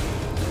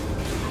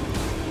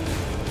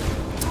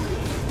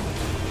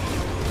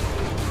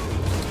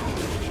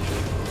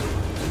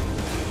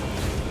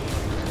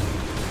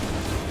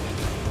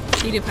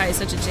 PewDiePie is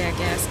such a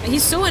jackass.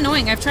 He's so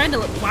annoying. I've tried to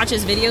watch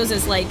his videos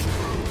as like,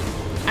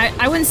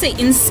 I wouldn't say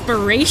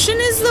inspiration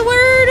is the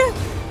word,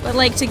 but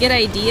like to get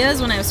ideas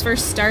when I was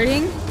first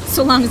starting,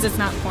 so long as it's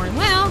not porn.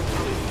 Well,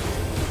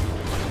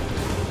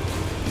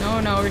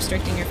 no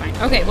restricting, you're fine.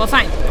 Okay, well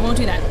fine, I won't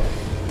do that.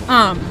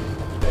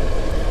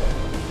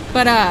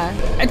 But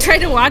I tried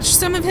to watch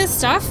some of his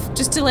stuff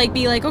just to like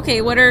be like,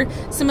 okay, what are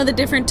some of the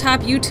different top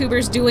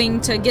YouTubers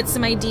doing to get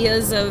some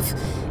ideas of,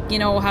 you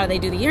know, how they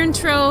do the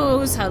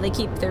intros, how they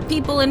keep their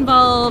people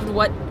involved,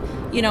 what,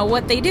 you know,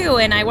 what they do.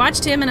 And I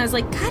watched him and I was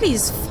like, God,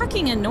 he's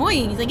fucking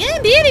annoying. He's like,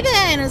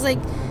 and I was like,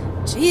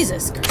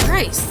 Jesus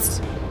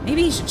Christ.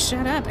 Maybe he should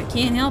shut up. I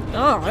can't help.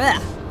 Oh,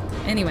 bleh.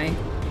 Anyway.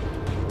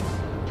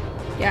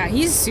 Yeah,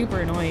 he's super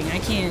annoying. I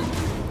can't.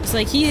 It's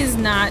like, he is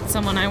not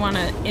someone I want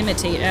to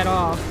imitate at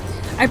all.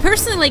 I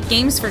personally like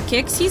Games for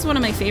Kicks. He's one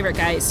of my favorite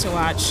guys to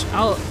watch.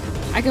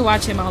 I could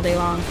watch him all day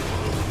long.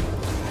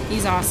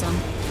 He's awesome.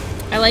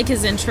 I like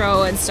his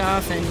intro and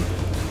stuff, and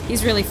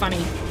he's really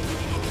funny.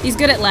 He's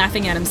good at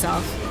laughing at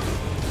himself.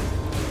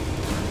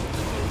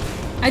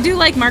 I do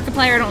like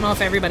Markiplier. I don't know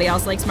if everybody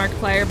else likes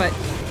Markiplier, but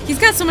he's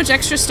got so much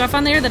extra stuff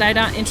on there that I'm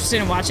not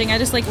interested in watching. I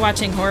just like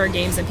watching horror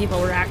games and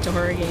people react to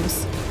horror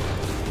games.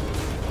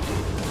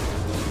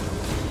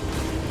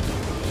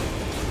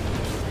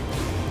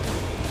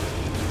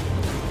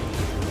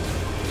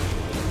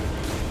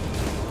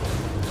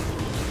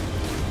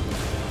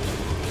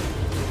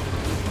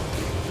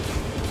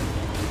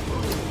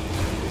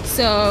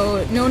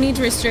 So, no need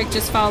to restrict,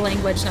 just foul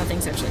language, nothing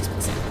sexually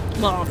explicit.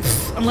 Well,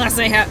 unless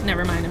I have...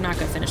 Never mind, I'm not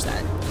going to finish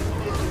that.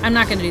 I'm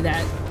not going to do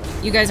that.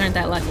 You guys aren't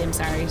that lucky, I'm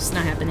sorry. It's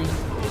not happening.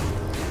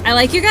 I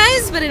like you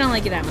guys, but I don't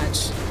like you that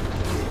much.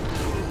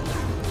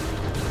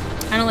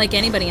 I don't like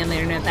anybody on the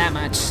internet that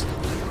much.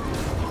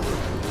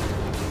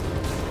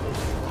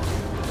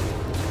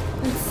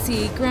 Let's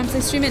see. Grumps, I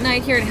stream at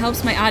night here. It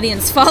helps my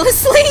audience fall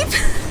asleep.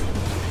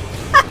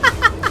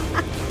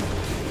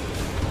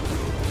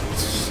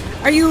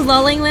 Are you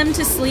lulling them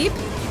to sleep?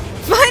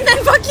 fine,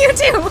 then fuck you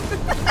too.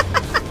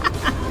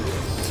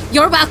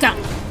 You're welcome.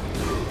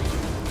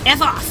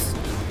 F off.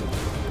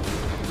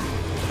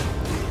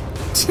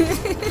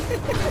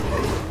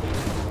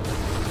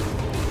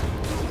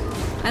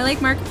 I like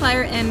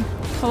Markiplier and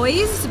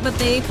Poise, but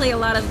they play a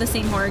lot of the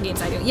same horror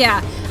games I do.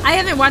 Yeah, I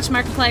haven't watched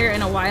Markiplier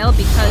in a while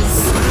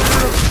because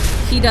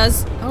he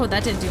does... Oh,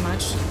 that didn't do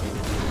much.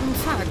 Oh,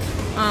 fuck.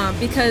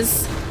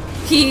 Because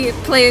he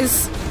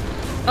plays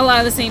a lot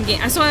of the same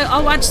games. So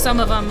I'll watch some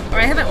of them, or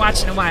I haven't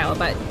watched in a while,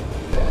 but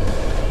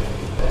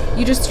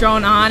you just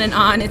drone on and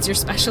on. It's your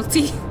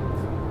specialty.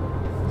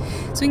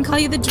 So we can call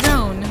you the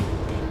drone.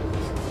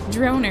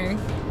 Droner.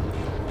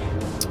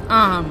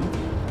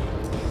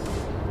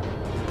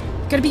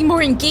 Gotta be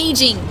more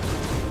engaging.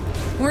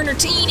 More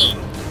entertaining.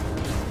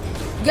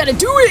 You gotta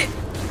do it!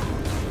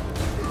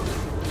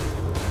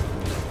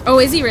 Oh,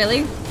 is he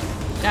really?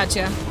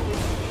 Gotcha.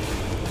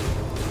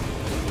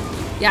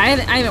 Yeah, I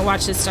haven't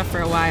watched his stuff for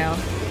a while.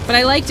 But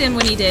I liked him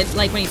when he did,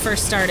 like, when he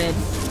first started.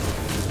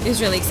 It was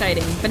really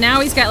exciting. But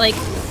now he's got, like,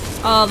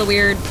 all the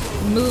weird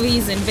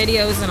movies and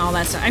videos and all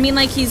that stuff. I mean,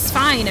 like, he's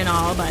fine and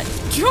all, but...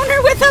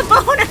 Droner with a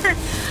boner!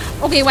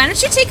 Okay, why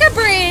don't you take a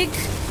break?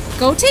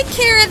 Go take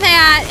care of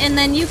that, and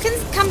then you can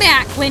come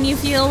back when you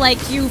feel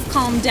like you've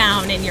calmed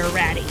down and you're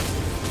ready.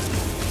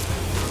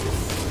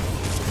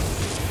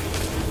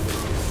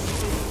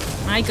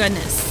 My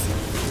goodness.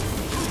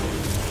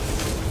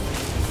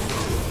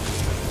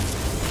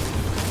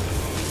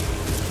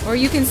 Or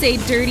you can say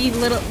dirty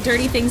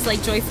things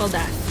like Joyful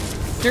Death.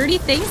 Dirty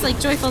things like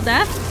Joyful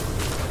Death?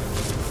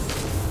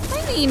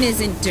 My name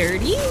isn't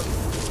dirty.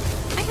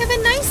 I have a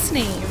nice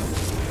name.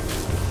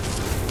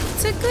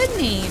 It's a good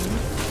name.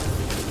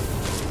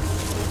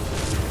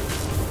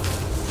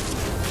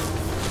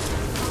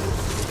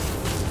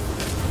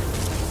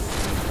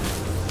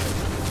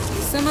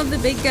 Some of the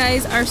big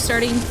guys are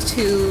starting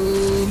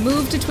to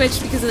move to Twitch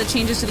because of the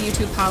changes to the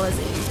YouTube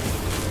policy.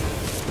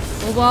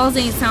 Well, walls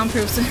ain't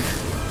soundproof, so...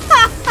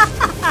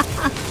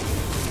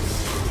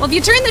 Well, if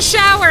you turn the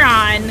shower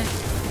on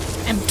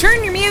and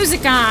turn your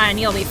music on,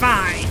 you'll be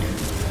fine.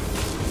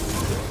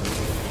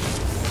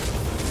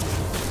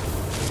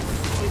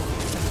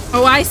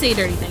 Oh, I say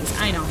dirty things.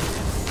 I know.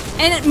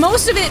 And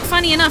most of it,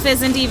 funny enough,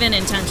 isn't even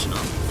intentional.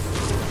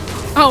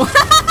 Oh.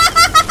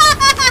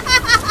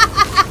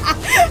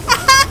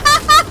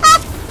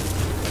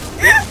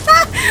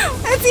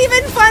 It's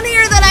even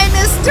funnier that I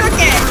mistook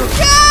it.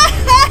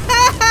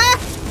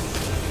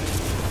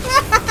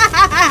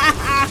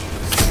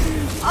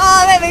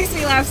 Oh, that makes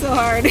me laugh so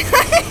hard.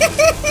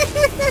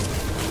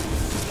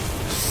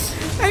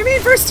 I mean,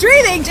 for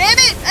streaming, damn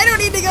it! I don't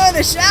need to go in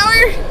the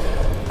shower.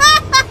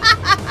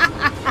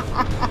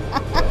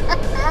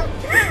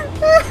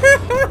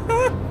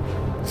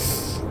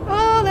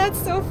 Oh,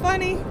 that's so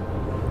funny.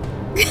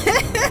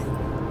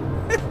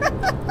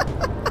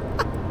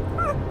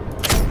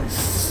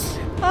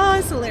 Oh,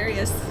 it's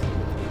hilarious.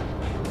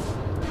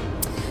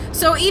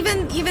 So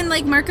even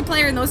like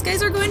Markiplier and those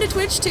guys are going to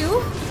Twitch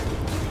too?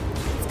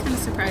 It's kind of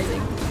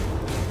surprising.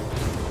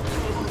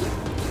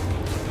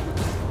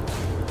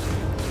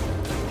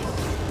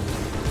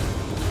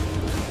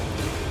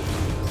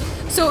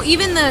 So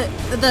even the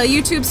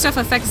YouTube stuff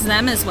affects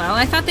them as well?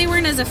 I thought they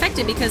weren't as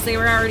affected because they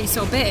were already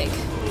so big.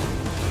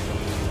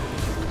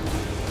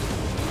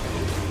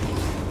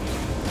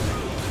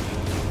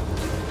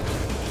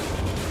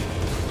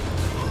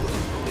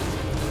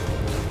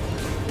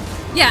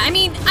 Yeah, I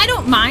mean, I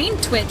don't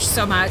mind Twitch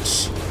so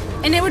much,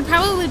 and it would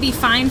probably be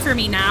fine for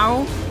me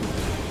now.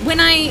 When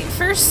I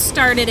first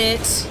started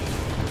it,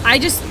 I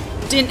just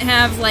didn't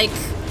have, like,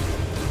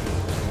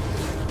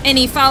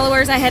 any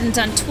followers. I hadn't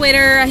done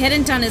Twitter. I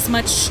hadn't done as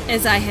much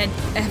as I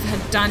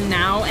have done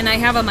now, and I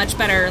have a much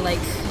better, like,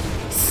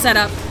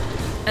 setup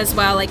as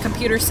well, like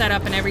computer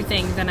setup and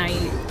everything than I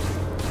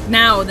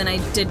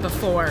did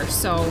before,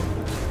 so...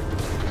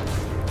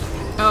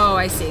 Oh,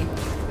 I see.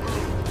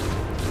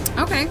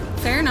 Okay,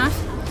 fair enough.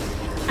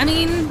 I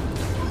mean,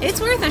 it's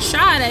worth a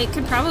shot. I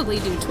could probably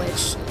do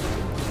Twitch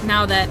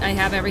now that I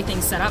have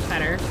everything set up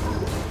better.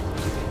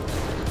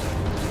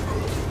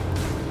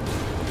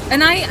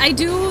 And I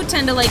do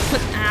tend to like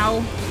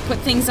put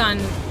things on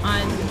the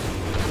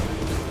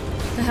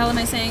hell am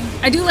I saying?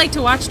 I do like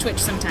to watch Twitch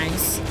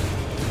sometimes.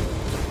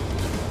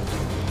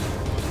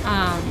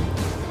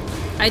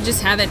 I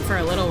just have it for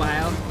a little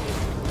while.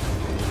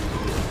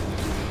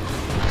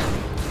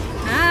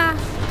 Ah,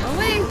 go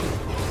away.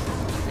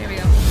 There we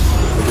go.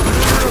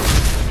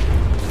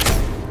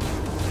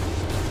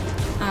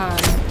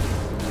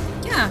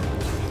 Yeah.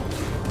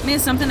 I mean,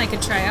 it's something I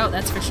could try out,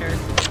 that's for sure.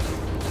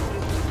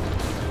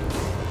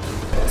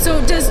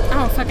 So does...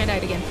 Oh, fuck, I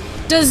died again.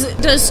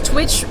 Does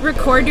Twitch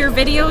record your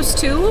videos,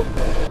 too?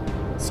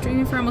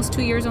 Streaming for almost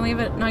 2 years, only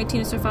have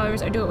 19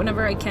 followers. I do it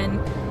whenever I can.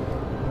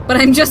 But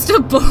I'm just a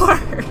bore.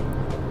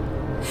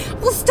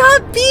 Well,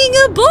 stop being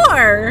a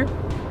bore!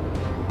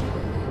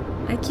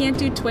 I can't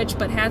do Twitch,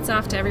 but hats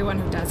off to everyone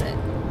who does it.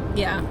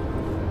 Yeah.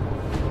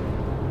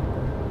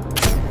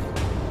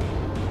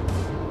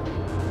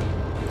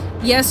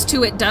 Yes,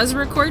 too, it does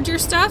record your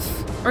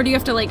stuff. Or do you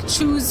have to, like,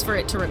 choose for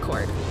it to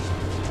record?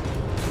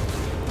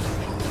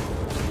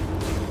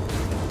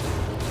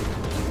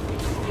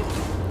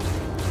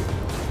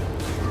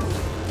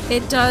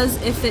 It does.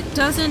 If it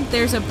doesn't,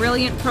 there's a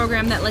brilliant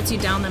program that lets you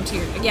down them to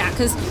your... Yeah,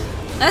 because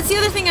that's the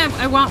other thing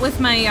I want with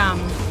my...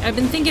 I've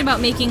been thinking about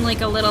making,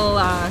 like, a little,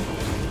 I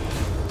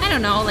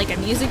don't know, like a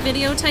music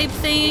video type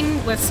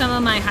thing with some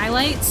of my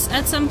highlights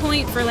at some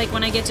point for, like,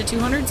 when I get to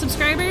 200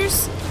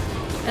 subscribers.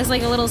 As,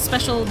 like, a little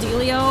special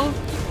dealio.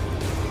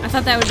 I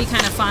thought that would be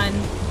kind of fun.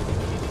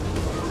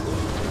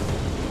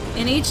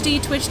 In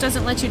HD, Twitch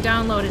doesn't let you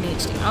download in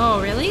HD.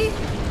 Oh, really?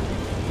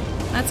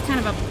 That's kind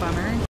of a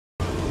bummer.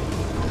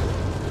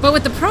 But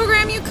with the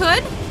program you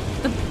could?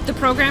 The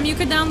program you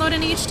could download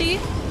in HD?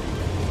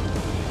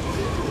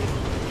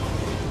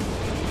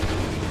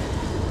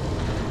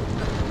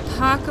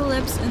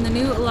 Apocalypse and the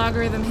new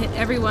logarithm hit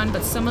everyone,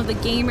 but some of the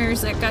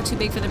gamers that got too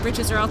big for the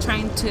britches are all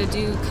trying to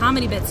do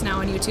comedy bits now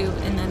on YouTube,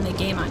 and then they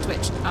game on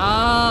Twitch.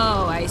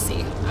 Oh, I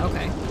see.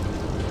 Okay.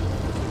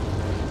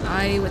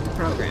 I with the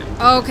program.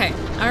 Okay.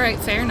 Alright,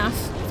 fair enough.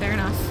 Fair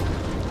enough.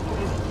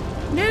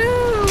 No!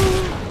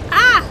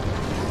 Ah!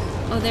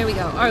 Oh, there we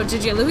go. Oh,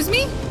 did you lose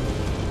me?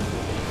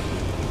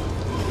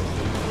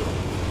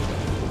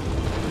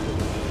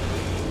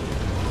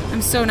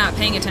 I'm so not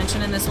paying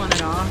attention in this one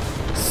at all.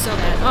 So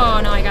bad.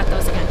 Oh, no, I got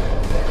those again.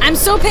 I'm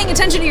so paying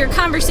attention to your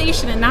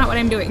conversation and not what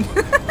I'm doing.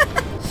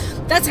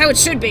 That's how it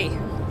should be.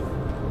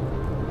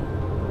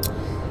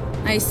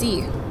 I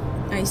see.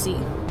 I see.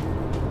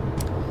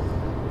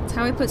 That's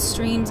how I put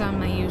streams on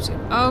my YouTube.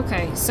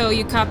 Okay, so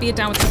you copy it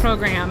down with the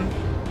program.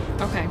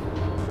 Okay.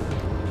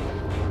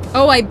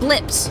 Oh, I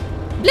blipped.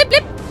 Blip,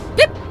 blip,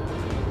 blip.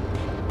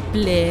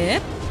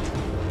 Blip.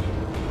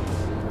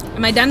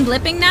 Am I done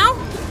blipping now?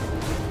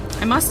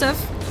 I must have.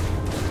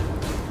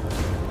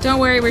 Don't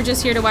worry, we're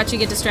just here to watch you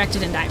get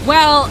distracted and die.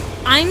 Well,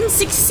 I'm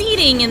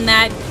succeeding in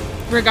that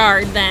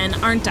regard then,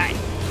 aren't I?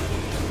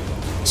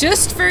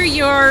 Just for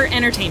your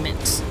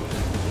entertainment.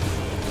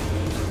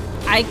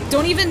 I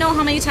don't even know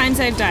how many times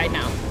I've died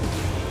now.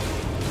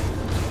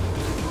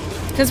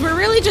 Because we're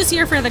really just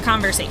here for the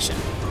conversation.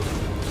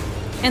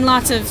 And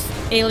lots of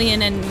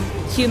alien and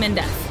human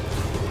death.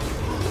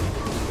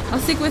 I'll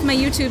stick with my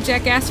YouTube.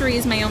 Jackassery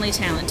is my only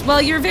talent.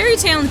 Well, you're very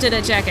talented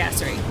at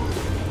jackassery.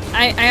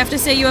 I have to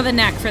say you have a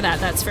knack for that,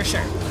 that's for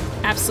sure.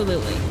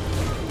 Absolutely.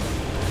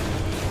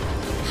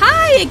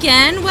 Hi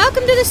again!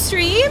 Welcome to the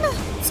stream!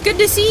 It's good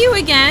to see you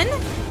again.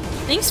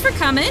 Thanks for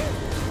coming.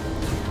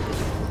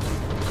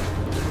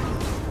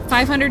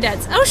 500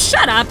 deaths. Oh,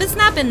 shut up! It's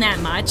not been that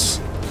much.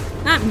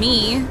 Not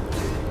me.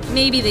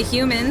 Maybe the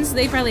humans.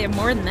 They probably have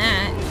more than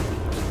that.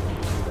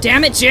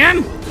 Damn it,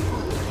 Jim!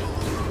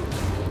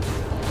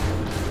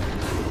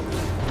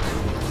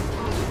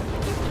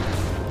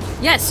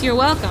 Yes, you're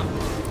welcome.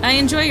 I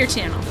enjoy your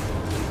channel.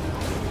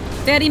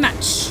 Very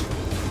much.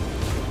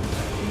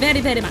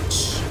 Very, very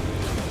much.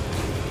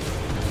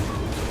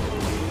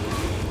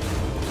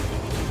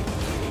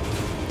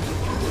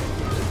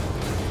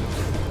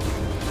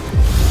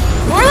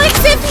 More like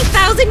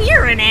 50,000,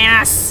 you're an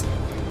ass.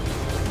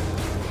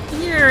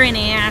 You're an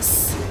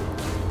ass.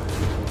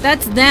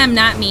 That's them,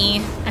 not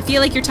me. I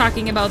feel like you're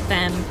talking about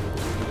them.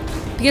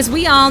 Because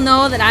we all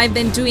know that I've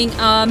been doing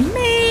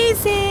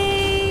amazing.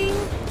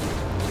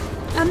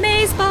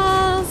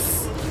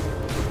 Amazeballs!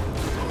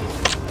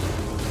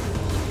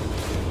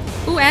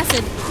 Ooh,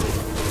 acid.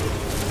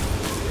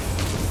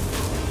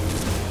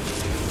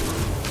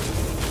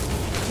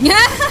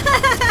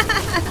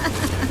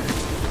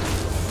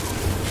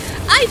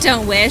 I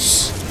don't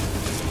wish.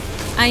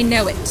 I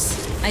know it.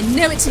 I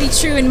know it to be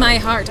true in my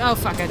heart. Oh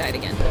fuck, I died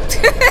again.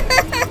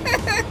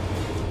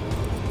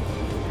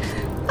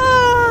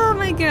 Oh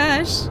my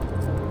gosh.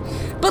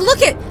 But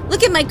look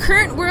at my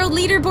current world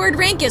leaderboard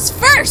rank is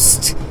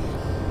first!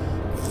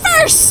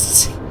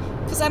 First!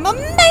 Because I'm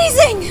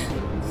amazing!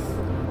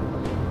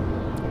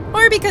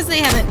 Or because they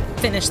haven't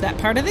finished that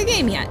part of the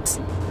game yet.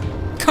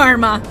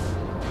 Karma.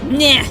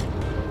 Nah.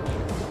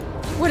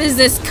 What is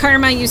this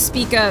karma you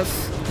speak of?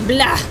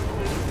 Blah.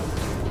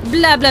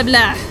 Blah, blah,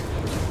 blah.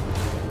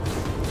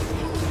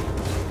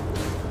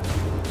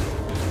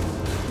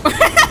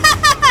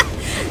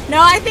 No,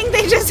 I think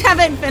they just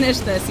haven't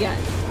finished this yet.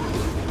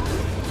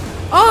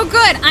 Oh,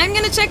 good. I'm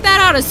gonna check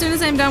that out as soon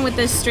as I'm done with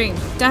this stream.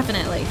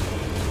 Definitely.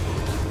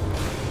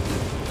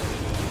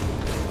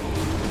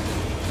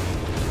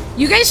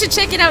 You guys should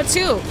check it out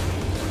too.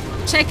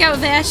 Check out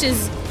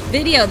Vash's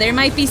video. There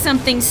might be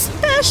something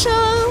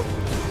special.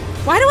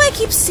 Why do I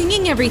keep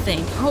singing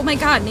everything? Oh my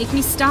god, make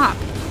me stop.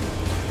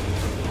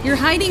 You're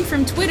hiding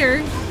from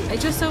Twitter. I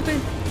just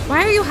opened...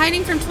 Why are you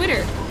hiding from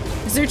Twitter?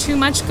 Is there too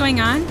much going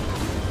on?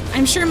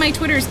 I'm sure my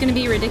Twitter is gonna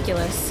be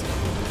ridiculous.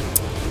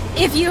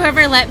 If you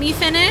ever let me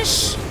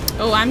finish...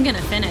 Oh, I'm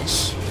gonna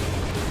finish.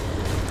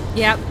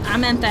 Yep, I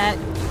meant that.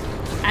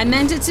 I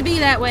meant it to be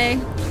that way.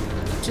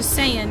 Just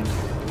saying.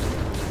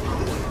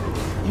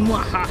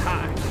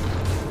 Mwahaha.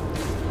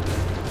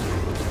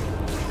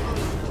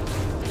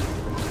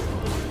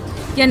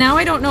 Yeah, now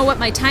I don't know what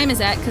my time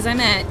is at, because I'm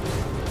at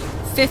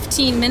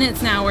 15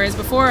 minutes now, whereas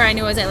before I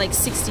knew I was at like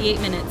 68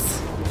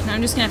 minutes. Now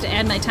I'm just gonna have to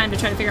add my time to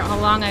try to figure out how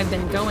long I've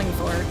been going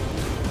for.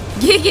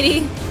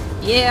 Giggity!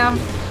 Yeah.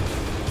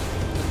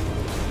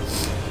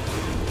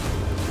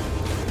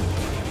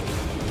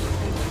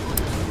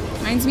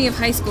 Reminds me of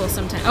high school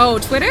sometimes. Oh,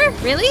 Twitter?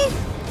 Really?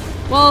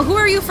 Well, who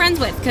are you friends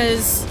with?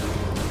 Because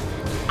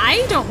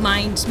I don't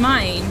mind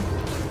mine.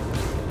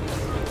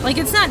 Like,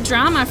 it's not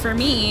drama for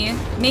me.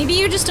 Maybe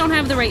you just don't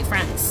have the right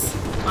friends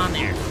on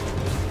there.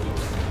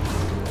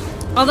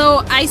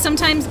 Although I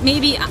sometimes,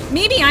 maybe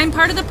I'm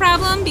part of the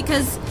problem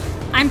because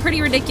I'm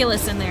pretty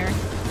ridiculous in there.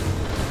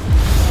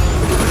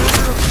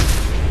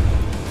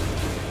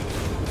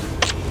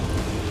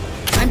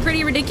 I'm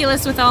pretty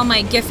ridiculous with all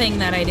my gifing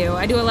that I do.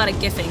 I do a lot of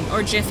gifing,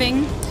 or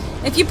jiffing.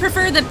 If you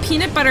prefer the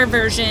peanut butter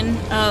version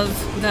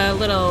of the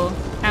little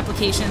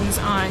applications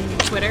on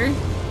Twitter.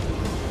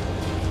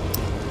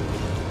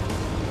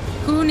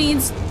 Who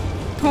needs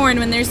porn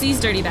when there's these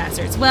dirty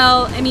bastards?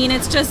 Well, I mean,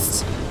 it's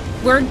just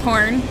word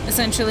porn,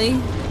 essentially.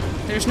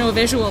 There's no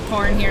visual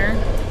porn here.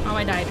 Oh,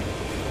 I died.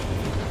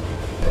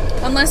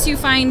 Unless you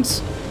find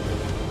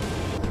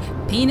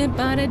peanut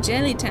butter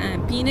jelly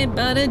time, peanut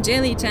butter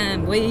jelly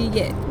time. Where you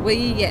at? Where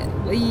you at?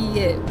 Where you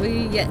at? Where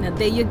you at? Now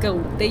there you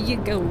go. There you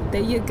go.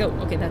 There you go.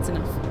 Okay, that's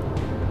enough.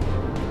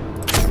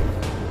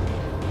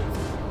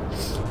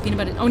 Peanut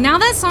butter. Oh, now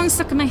that song's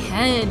stuck in my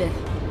head.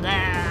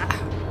 Blah.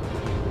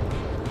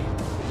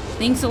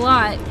 Thanks a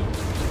lot.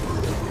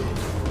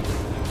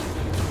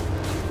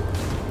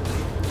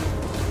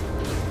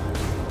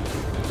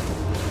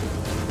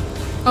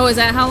 Oh, is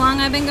that how long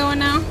I've been going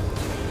now?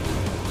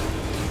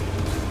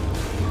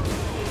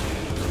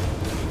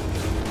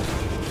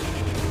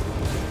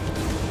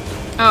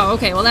 Oh,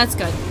 okay, well that's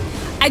good.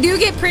 I do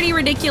get pretty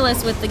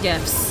ridiculous with the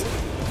gifts.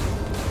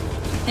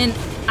 And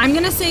I'm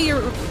gonna say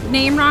your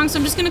name wrong, so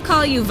I'm just gonna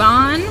call you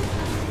Vaughn.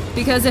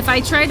 Because if I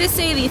try to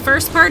say the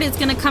first part, it's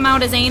gonna come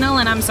out as anal,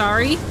 and I'm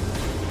sorry.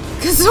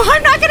 So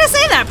I'm not gonna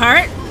say that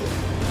part.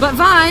 But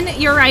Vaughn,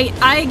 you're right,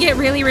 I get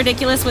really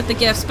ridiculous with the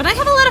gifts, but I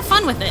have a lot of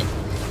fun with it.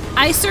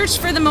 I search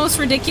for the most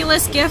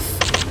ridiculous GIF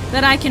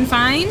that I can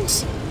find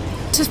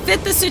to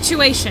fit the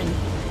situation.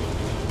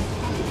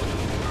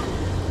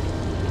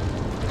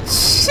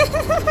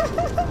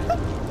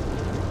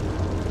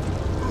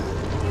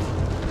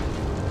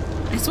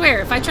 I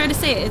swear, if I try to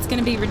say it, it's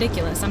gonna be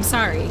ridiculous. I'm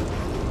sorry.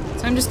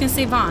 So I'm just gonna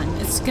say Vaughn.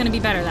 It's gonna be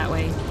better that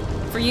way.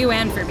 For you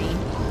and for me.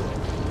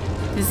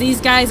 Because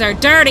these guys are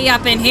dirty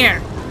up in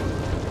here.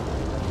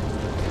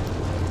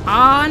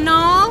 Oh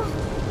no.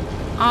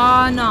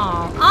 Oh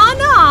no. Oh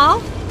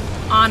no.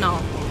 Oh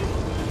no.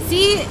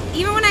 See,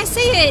 even when I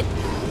say it,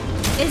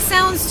 it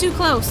sounds too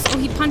close. Oh,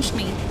 he punched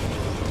me.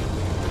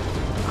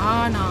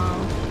 Oh no.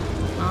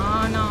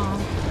 Oh no.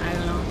 I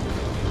don't know.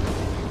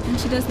 And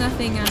she does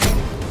nothing.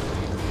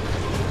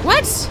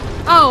 What?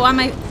 Oh, on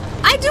my...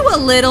 I do a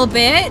little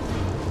bit.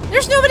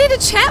 There's nobody to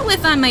chat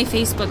with on my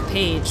Facebook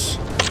page.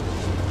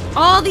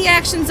 All the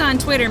action's on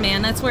Twitter,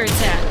 man. That's where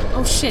it's at.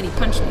 Oh shit, he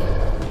punched me.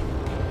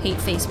 Hate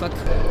Facebook.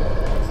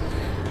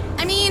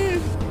 I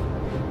mean,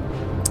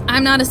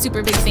 I'm not a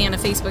super big fan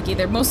of Facebook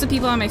either. Most of the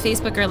people on my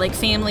Facebook are like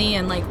family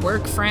and like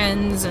work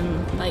friends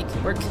and like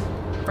work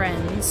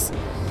friends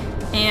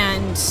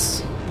and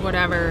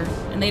whatever.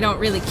 And they don't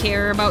really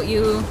care about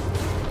you.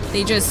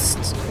 They just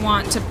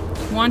want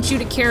you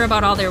to care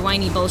about all their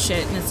whiny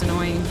bullshit, and it's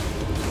annoying.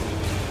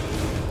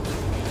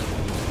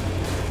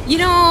 You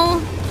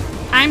know,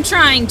 I'm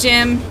trying,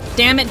 Jim.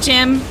 Damn it,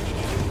 Jim.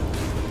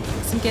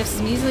 Some gifts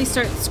and easily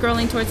start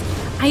scrolling towards...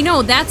 I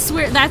know, that's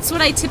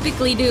what I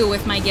typically do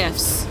with my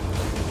gifs.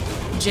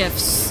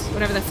 GIFs.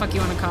 Whatever the fuck you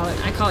want to call it.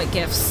 I call it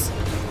gifs.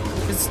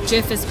 Because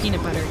GIF is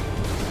peanut butter.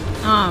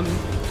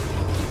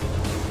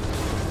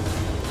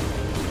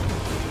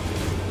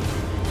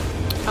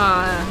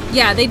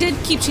 Yeah, they did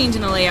keep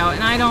changing the layout,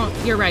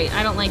 and you're right,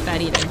 I don't like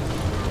that either.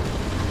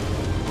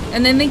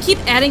 And then they keep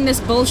adding this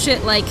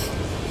bullshit like,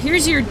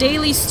 here's your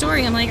daily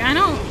story. I'm like, I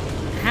don't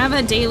have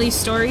a daily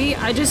story.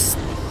 I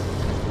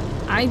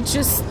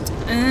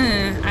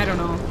don't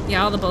know.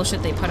 Yeah, all the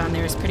bullshit they put on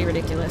there is pretty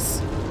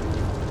ridiculous.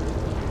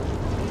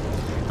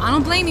 I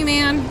don't blame you,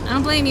 man. I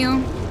don't blame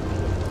you.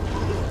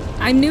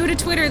 I'm new to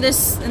Twitter in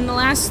the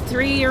last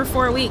 3 or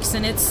 4 weeks,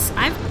 and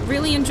I've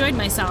really enjoyed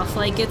myself.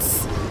 Like,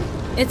 it's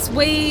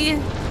way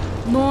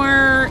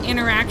more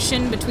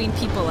interaction between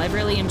people. I've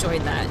really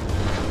enjoyed that.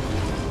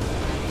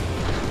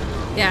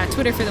 Yeah,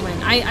 Twitter for the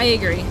win. I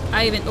agree.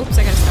 Oops,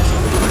 I got a special.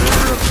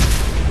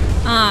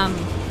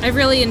 I've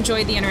really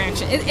enjoyed the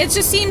interaction. It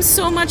just seems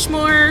so much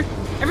more...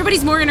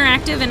 Everybody's more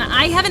interactive, and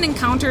I haven't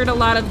encountered a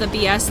lot of the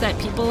BS that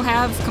people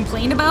have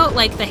complained about,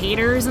 like the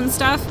haters and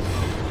stuff.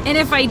 And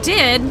if I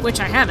did, which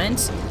I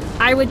haven't,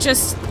 I would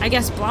just, I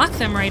guess, block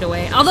them right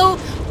away.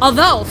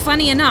 Although,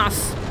 funny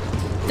enough,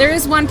 there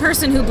is one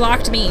person who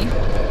blocked me,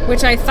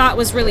 which I thought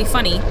was really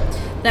funny.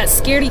 That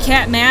Scaredy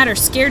Cat Matt or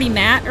Scaredy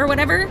Matt or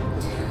whatever.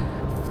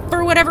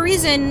 For whatever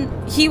reason,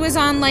 he was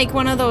on like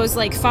one of those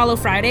like Follow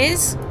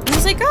Fridays. And I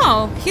was like,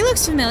 oh, he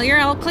looks familiar.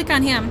 I'll click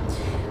on him.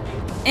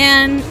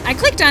 And I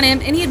clicked on him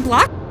and he had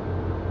blocked.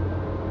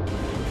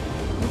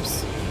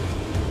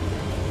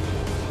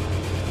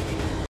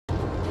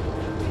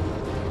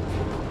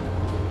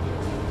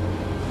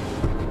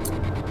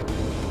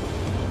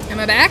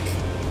 I back?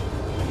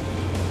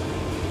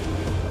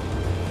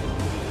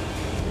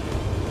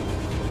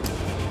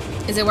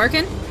 Is it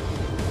working?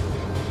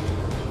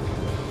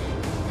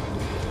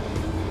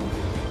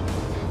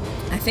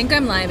 I think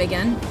I'm live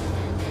again.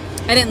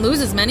 I didn't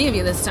lose as many of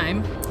you this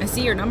time. I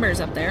see your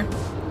numbers up there.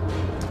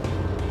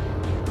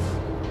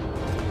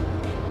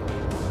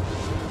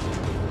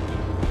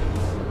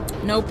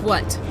 Nope,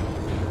 what?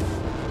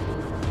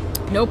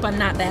 Nope, I'm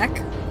not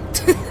back.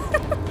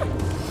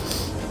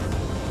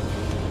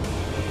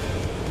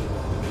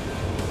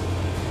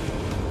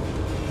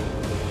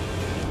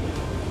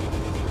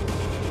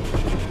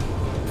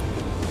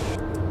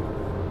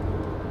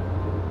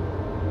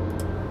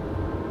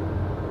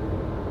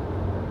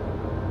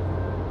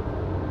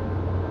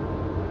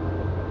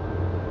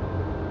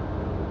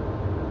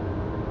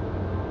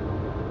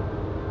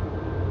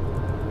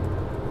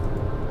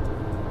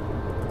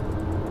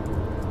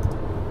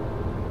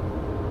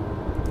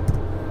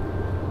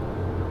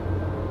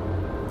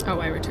 Oh,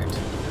 I returned.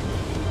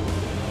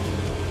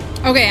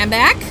 Okay, I'm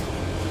back.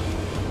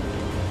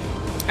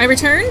 I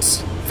returned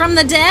from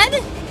the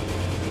dead.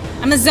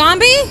 I'm a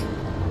zombie.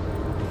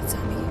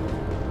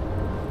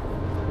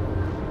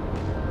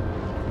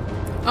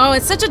 Oh,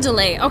 it's such a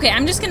delay. Okay,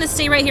 I'm just gonna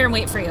stay right here and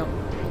wait for you.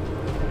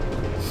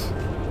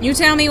 You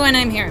tell me when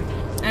I'm here.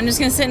 I'm just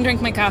gonna sit and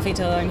drink my coffee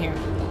till I'm here.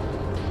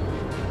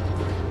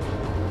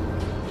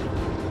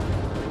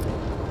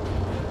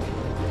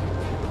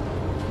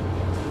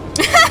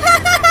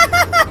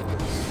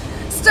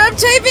 Stop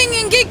typing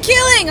and get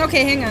killing!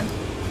 Okay, hang on.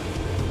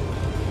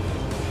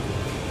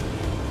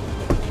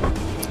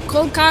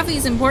 Cold coffee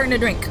is important to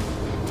drink.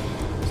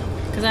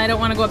 Because I don't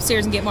want to go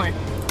upstairs and get more.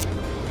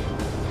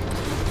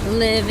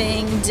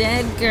 Living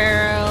Dead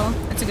Girl.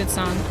 That's a good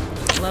song.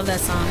 Love that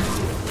song.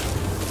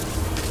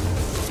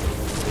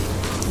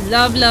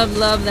 Love, love,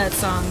 love that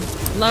song.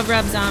 Love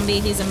Rob Zombie.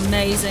 He's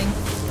amazing.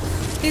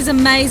 He's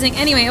amazing.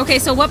 Anyway, okay,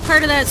 so what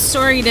part of that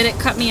story did it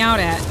cut me out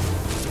at?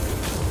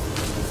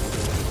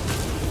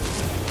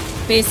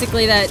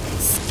 Basically that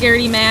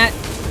Scaredy Matt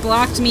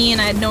blocked me and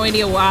I had no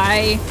idea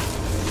why.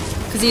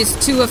 Because he was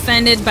too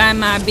offended by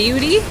my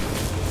beauty.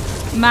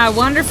 My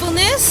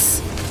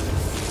wonderfulness.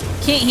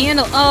 Can't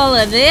handle all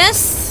of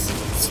this.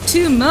 It's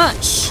too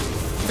much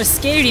for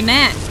Scaredy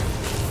Matt.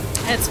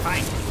 That's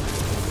fine.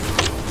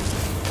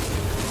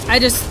 I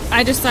just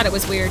thought it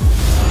was weird.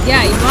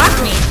 Yeah, he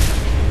blocked me.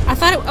 I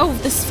thought it, oh,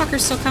 this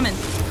fucker's still coming.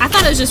 I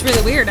thought it was just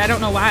really weird. I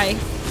don't know why.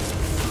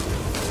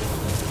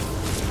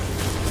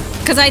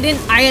 Because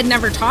I had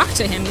never talked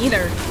to him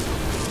either.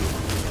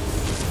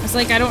 I was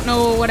like, I don't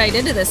know what I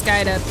did to this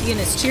guy to pee in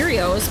his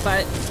Cheerios,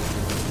 but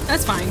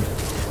that's fine.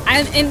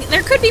 And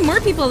there could be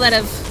more people that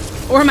have,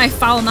 or my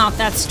foul mouth,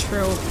 that's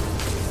true.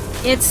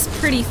 It's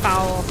pretty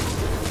foul.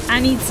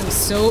 I need some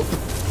soap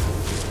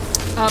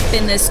up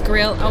in this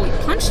grill. Oh, he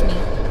punched me.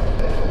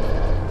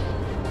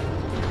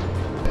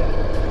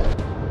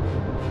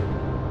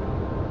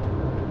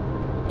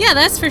 Yeah,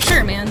 that's for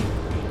sure, man.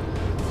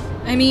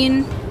 I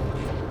mean,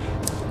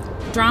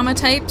 drama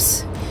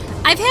types.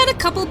 I've had a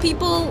couple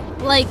people,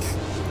 like,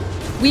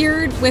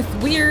 weird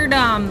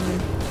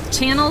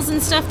channels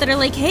and stuff that are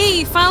like,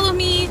 hey, follow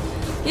me.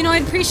 You know,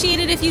 I'd appreciate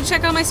it if you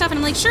check out my stuff. And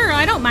I'm like, sure,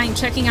 I don't mind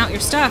checking out your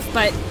stuff,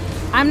 but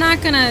I'm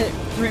not gonna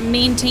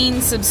maintain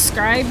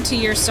subscribe to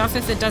your stuff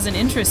if it doesn't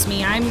interest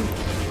me.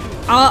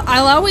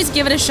 I'll always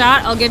give it a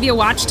shot. I'll give you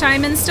watch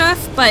time and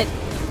stuff, but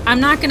I'm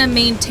not gonna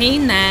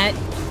maintain that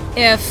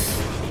if,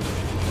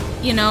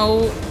 you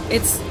know,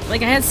 it's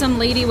like I had some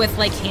lady with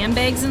like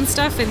handbags and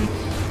stuff, and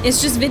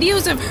it's just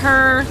videos of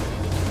her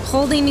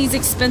holding these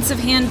expensive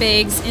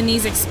handbags in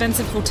these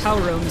expensive hotel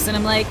rooms, and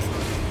I'm like,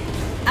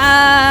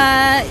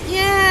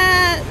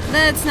 yeah,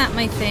 that's not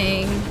my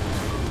thing.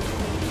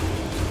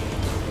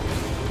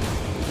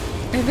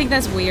 I think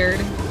that's weird.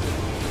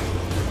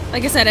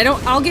 Like I said,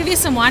 I'll give you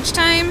some watch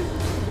time.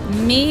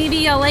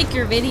 Maybe I'll like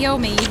your video,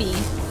 maybe,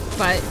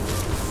 but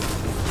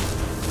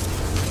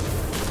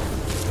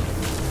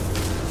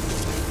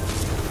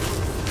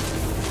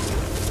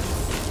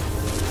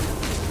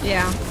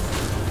yeah.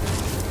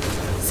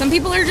 Some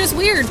people are just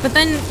weird, but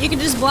then you can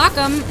just block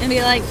them and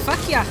be like,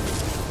 fuck ya.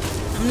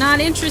 I'm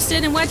not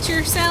interested in what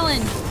you're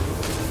selling.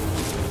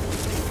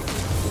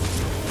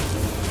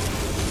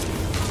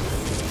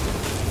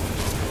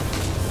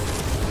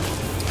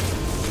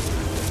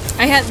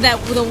 I had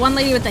the one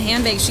lady with the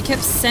handbag, she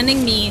kept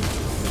sending me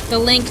the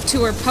link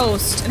to her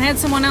post, and I had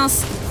someone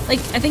else, like,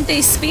 I think they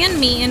spammed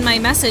me in my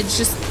message,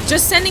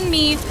 just sending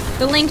me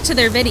the link to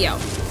their video.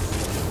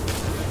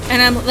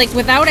 And I'm like,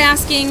 without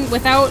asking,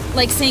 without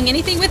like saying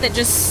anything with it,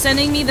 just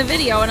sending me the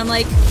video, and I'm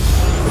like,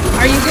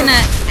 are you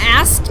gonna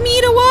ask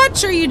me to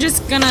watch, or are you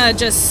just gonna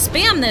just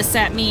spam this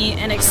at me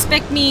and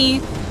expect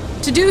me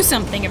to do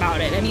something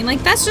about it? I mean,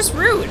 like, that's just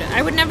rude.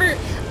 I would never,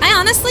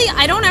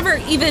 I don't ever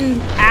even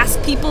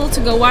ask people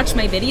to go watch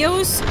my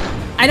videos.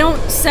 I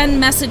don't send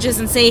messages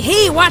and say,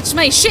 hey, watch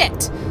my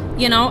shit.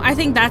 You know, I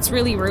think that's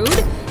really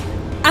rude.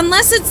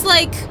 Unless it's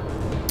like,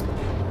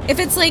 if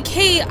it's like,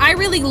 hey, I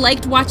really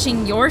liked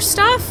watching your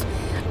stuff.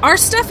 Our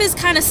stuff is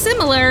kind of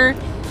similar,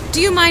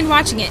 do you mind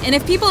watching it? And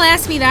if people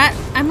ask me that,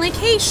 I'm like,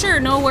 hey, sure,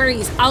 no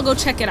worries. I'll go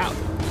check it out.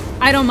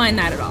 I don't mind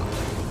that at all.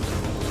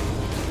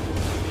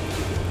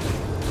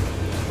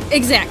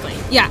 Exactly.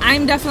 Yeah,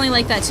 I'm definitely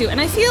like that too. And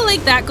I feel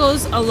like that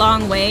goes a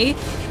long way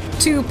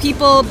to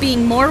people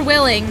being more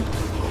willing.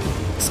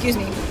 Excuse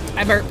me,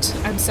 I burped.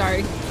 I'm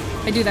sorry.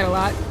 I do that a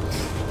lot.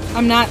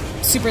 I'm not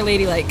super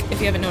ladylike, if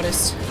you haven't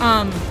noticed.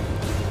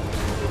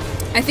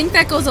 I think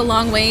that goes a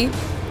long way,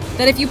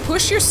 that if you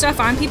push your stuff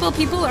on people,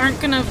 people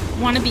aren't gonna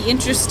want to be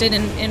interested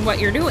in what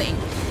you're doing.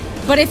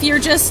 But if you're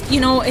just,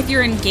 you know, if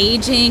you're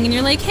engaging and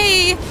you're like,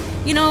 hey,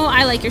 you know,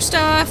 I like your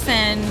stuff,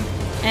 and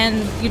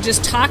you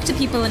just talk to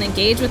people and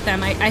engage with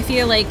them, I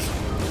feel like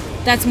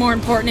that's more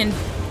important in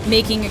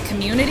making a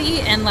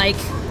community and like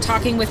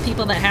talking with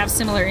people that have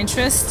similar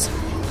interests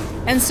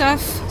and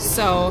stuff.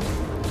 So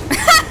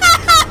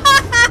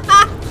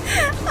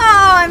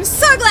oh, I'm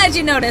so glad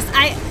you noticed.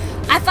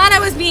 I thought I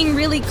was being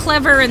really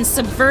clever and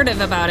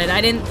subversive about it. I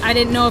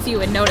didn't know if you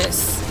would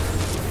notice.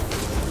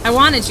 I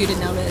wanted you to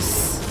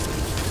notice.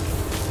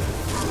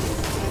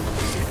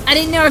 I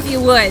didn't know if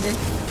you would.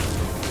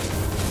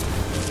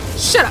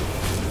 Shut up.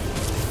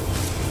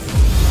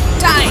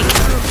 Die.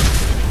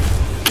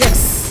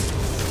 Yes.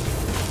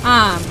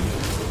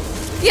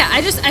 Yeah,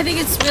 I think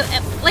it's real.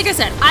 Like I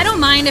said, I don't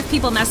mind if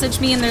people message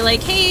me and they're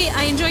like, hey,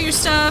 I enjoy your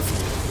stuff,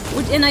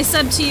 and I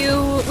sub to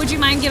you. Would you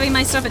mind giving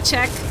my stuff a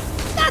check?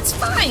 That's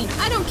fine.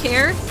 I don't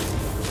care.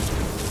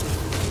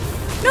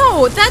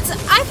 No,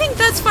 I think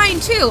that's fine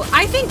too.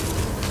 I think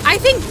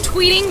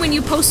tweeting when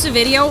you post a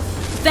video,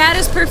 that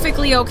is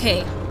perfectly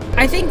okay.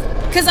 I think,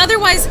 because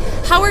otherwise,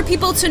 how are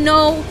people to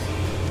know,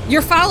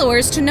 your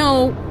followers to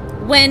know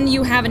when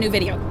you have a new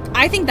video?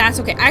 I think that's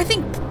okay. I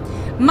think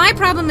my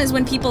problem is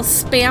when people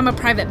spam a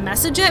private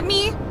message at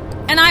me,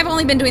 and I've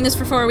only been doing this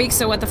for 4 weeks,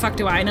 so what the fuck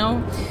do I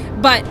know?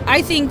 But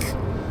I think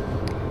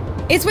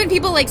it's when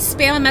people like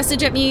spam a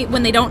message at me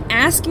when they don't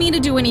ask me to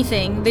do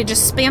anything. They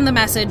just spam the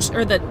message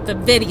or the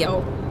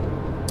video.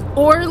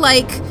 Or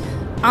like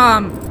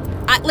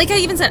I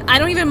even said, I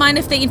don't even mind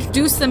if they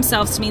introduce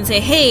themselves to me and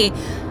say, hey,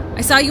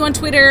 I saw you on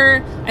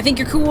Twitter, I think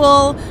you're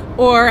cool,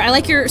 or I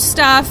like your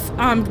stuff,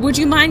 would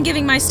you mind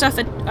giving my stuff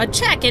a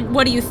check, and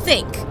what do you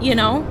think, you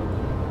know?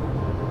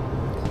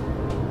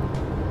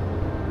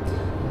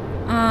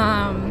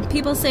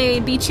 People say,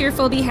 be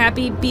cheerful, be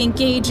happy, be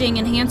engaging,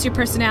 enhance your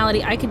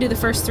personality. I could do the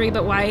first three,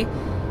 but why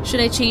should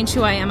I change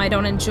who I am? I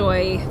don't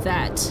enjoy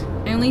that.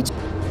 I only...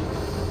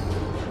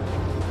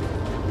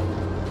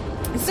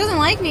 This doesn't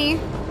like me.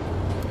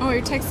 Oh,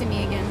 you're texting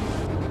me again.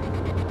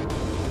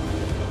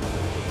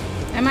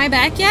 Am I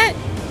back yet?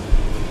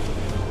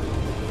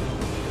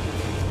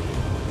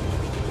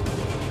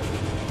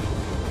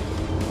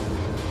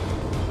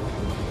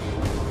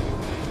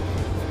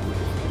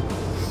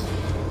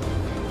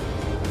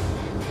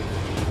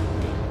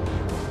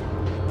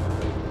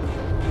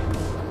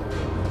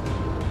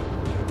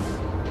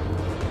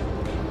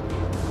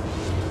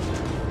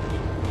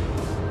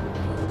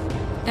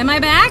 Am I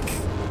back?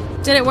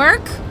 Did it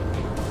work?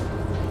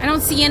 I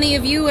don't see any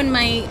of you in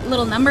my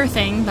little number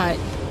thing, but...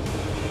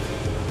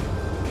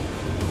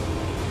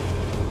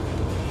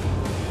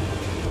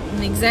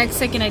 the exact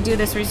second I do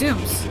this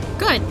resumes.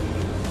 Good.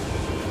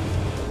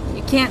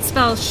 You can't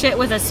spell shit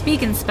with a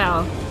speak and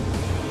spell.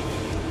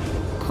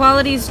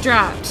 Quality's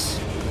dropped.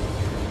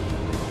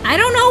 I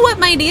don't know what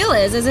my deal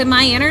is. Is it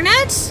my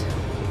internet?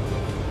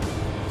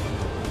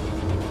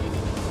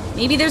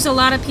 Maybe there's a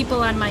lot of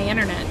people on my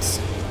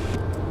internet.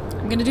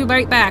 I'm gonna do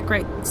right back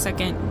right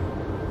second.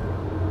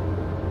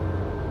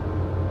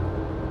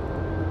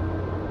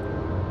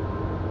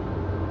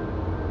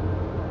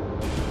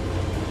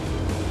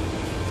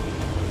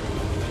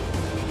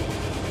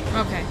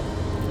 Okay.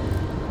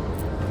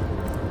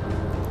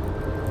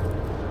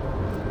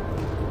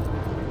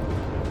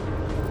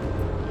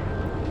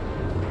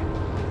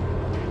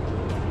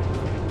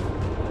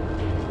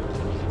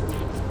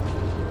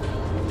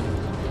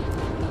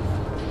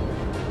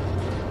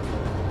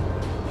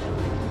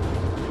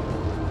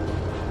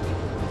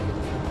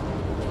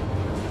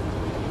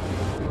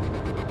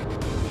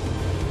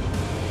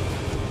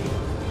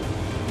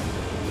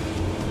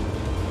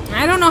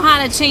 I don't know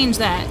how to change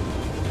that.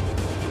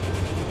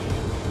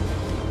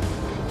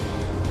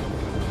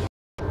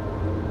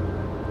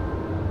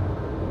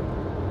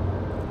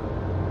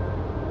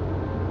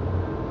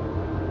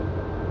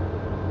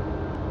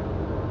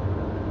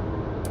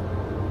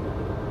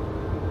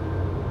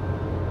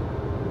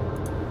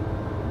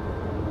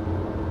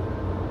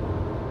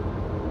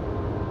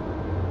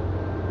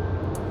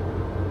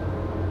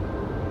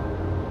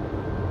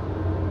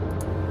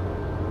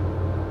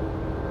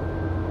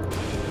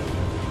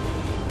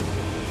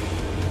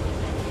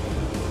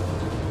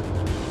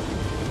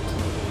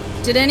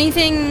 Did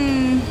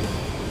anything...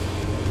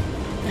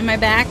 Am I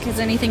back? Is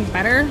anything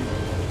better?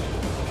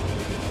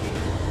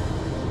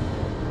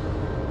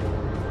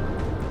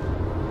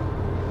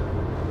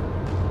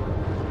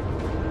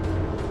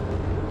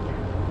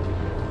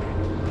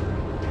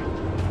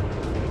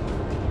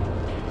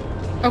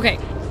 Okay,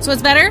 so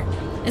it's better?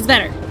 It's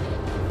better.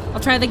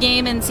 I'll try the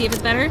game and see if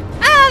it's better.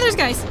 Ah! Ah, there's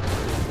guys.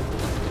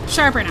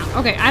 Sharper now.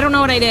 Okay, I don't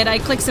know what I did. I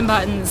clicked some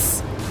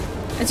buttons.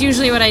 That's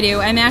usually what I do.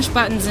 I mash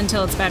buttons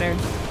until it's better.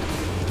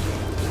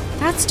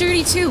 That's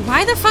dirty too.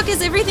 Why the fuck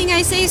is everything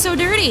I say so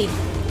dirty?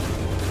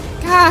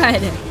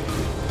 God.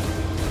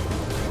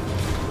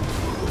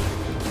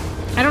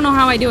 I don't know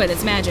how I do it.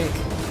 It's magic.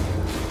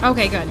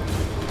 Okay, good.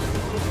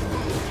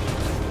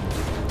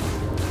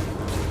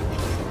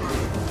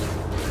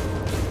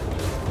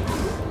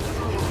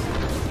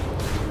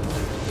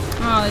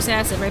 Oh, there's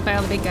acid right by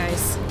all the big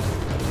guys.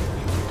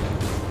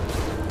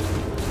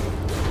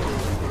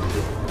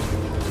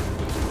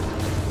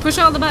 Push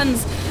all the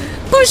buttons.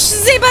 Push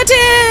the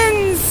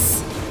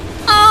buttons!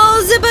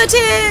 All the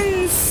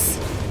buttons!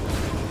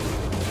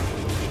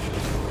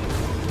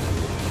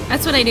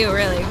 That's what I do,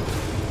 really.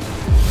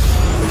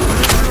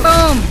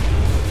 Boom!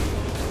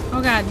 Oh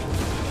god.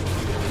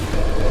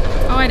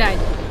 Oh, I died.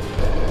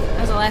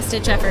 That was a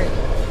last-ditch effort.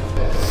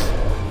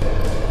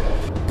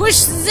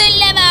 Push the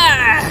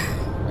lever!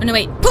 Oh, no,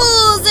 wait.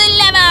 Pull the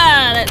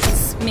lever!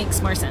 That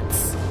makes more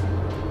sense.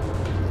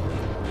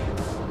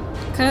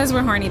 Because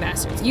we're horny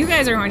bastards. You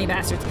guys are horny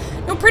bastards.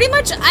 No, pretty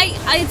much,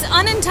 it's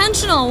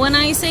unintentional when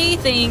I say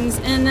things,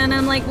 and then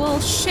I'm like, well,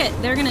 shit,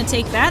 they're gonna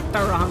take that the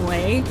wrong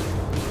way.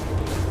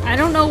 I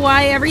don't know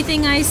why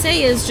everything I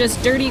say is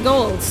just dirty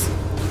gold.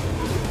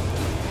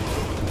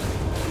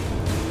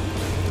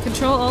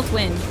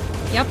 Control-Alt-Win.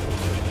 Yep.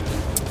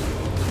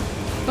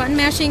 Button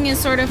mashing is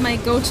sort of my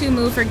go-to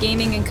move for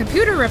gaming and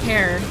computer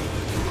repair.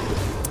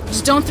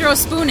 Just don't throw a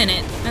spoon in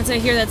it. I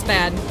hear that's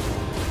bad.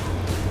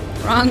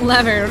 Wrong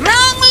lever.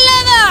 Wrong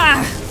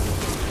lever!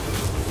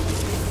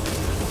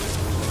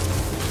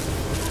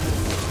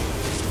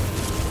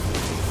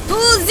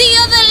 Pull the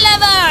other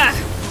lever!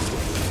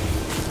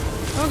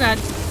 Oh god.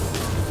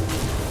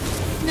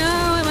 No,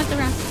 I went the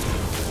wrong.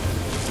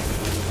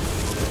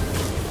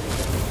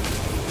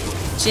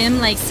 Jim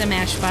likes to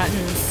mash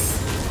buttons.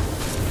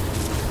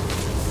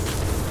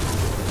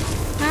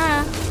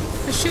 Ah,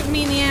 they're shooting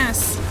me in the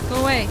ass. Go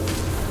away.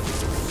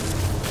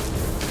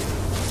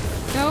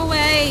 Go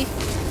away.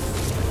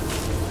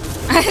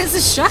 It's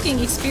a shocking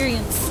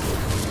experience.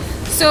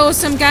 So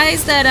some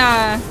guys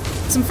that,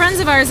 some friends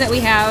of ours that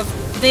we have,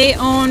 they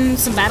own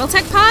some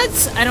Battletech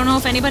pods. I don't know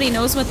if anybody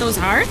knows what those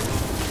are.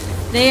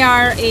 They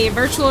are a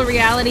virtual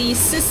reality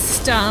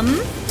system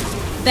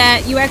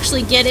that you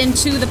actually get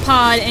into the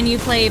pod and you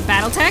play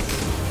Battletech,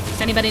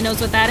 if anybody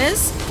knows what that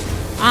is.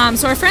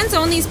 So our friends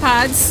own these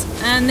pods,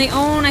 and they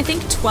own, I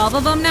think, 12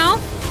 of them now.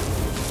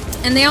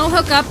 And they all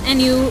hook up and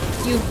you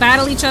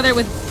battle each other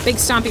with big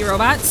stompy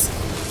robots.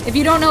 If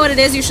you don't know what it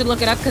is, you should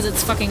look it up because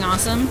it's fucking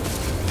awesome.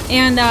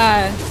 And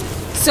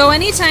so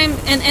anytime,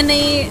 and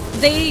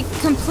they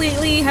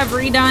completely have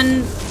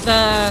redone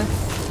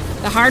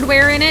the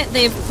hardware in it.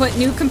 They've put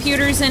new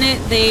computers in it.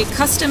 They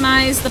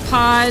customize the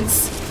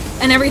pods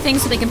and everything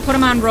so they can put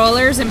them on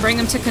rollers and bring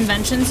them to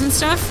conventions and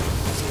stuff.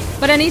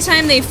 But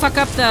anytime they fuck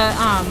up the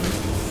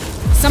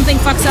something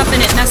fucks up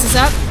and it messes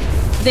up,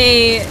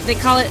 they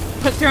call it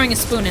throwing a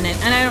spoon in it.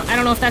 And I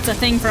don't know if that's a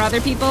thing for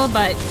other people,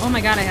 but oh my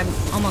god, I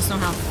have almost no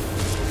health.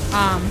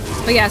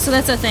 But yeah, so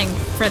that's a thing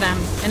for them,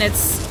 and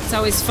it's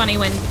always funny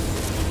when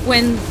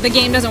the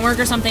game doesn't work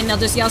or something, they'll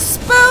just yell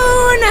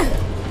spoon,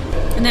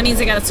 and that means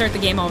they gotta start the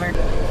game over.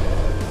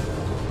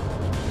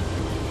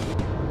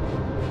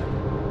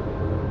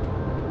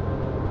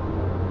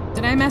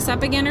 Did I mess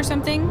up again or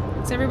something?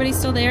 Is everybody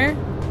still there?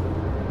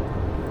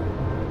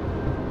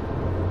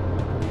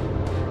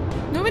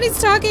 Nobody's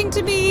talking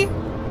to me.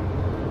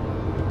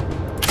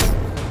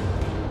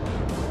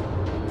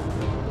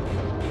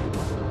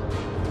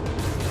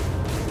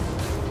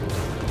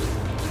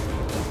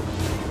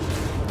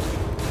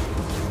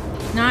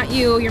 Not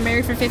you. You're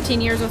married for 15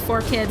 years with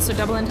 4 kids, so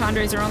double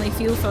entendres are only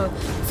fuel for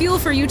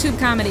YouTube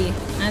comedy.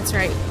 That's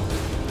right.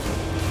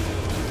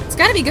 It's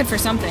gotta be good for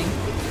something.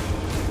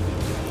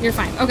 You're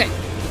fine. Okay.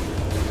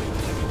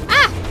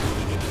 Ah!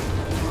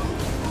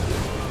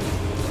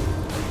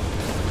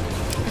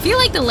 I feel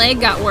like the leg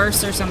got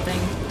worse or something.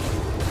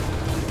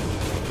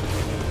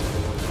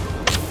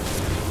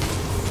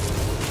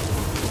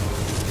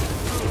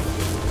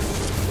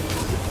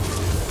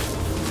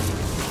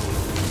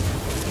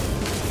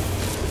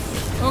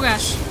 Oh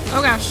gosh.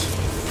 Oh gosh.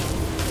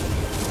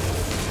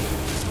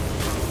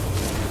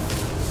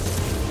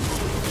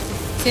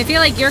 See, I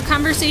feel like your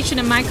conversation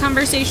and my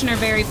conversation are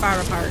very far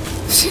apart.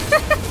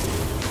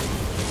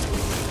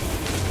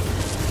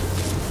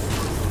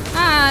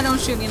 Ah,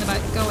 don't shoot me in the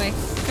butt. Go away.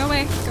 Go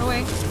away. Go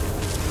away.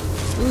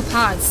 Ooh,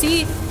 pods.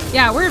 See?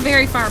 Yeah, we're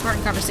very far apart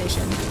in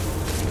conversation.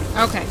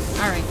 Okay.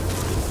 Alright.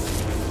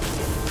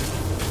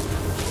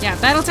 Yeah,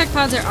 Battletech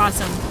pods are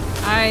awesome.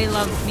 I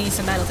love me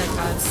some Battletech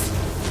pods.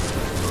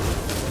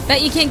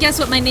 Bet you can't guess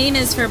what my name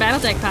is for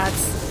Battletech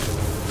pods.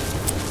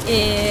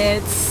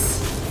 It's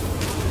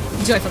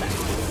Joyful Death.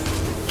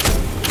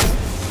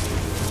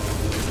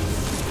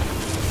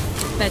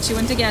 Bet you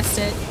wouldn't have guessed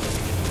it.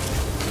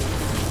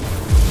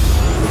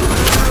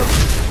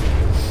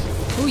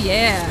 Oh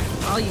yeah,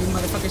 all you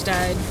motherfuckers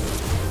died.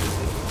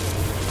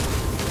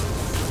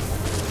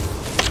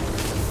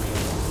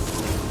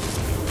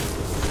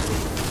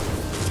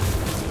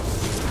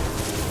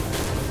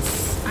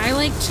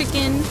 like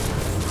chicken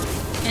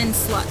and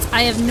sluts.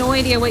 I have no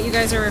idea what you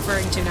guys are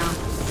referring to now.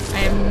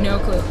 I have no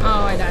clue.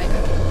 Oh, I died.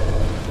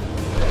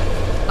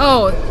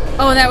 Oh,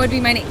 that would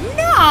be my name.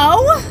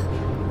 No!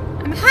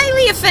 I'm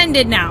highly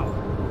offended now.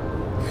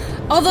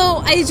 Although,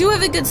 I do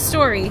have a good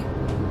story.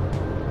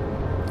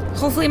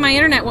 Hopefully my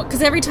internet won't,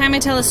 because every time I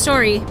tell a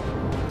story,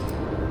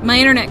 my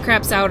internet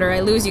craps out or I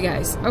lose you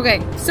guys.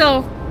 Okay,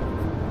 so,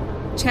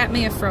 chat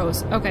may have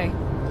froze. Okay.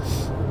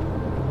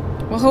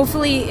 Well,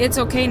 hopefully it's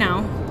okay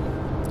now,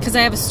 because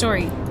I have a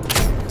story.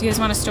 Do you guys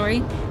want a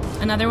story?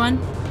 Another one?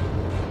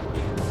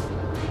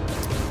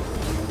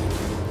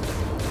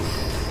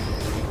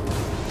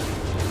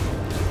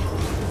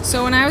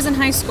 So when I was in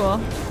high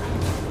school,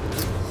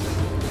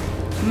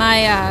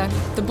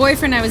 the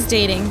boyfriend I was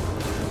dating,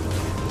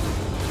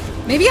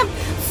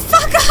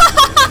 fuck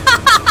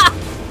off!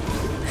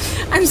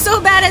 I'm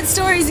so bad at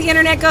stories, the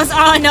internet goes,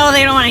 oh no,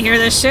 they don't want to hear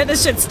this shit.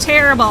 This shit's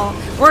terrible.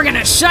 We're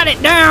gonna shut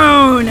it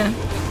down.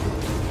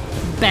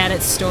 Bad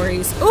at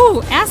stories.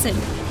 Ooh, acid.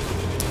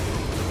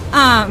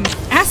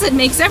 Acid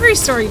makes every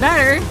story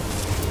better.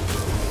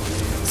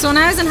 So when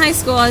I was in high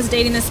school, I was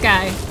dating this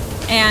guy,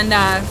 and,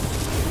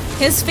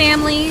 his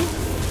family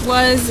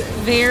was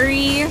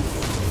very,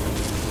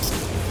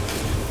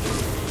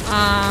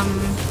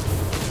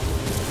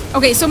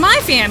 okay, so my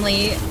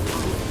family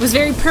was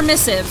very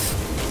permissive,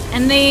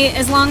 and they,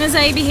 as long as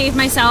I behaved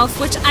myself,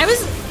 which I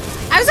was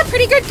a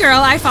pretty good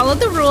girl, I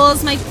followed the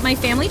rules, my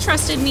family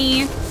trusted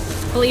me,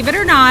 believe it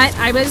or not,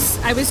 I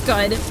was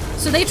good,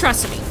 so they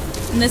trusted me.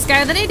 And this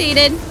guy that I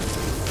dated,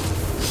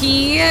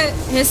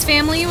 his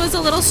family was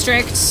a little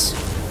strict,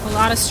 a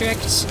lot of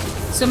strict,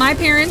 so my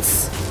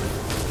parents,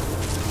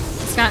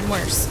 it's gotten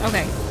worse.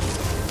 Okay.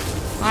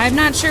 Well, I'm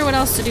not sure what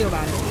else to do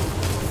about it.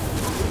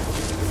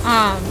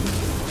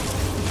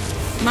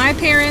 My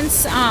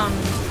parents,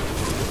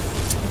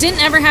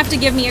 didn't ever have to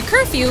give me a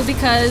curfew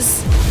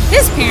because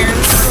his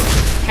parents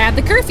had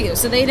the curfew,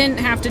 so they didn't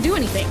have to do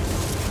anything.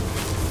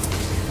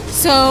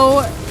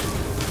 So,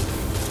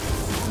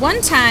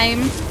 one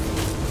time,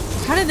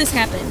 how did this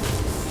happen?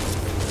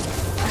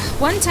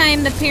 One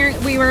time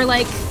we were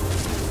like,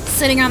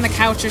 sitting on the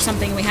couch or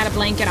something, we had a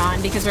blanket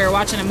on because we were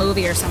watching a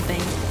movie or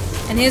something,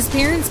 and his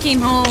parents came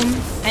home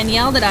and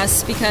yelled at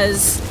us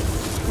because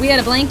we had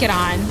a blanket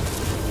on,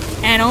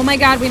 and oh my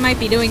god, we might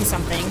be doing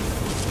something,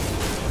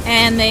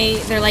 and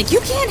they're like,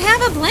 you can't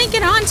have a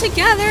blanket on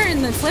together,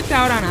 and they flipped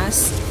out on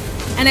us.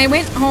 And I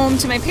went home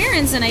to my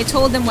parents and I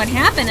told them what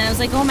happened, and I was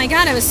like, oh my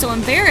god, I was so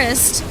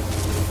embarrassed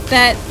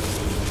that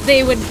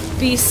they would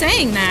be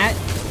saying that,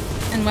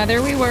 and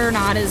whether we were or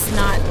not is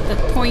not the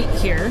point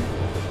here.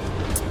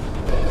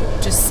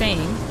 Just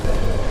saying.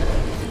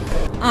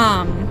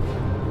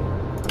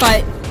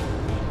 But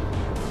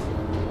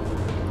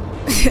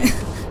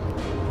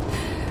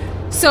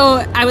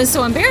so I was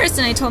so embarrassed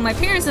and I told my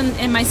parents,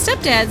 and my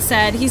stepdad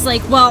said, he's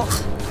like, well,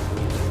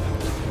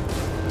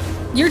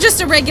 you're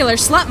just a regular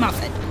slut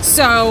muffin,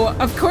 so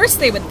of course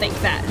they would think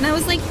that. And I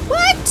was like,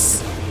 what?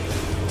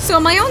 So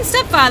my own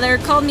stepfather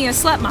called me a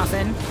slut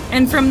muffin,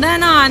 and from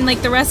then on,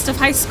 like the rest of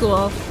high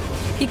school,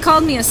 he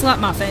called me a slut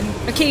muffin,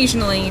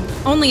 occasionally,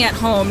 only at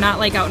home, not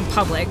like out in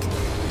public.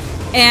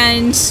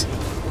 And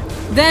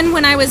then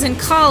when I was in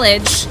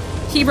college,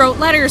 he wrote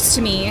letters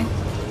to me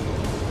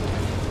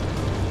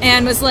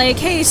and was like,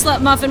 hey,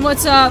 slut muffin,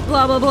 what's up,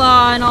 blah, blah,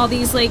 blah, and all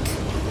these, like,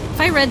 if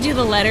I read you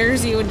the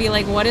letters, you would be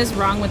like, what is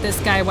wrong with this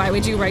guy? Why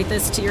would you write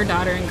this to your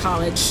daughter in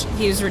college?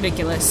 He was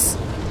ridiculous.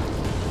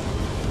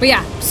 But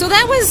yeah, so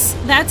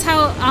that's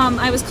how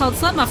I was called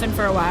slut muffin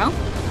for a while.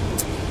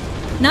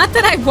 Not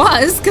that I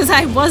was, because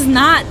I was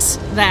not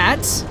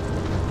that.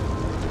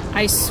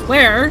 I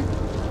swear.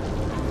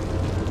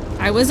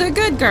 I was a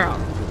good girl.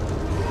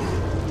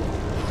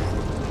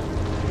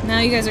 Now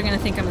you guys are going to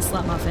think I'm a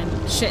slut muffin.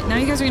 Shit, now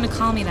you guys are going to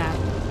call me that.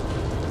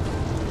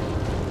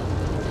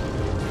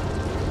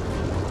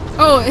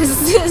 Oh, is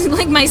this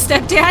like my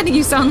stepdad?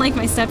 You sound like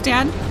my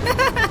stepdad?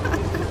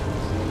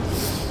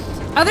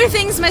 Other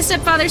things my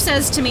stepfather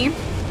says to me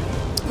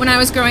when I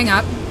was growing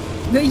up.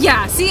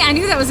 Yeah, see, I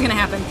knew that was going to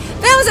happen.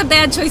 That was a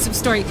bad choice of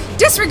story.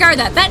 Disregard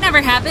that. That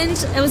never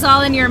happened. It was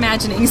all in your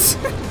imaginings.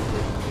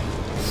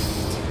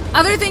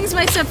 Other things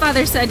my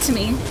stepfather said to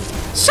me.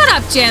 Shut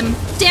up, Jim.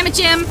 Damn it,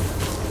 Jim.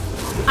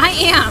 I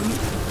am.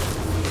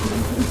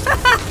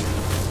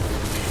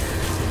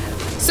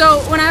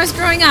 So, when I was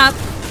growing up,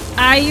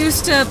 I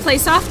used to play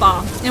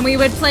softball. And we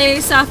would play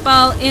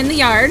softball in the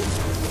yard.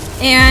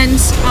 And,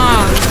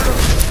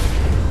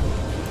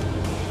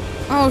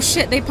 oh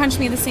shit, they punched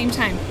me at the same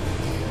time.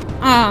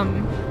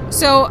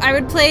 So I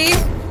would play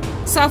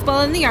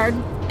softball in the yard,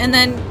 and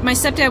then my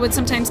stepdad would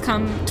sometimes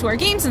come to our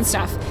games and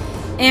stuff.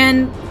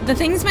 And the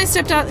things my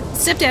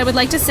stepdad would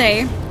like to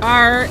say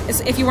are,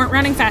 if you weren't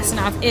running fast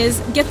enough, is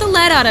get the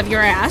lead out of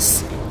your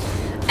ass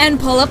and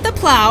pull up the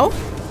plow.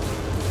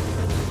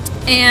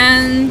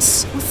 And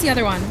what's the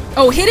other one?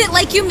 Oh, hit it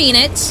like you mean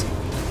it.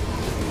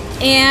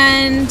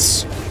 And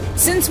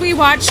since we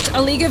watched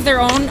A League of Their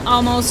Own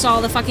almost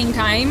all the fucking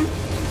time,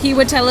 he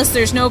would tell us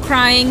there's no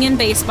crying in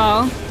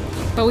baseball.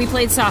 but we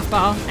played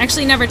softball.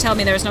 Actually, never tell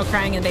me there was no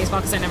crying in baseball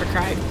because I never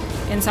cried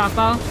in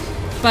softball.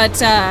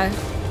 But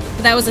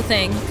that was a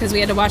thing because we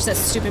had to watch that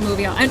stupid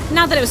movie.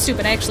 Not that it was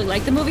stupid. I actually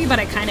liked the movie, but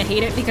I kind of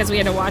hate it because we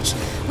had to watch.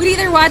 We'd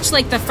either watch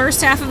like the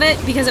first half of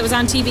it because it was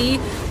on TV,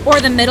 or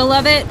the middle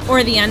of it,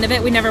 or the end of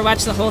it. We never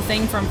watched the whole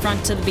thing from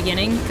front to the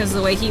beginning because of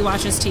the way he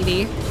watches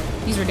TV.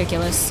 He's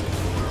ridiculous.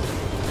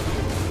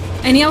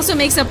 And he also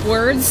makes up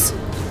words,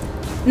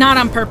 not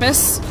on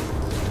purpose.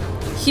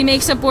 He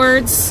makes up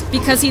words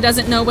because he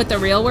doesn't know what the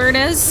real word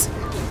is.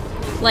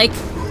 Like,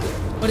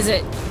 what is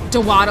it?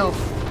 Dawaddle.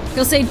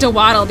 He'll say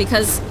dawaddle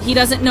because he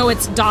doesn't know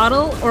it's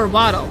dawdle or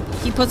waddle.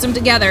 He puts them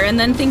together and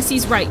then thinks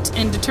he's right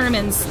and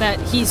determines that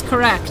he's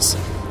correct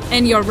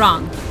and you're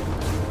wrong.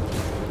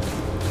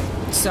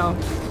 So,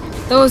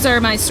 those are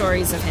my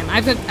stories of him.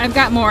 I've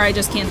got more, I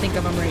just can't think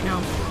of them right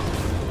now.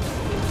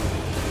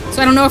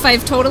 So I don't know if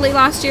I've totally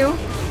lost you.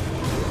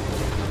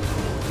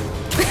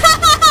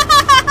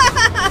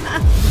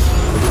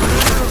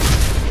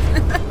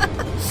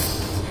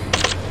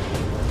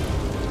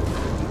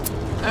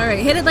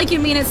 Alright, hit it like you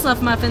mean it,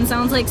 Sluff Muffin.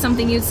 Sounds like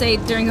something you'd say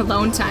during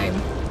alone time.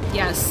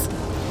 Yes.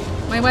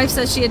 My wife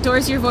says she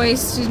adores your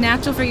voice. She's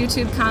natural for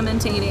YouTube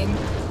commentating.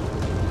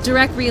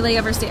 Direct relay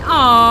of her state.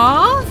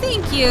 Aww,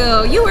 thank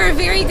you. You were a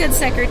very good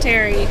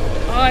secretary.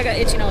 Oh, I got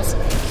itchy nose.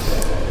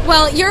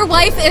 Well, your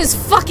wife is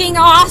fucking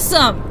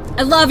awesome.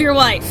 I love your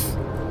wife.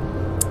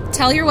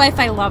 Tell your wife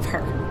I love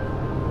her.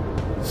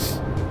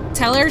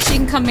 Tell her she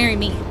can come marry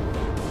me.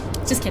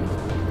 Just kidding.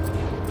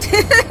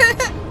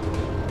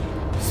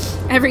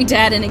 Every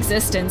dad in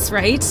existence,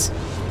 right?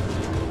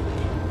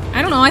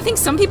 I don't know, I think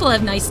some people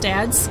have nice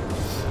dads.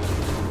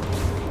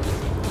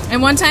 And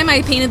one time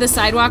I painted the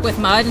sidewalk with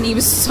mud and he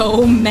was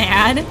so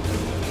mad.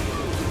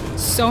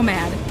 So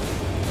mad.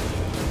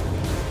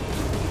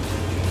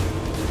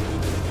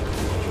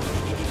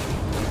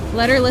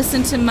 Let her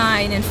listen to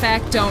mine. In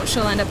fact, don't.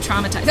 She'll end up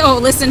traumatized. Oh,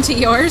 listen to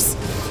yours?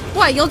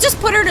 What, you'll just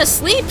put her to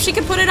sleep? She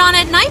can put it on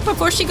at night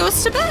before she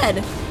goes to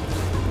bed.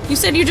 You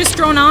said you just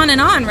drone on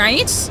and on,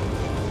 right?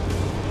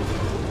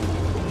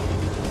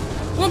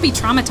 Won't be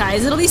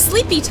traumatized. It'll be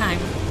sleepy time.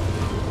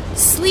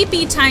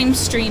 Sleepy time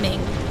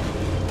streaming.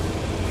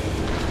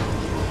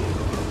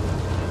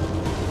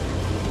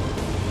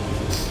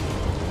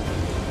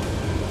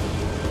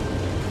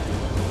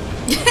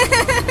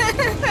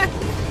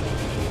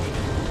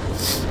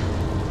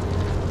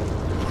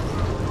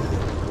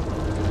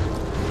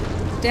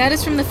 Dad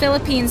is from the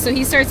Philippines, so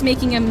he starts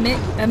making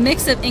a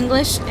mix of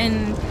English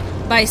and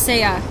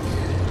Bisaya.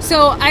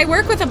 So I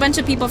work with a bunch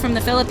of people from the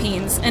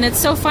Philippines, and it's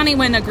so funny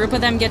when a group of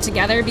them get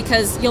together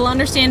because you'll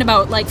understand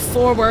about like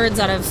 4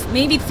 words out of,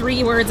 maybe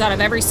 3 words out of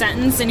every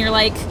sentence, and you're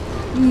like,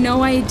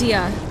 no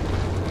idea.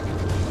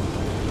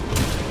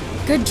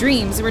 Good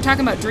dreams. We're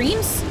talking about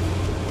dreams?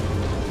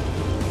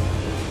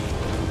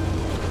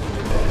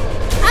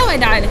 Ow, I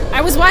died.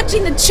 I was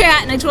watching the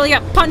chat and I totally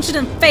got punched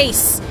in the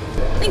face.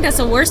 I think that's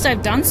the worst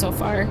I've done so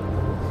far.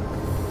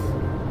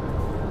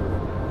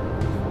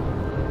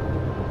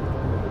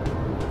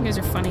 You guys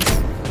are funny.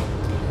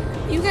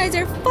 You guys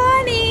are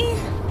funny!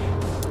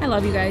 I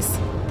love you guys.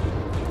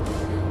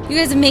 You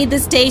guys have made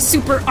this day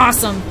super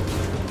awesome.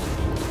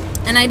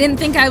 And I didn't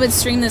think I would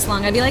stream this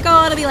long. I'd be like,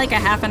 oh, it'll be like a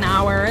half an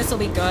hour. This'll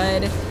be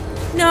good.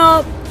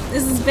 Nope.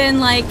 This has been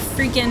like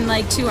freaking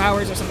like 2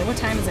 hours or something. What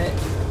time is it?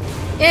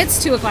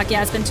 It's 2 o'clock.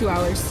 Yeah, it's been 2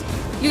 hours.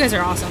 You guys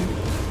are awesome.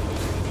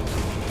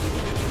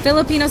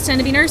 Filipinos tend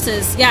to be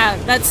nurses. Yeah,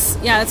 that's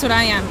what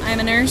I am. I'm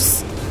a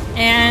nurse.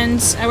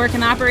 And I work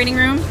in the operating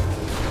room.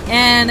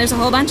 And there's a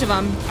whole bunch of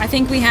them. I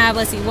think we have,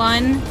 let's see,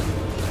 1,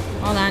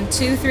 hold on,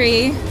 2,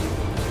 3,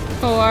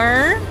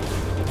 4,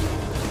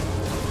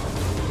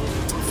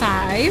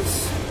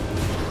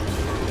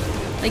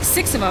 5, like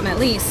 6 of them at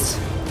least.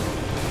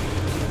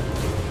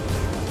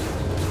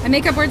 I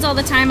make up words all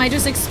the time. I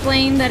just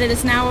explained that it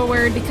is now a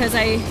word because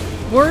I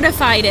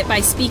wordified it by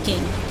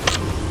speaking.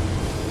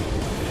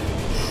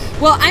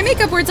 Well, I make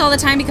up words all the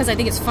time because I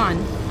think it's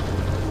fun.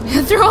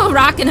 Throw a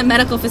rock in a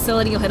medical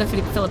facility, you'll hit a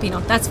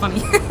Filipino. That's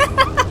funny.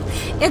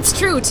 It's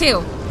true,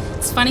 too.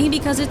 It's funny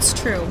because it's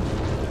true.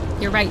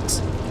 You're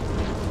right.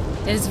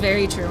 It is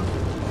very true.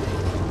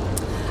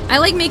 I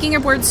like making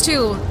up words,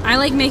 too. I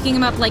like making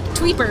them up like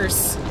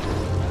tweepers.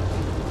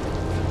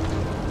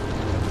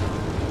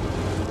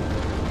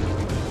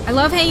 I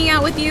love hanging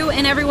out with you,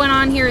 and everyone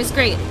on here is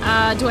great.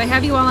 Do I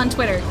have you all on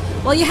Twitter?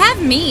 Well, you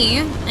have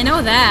me. I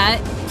know that.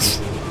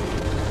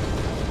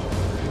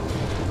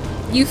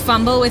 You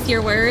fumble with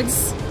your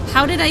words?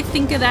 How did I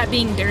think of that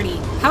being dirty?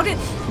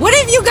 What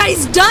have you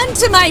guys done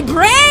to my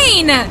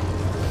brain?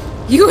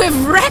 You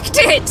have wrecked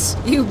it,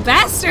 you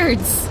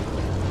bastards.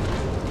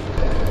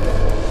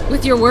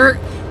 With your works.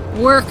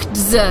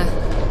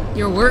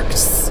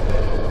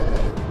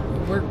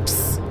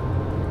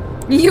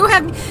 You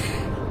have,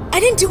 I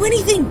didn't do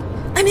anything.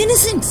 I'm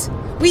innocent.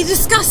 We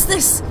discussed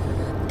this.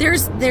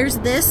 There's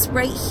this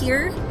right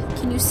here.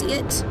 Can you see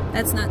it?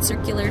 That's not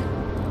circular.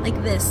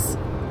 Like this.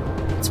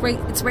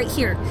 It's right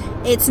here.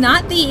 It's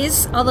not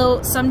these,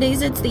 although some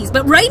days it's these.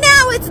 But right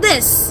now it's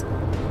this.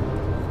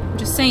 I'm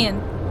just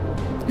saying.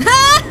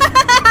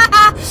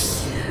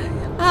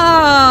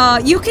 Oh,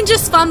 you can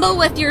just fumble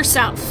with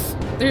yourself.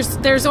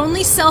 There's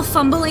only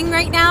self-fumbling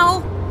right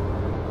now.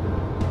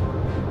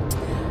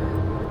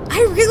 I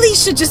really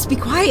should just be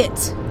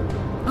quiet.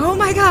 Oh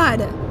my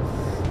god.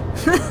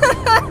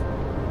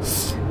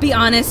 Be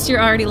honest,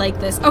 you're already like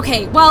this.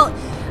 Okay, well,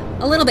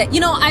 a little bit. You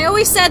know, I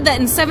always said that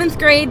in 7th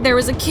grade there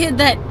was a kid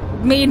that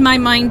made my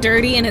mind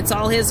dirty and it's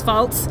all his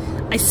fault.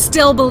 I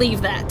still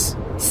believe that.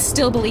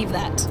 Still believe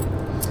that.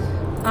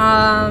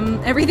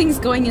 Everything's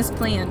going as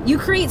planned. You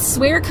create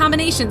swear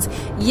combinations.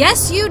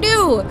 Yes, you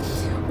do.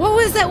 What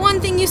was that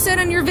one thing you said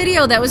on your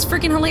video that was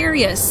freaking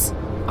hilarious?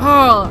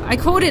 Oh, I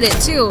quoted it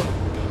too.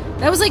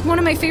 That was like one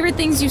of my favorite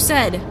things you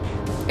said.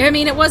 I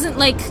mean, it wasn't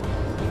like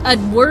a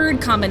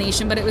word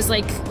combination, but it was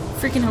like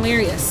freaking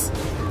hilarious.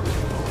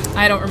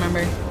 I don't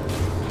remember.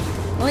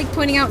 I like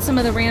pointing out some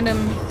of the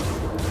random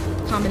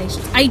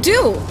combinations. I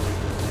do.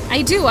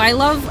 I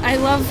love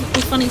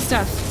the funny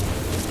stuff.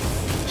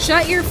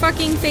 Shut your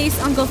fucking face,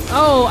 Uncle.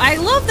 Oh, I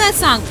love that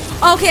song.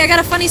 Okay, I got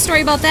a funny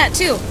story about that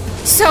too.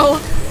 So,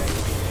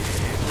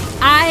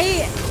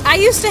 I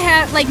used to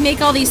have like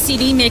make all these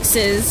CD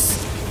mixes.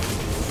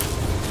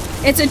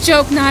 It's a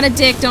joke, not a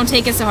dick. Don't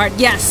take it so hard.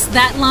 Yes,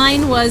 that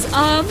line was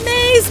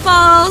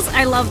amazeballs.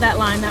 I love that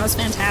line. That was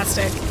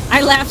fantastic.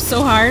 I laughed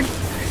so hard.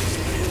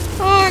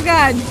 Oh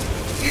god.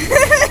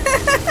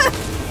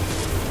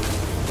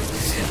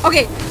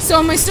 Okay,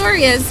 so my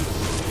story is,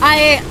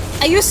 I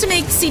used to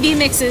make CD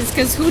mixes,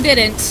 because who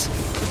didn't?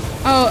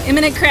 Oh,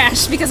 imminent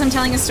crash, because I'm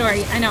telling a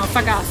story. I know,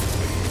 fuck off.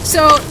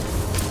 So,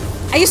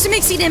 I used to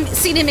make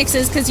CD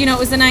mixes, because, you know, it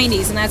was the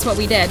 90s, and that's what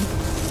we did.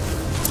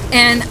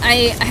 And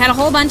I had a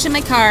whole bunch in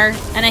my car,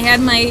 and I had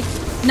my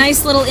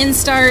nice little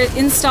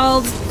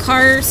installed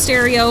car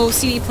stereo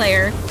CD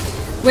player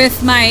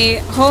with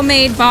my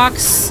homemade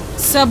box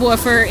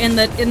subwoofer in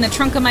the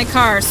trunk of my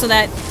car, so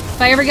that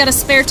if I ever got a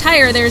spare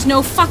tire, there's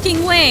no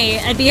fucking way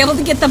I'd be able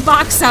to get the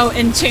box out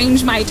and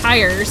change my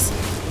tires,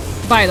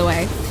 by the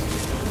way.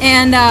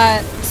 And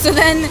so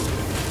then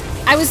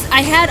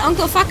I had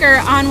Uncle Fucker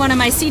on one of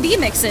my CD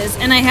mixes,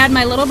 and I had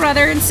my little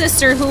brother and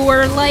sister who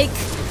were like,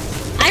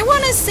 I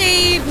want to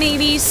say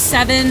maybe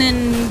 7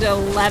 and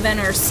 11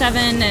 or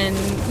 7 and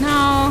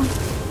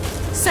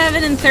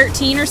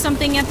 13 or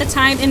something at the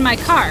time in my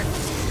car.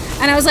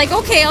 And I was like,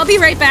 okay, I'll be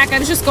right back. I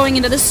was just going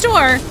into the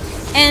store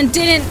and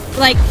didn't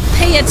like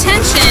pay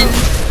attention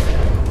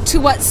to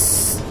what,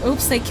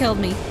 oops, they killed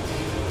me.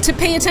 To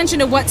pay attention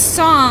to what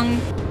songs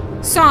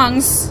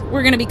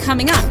were going to be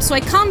coming up. So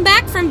I come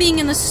back from being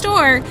in the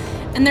store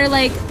and they're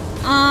like,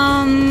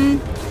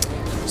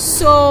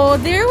 so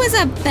there was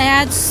a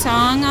bad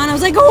song on. I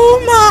was like,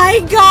 oh my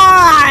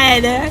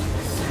god!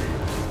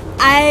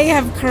 I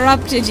have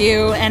corrupted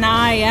you and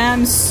I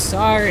am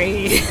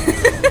sorry.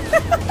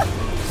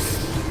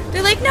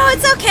 They're like, no,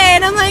 it's okay.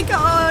 And I'm like,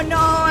 oh no,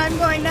 I'm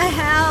going to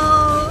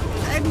hell.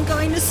 I'm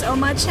going to so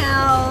much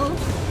hell.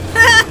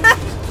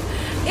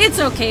 It's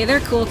okay,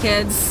 they're cool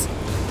kids.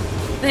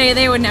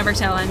 They would never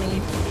tell on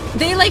me.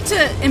 They like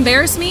to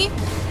embarrass me.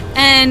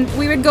 And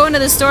we would go into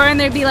the store and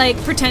they'd be like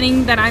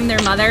pretending that I'm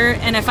their mother.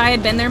 And if I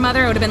had been their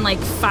mother, I would have been like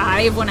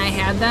 5 when I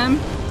had them.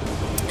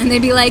 And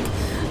they'd be like,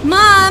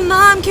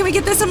 Mom, can we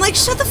get this? I'm like,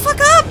 shut the fuck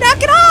up,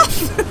 knock it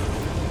off.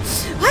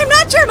 I'm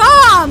not your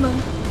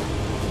mom.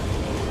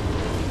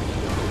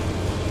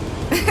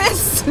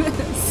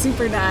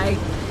 Super die.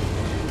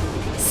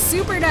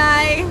 Super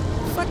die.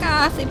 Fuck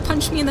off. They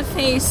punched me in the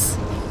face.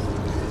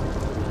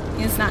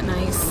 It's not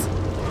nice.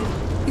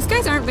 These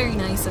guys aren't very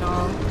nice at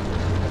all.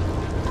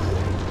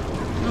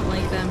 I don't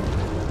like them.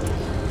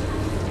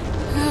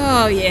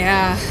 Oh,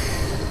 yeah.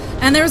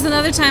 And there was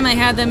another time I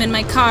had them in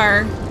my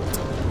car.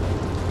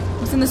 I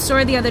was in the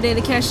store the other day.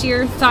 The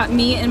cashier thought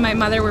me and my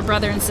mother were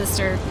brother and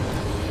sister.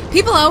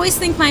 People always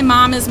think my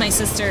mom is my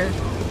sister.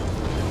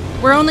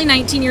 We're only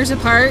 19 years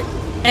apart,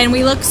 and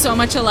we look so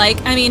much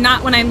alike. I mean,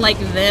 not when I'm like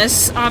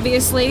this,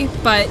 obviously,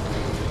 but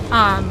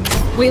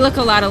we look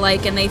a lot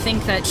alike, and they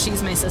think that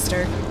she's my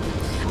sister.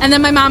 And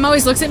then my mom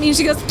always looks at me and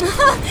she goes,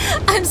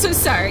 I'm so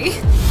sorry.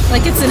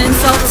 Like it's an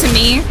insult to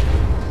me.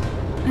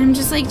 And I'm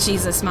just like,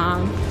 Jesus,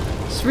 Mom.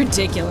 It's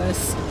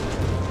ridiculous.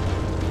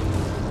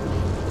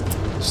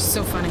 She's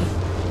so funny.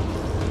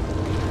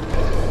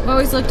 I've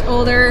always looked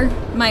older.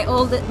 My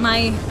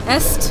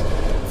est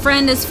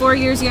friend is 4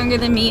 years younger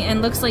than me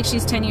and looks like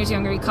she's 10 years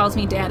younger. He calls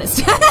me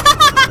Daddest.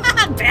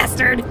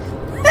 Bastard.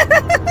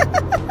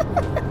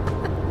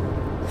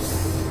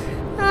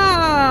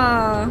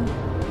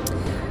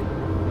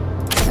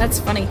 That's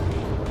funny.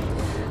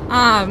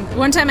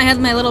 One time I had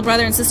my little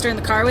brother and sister in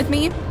the car with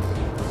me,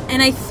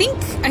 and I think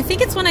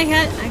it's when I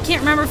can't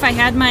remember if I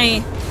had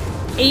my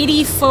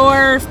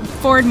 84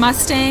 Ford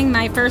Mustang,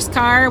 my first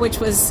car, which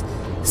was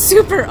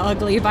super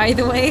ugly, by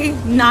the way,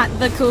 not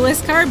the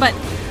coolest car, but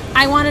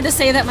I wanted to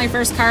say that my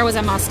first car was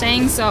a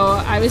Mustang, so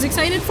I was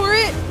excited for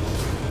it.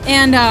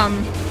 And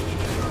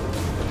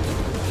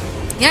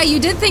yeah, you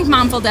did think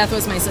Momful Death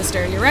was my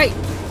sister, you're right.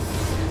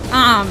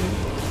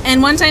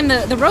 And one time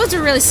the roads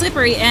were really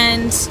slippery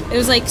and it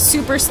was like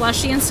super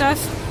slushy and stuff.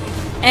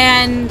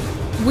 And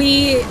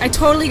I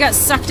totally got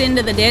sucked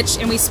into the ditch,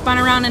 and we spun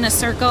around in a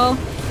circle,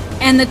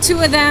 and the two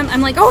of them,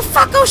 I'm like, oh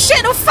fuck, oh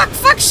shit, oh fuck,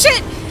 fuck,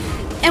 shit,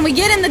 and we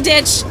get in the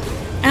ditch,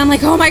 and I'm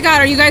like, oh my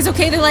god, are you guys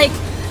okay? They're like,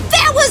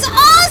 that was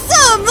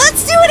awesome,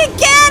 let's do it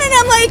again, and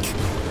I'm like,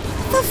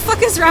 what the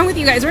fuck is wrong with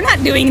you guys? We're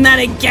not doing that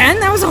again,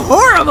 that was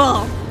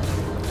horrible.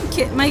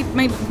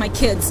 My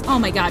kids, oh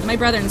my god, my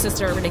brother and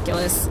sister are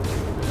ridiculous.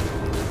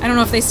 I don't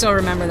know if they still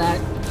remember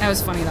that. That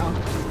was funny though.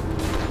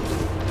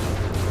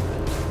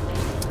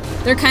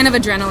 They're kind of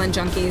adrenaline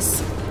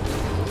junkies.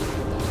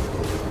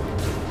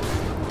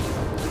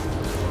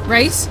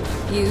 Right?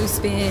 You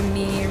spin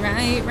me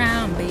right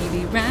round,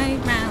 baby, right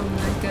round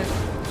like a...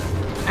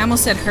 I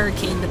almost said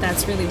hurricane, but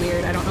that's really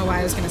weird. I don't know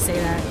why I was gonna say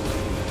that.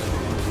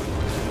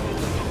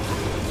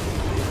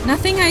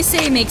 Nothing I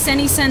say makes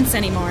any sense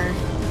anymore.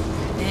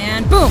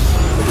 And boom!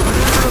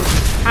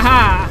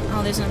 Haha!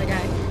 Oh, there's another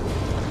guy.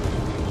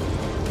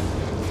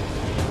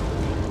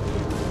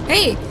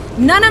 Hey!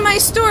 None of my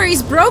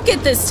stories broke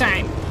it this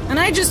time! And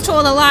I just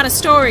told a lot of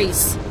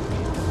stories.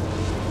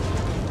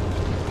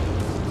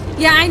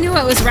 Yeah, I knew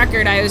it was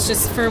record. I was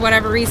just, for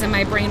whatever reason,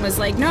 my brain was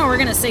like, no, we're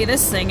gonna say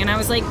this thing. And I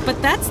was like,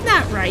 but that's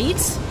not right.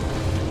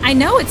 I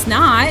know it's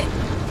not.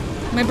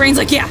 My brain's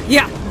like, yeah,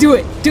 do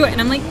it.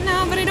 And I'm like,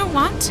 no, but I don't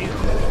want to.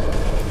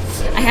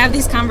 I have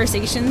these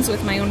conversations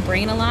with my own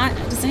brain a lot.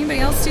 Does anybody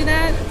else do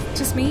that?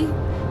 Just me?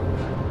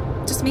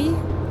 Just me?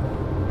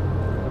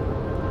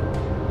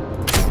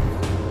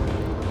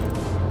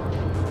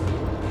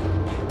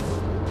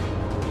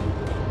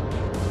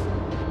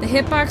 The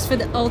hitbox for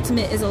the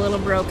ultimate is a little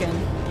broken.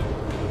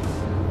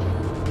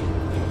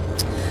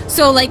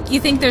 So, like, you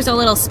think there's a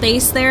little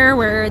space there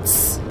where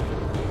it's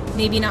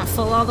maybe not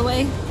full all the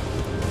way?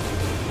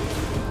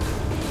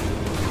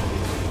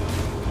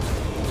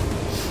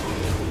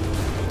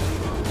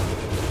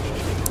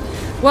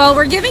 Well,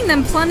 we're giving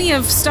them plenty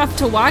of stuff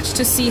to watch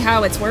to see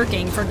how it's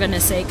working, for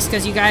goodness sakes,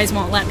 because you guys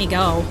won't let me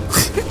go.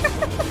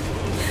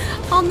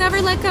 I'll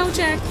never let go,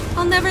 Jack.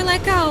 I'll never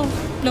let go.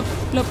 Blop,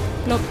 blop,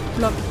 blop,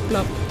 blop,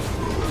 blop.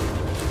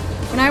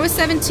 When I was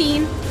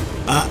 17,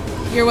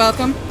 you're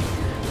welcome,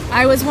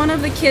 I was one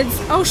of the kids...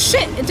 Oh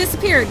shit, it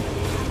disappeared.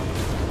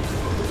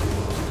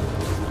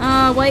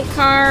 White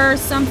car,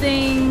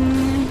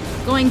 something,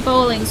 going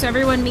bowling. So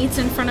everyone meets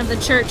in front of the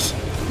church.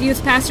 The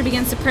youth pastor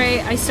begins to pray.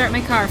 I start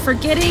my car,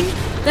 forgetting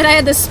that I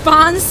had the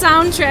Spawn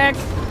soundtrack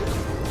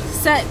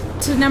set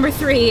to number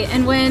 3.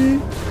 And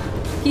when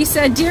he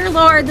said, "Dear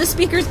Lord," the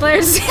speakers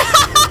blares.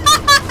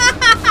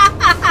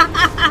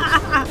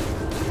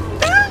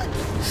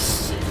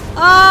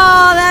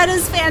 Oh, that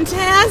is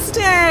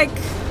fantastic!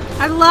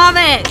 I love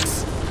it!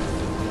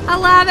 I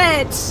love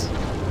it!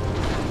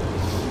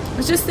 I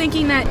was just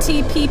thinking that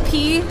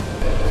TPP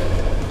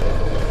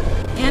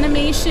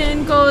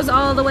animation goes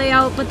all the way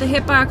out, but the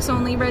hitbox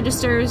only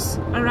registers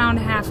around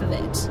half of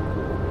it.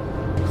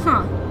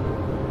 Huh.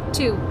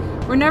 2.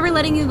 We're never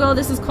letting you go.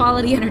 This is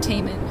quality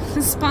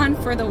entertainment. Spawn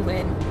for the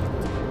win.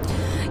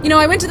 You know,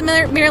 I went to the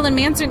Marilyn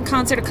Manson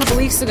concert a couple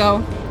weeks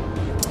ago,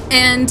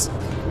 and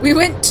we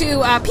went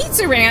to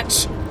Pizza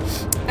Ranch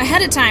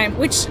ahead of time,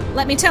 which,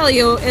 let me tell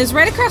you, is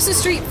right across the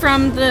street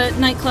from the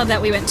nightclub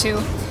that we went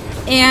to.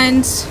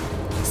 And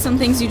some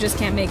things you just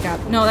can't make up.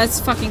 No, that's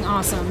fucking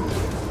awesome.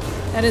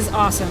 That is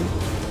awesome.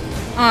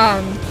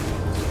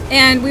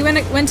 And we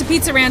went to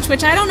Pizza Ranch,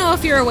 which I don't know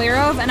if you're aware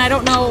of, and I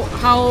don't know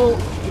how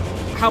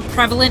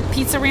prevalent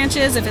Pizza Ranch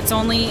is, if it's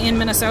only in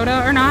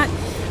Minnesota or not.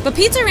 But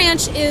Pizza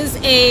Ranch is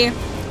a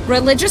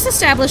religious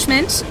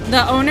establishment.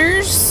 The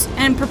owners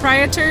and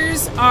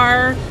proprietors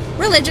are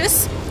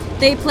religious.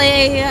 They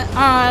play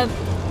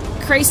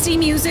Christy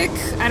music,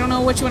 I don't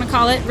know what you want to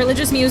call it,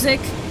 religious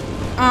music,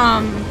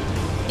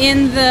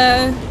 in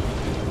the,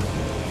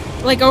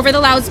 like, over the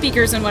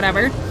loudspeakers and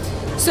whatever.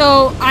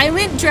 So I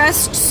went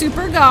dressed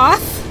super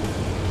goth.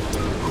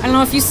 I don't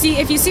know if you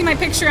see my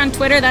picture on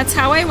Twitter, that's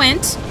how I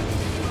went.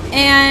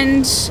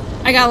 And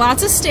I got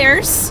lots of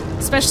stares,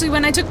 especially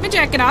when I took my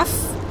jacket off,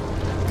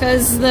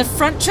 because the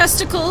front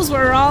chesticles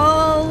were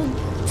all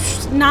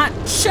not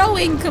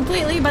showing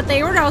completely, but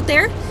they were out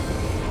there.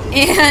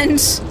 And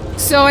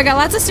so I got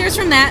lots of stares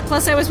from that,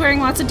 plus I was wearing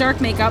lots of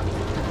dark makeup.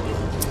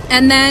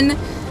 And then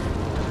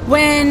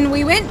when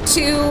we went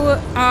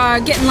to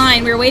get in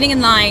line, we were waiting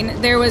in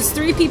line, there was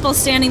 3 people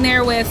standing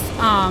there with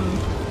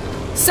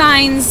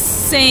signs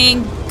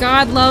saying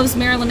God loves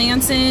Marilyn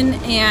Manson,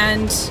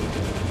 and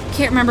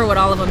can't remember what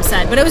all of them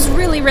said, but it was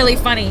really, really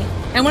funny.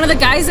 And one of the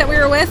guys that we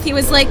were with, he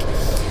was like,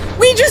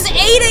 "We just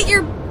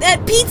ate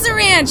at Pizza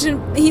Ranch,"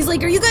 and he's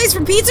like, "Are you guys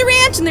from Pizza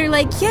Ranch?" And they're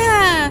like,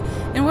 "Yeah,"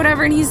 and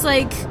whatever, and he's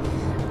like,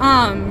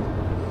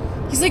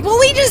 "Well,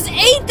 we just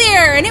ate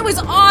there, and it was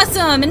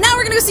awesome, and now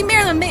we're gonna go see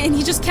Marilyn Manson," and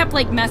he just kept,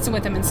 like, messing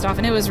with him and stuff,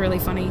 and it was really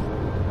funny.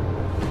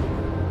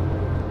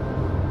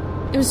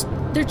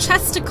 They're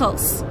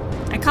chesticles.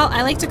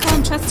 I like to call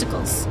them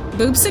chesticles.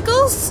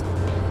 Boobsicles?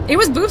 It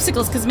was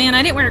boobsicles, because, man,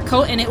 I didn't wear a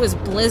coat, and it was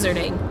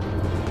blizzarding.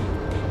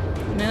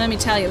 And let me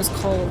tell you, it was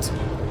cold.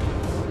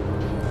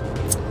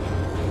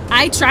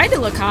 I tried to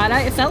look hot.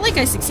 I felt like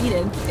I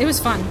succeeded. It was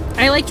fun.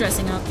 I like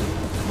dressing up.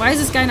 Why is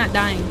this guy not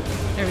dying?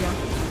 There we go.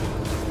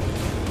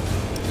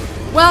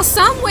 Well,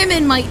 some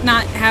women might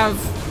not have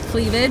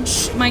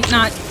cleavage, might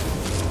not,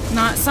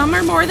 some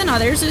are more than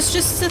others. It's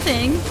just a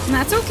thing, and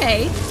that's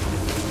okay.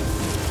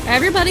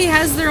 Everybody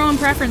has their own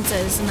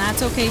preferences, and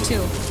that's okay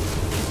too.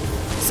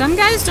 Some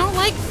guys don't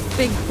like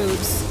big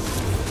boobs.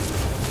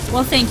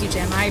 Well, thank you,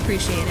 Jim. I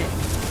appreciate it.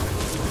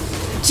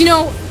 Do you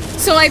know,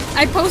 so I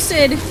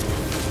posted...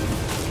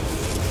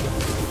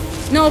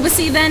 No, but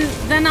see,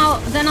 then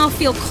I'll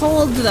feel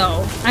cold,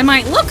 though. I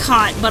might look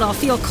hot, but I'll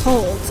feel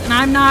cold. And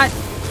I'm not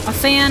a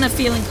fan of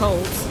feeling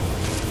cold.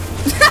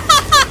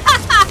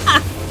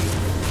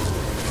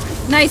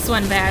 Nice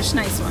one, Bash.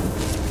 Nice one.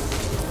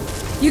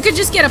 You could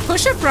just get a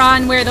push-up bra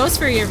and wear those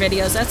for your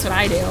videos. That's what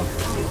I do.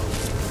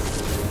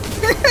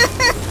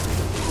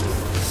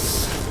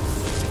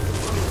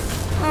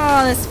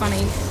 Oh, that's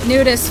funny.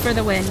 Nudist for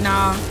the win.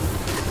 Nah.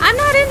 I'm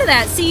not into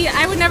that. See,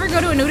 I would never go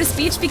to a nudist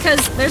beach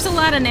because there's a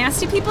lot of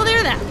nasty people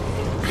there that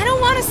I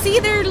don't want to see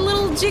their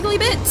little jiggly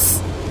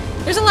bits.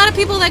 There's a lot of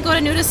people that go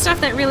to nudist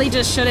stuff that really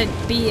just shouldn't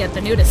be at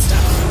the nudist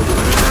stuff.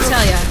 I'll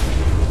tell ya.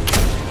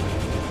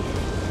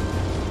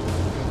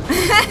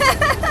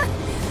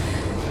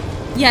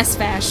 Yes,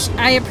 Vash.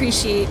 I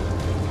appreciate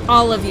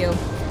all of you.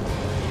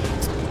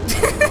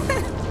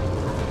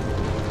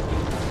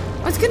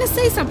 I was gonna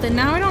say something.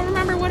 Now I don't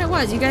remember what it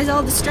was. You guys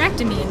all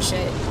distracted me and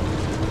shit.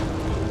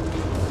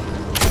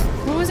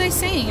 What was I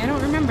saying? I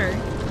don't remember.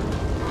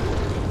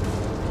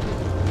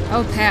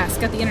 Oh, pass.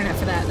 Got the internet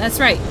for that. That's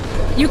right.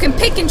 You can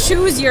pick and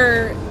choose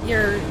your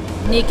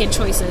naked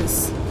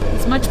choices.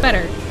 It's much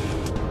better.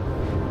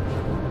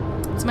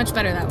 It's much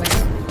better that way.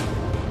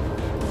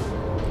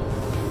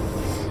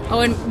 Oh,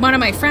 and one of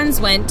my friends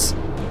went,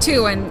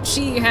 too, and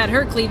she had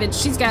her cleavage.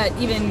 She's got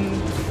even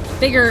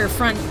bigger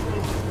front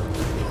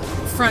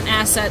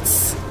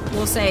assets,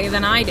 we'll say,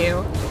 than I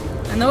do.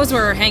 And those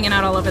were hanging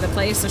out all over the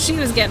place, so she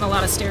was getting a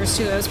lot of stares,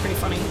 too. That was pretty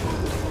funny.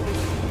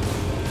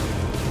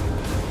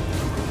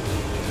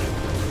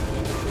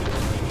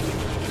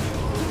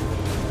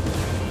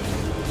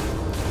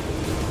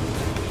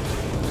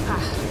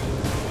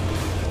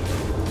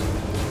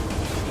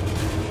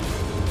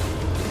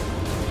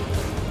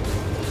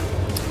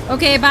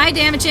 Okay, bye,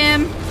 Damage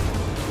Him.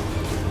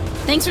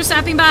 Thanks for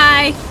stopping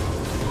by.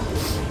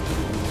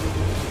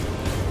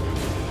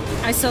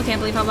 I still can't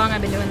believe how long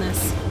I've been doing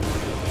this.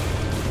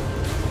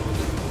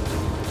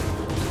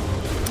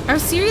 I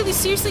was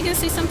seriously gonna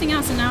say something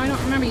else, and now I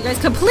don't remember. You guys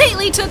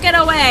completely took it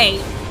away.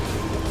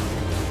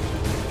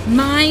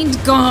 Mind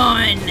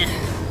gone.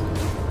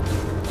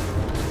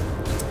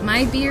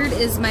 My beard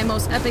is my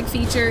most epic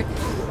feature.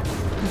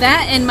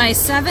 That and my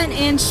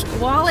 7-inch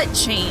wallet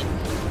chain.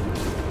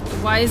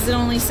 Why is it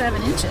only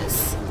 7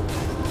 inches?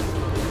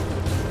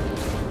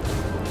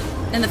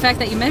 And the fact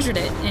that you measured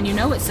it and you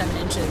know it's 7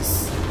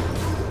 inches.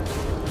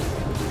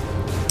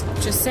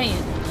 Just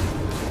saying.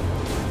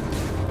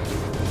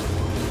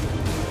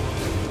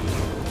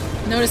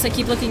 Notice I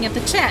keep looking at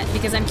the chat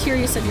because I'm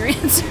curious of your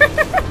answer.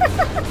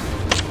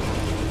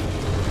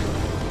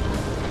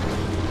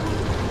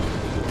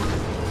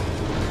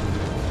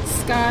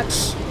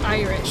 Scotch,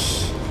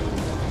 Irish.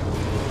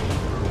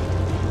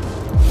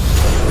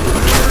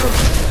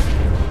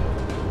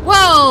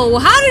 Whoa!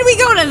 How did we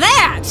go to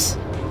that?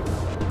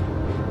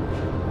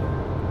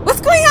 What's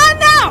going on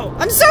now?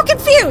 I'm so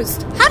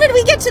confused. How did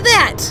we get to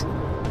that?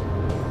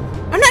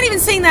 I'm not even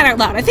saying that out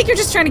loud. I think you're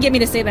just trying to get me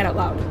to say that out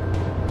loud.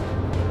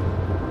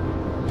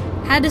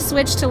 Had to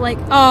switch to like...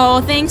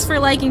 Oh, thanks for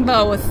liking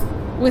both.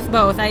 With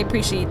both. I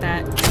appreciate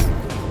that.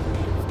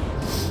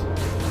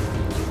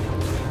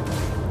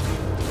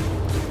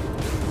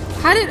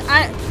 How did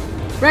I...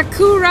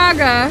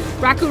 Rakuraga,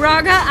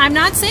 I'm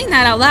not saying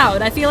that out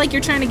loud. I feel like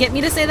you're trying to get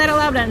me to say that out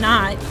loud, but I'm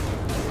not.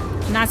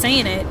 I'm not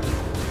saying it.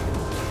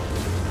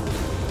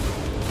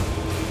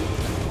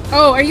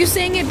 Oh, are you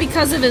saying it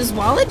because of his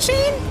wallet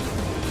chain?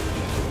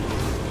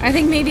 I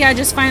think maybe I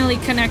just finally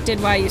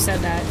connected why you said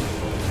that.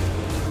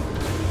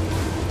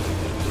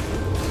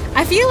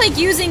 I feel like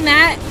using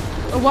that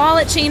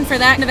wallet chain for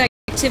that kind of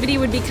activity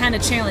would be kind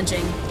of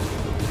challenging.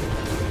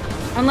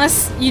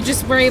 Unless you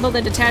just were able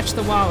to detach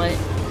the wallet.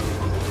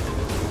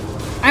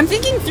 I'm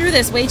thinking through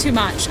this way too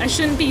much. I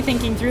shouldn't be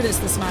thinking through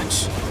this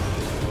much.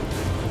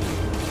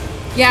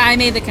 Yeah, I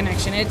made the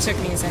connection. It took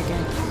me a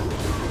second.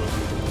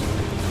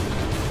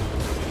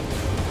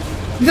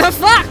 The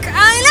fuck?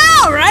 I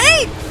know,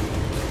 right?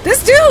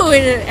 This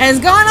dude has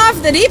gone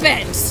off the deep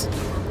end.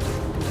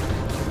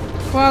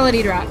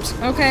 Quality dropped.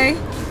 Okay.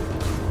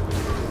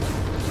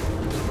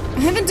 I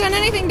haven't done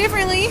anything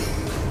differently.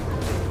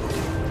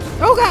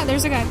 Oh god,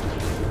 there's a guy.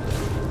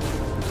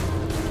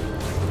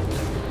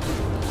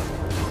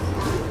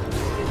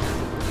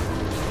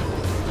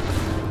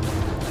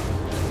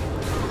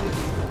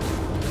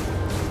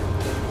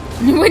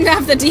 Went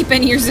off the deep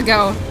end years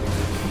ago.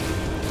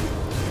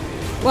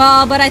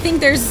 Well, but I think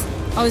there's...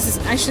 Oh,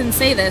 I shouldn't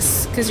say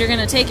this, because you're going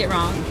to take it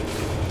wrong.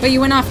 But you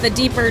went off the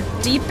deep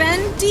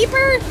end?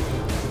 Deeper?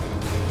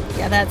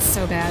 Yeah, that's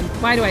so bad.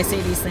 Why do I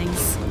say these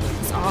things?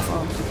 It's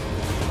awful.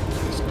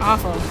 It's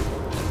awful.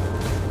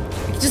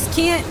 I just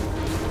can't.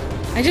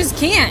 I just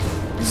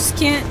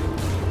can't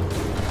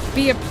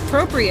be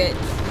appropriate.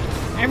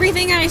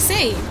 Everything I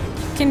say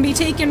can be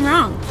taken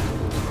wrong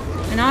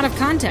and out of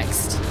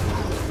context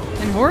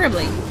and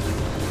horribly.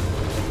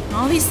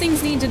 All these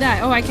things need to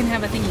die. Oh, I can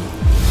have a thingy.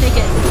 Take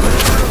it.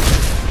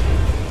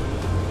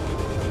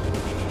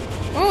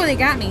 Oh, they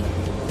got me.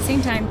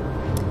 Same time.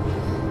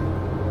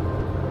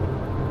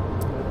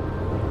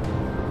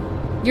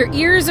 Your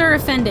ears are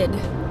offended.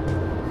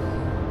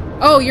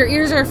 Oh, your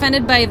ears are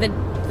offended by the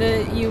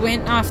you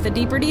went off the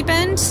deep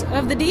end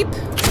of the deep?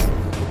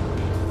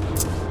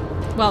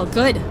 Well,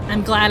 good.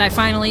 I'm glad I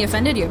finally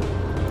offended you.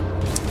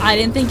 I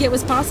didn't think it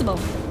was possible.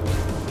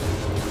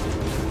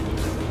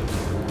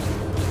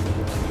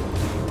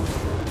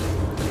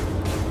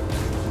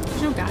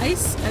 There's no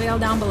guys? Are they all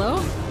down below?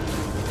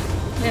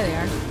 There they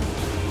are.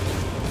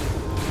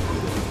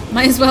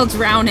 Might as well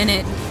drown in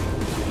it.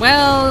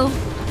 Well,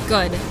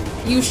 good.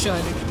 You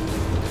should.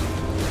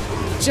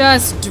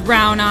 Just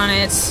drown on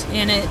it,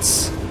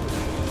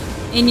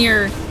 in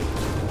your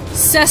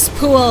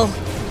cesspool.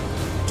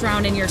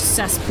 Drown in your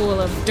cesspool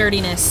of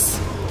dirtiness.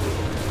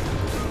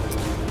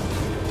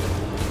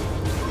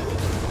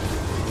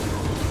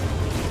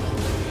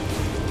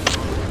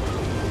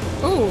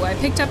 Oh, I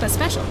picked up a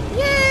special.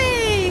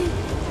 Yay!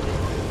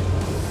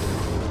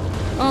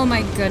 Oh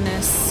my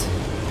goodness.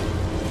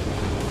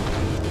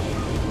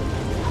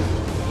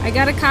 I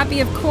got a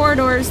copy of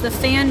Corridors, the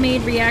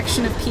fan-made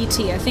reaction of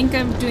PT. I think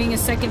I'm doing a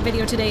second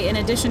video today in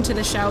addition to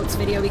the Shouts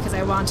video because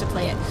I want to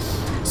play it.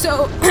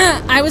 So,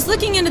 I was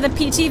looking into the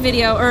PT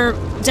video, or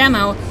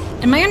demo,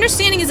 and my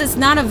understanding is it's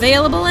not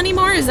available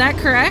anymore. Is that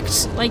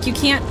correct? Like, you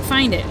can't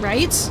find it,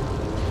 right?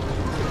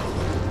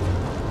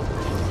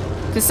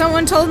 Because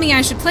someone told me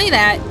I should play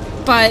that,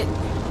 but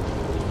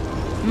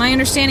my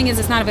understanding is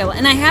it's not available.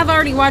 And I have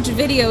already watched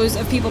videos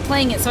of people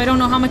playing it, so I don't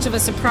know how much of a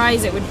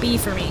surprise it would be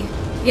for me.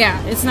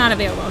 Yeah, it's not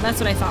available. That's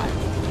what I thought.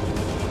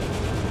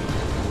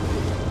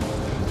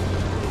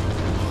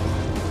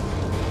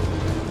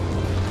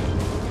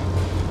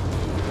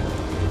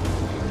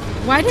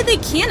 Why did they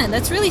can it?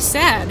 That's really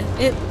sad.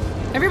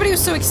 Everybody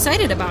was so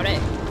excited about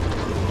it.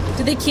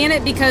 Did they can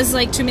it because,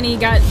 like, too many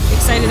got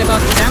excited about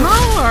the demo?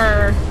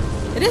 Or...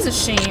 It is a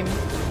shame.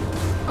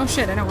 Oh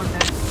shit, I don't want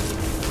that.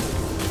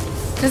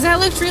 Because that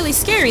looked really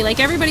scary. Like,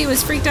 everybody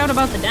was freaked out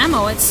about the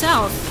demo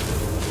itself.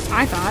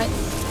 I thought.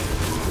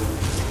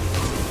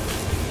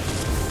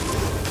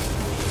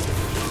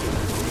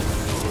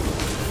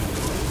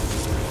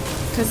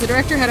 Because the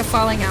director had a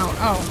falling out.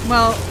 Oh,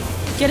 well,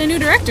 get a new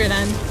director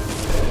then.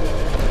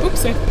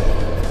 Oops, I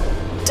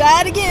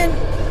died again.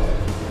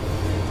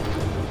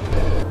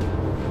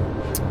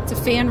 It's a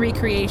fan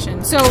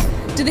recreation. So,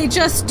 do they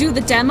just do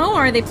the demo,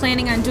 or are they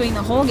planning on doing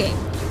the whole game?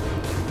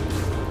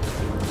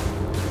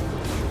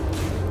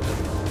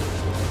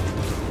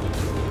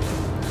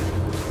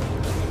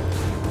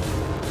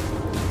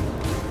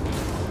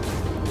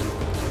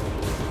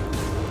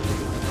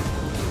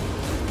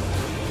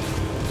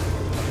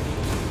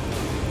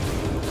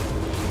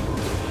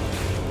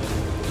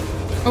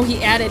 Oh,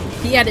 he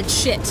added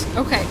shit.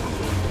 Okay.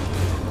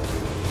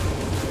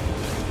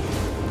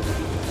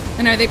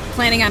 And are they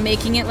planning on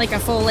making it like a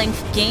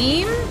full-length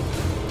game?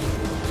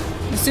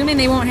 Assuming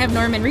they won't have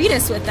Norman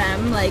Reedus with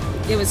them, like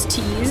it was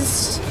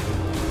teased.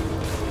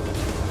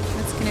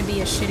 That's gonna be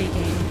a shitty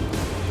game.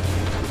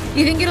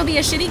 You think it'll be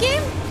a shitty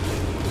game?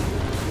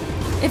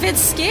 If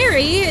it's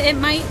scary, it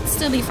might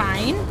still be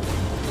fine.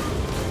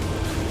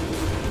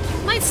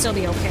 Might still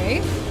be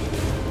okay.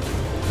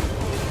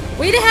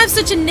 Way to have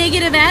such a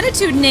negative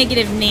attitude,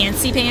 negative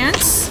Nancy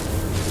Pants.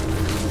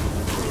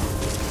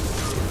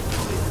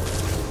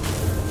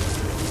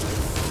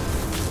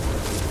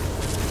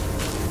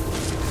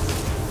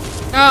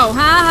 Oh, ha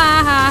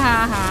ha ha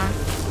ha ha.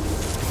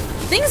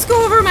 Things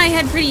go over my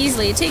head pretty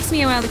easily. It takes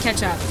me a while to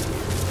catch up.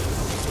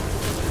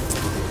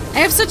 I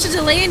have such a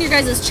delay in your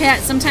guys'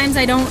 chat. Sometimes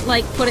I don't,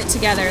 like, put it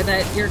together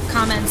that your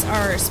comments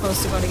are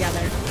supposed to go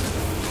together.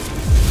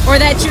 Or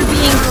that you're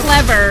being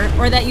clever,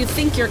 or that you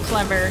think you're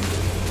clever.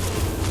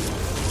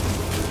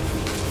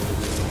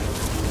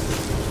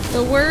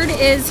 The word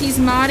is he's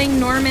modding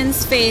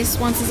Norman's face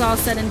once it's all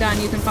said and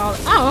done. You can follow.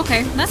 Oh,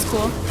 okay. That's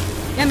cool.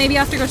 Yeah, maybe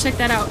I'll have to go check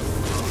that out.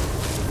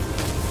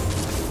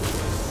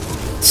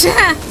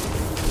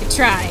 You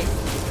try.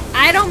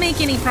 I don't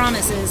make any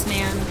promises,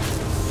 man.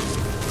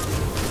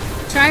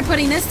 Try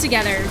putting this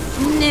together.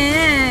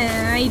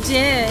 Nah, I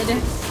did.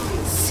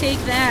 Let's take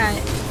that.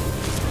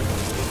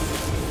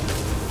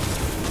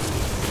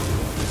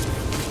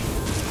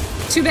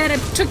 Too bad I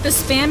took the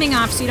spamming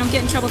off so you don't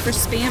get in trouble for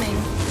spamming.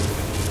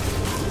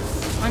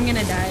 I'm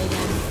gonna die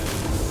again.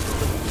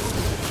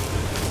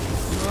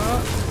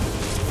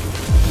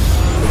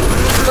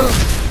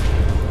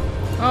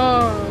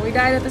 Oh, we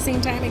died at the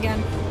same time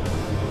again.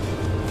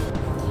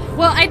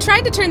 Well, I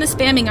tried to turn the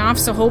spamming off,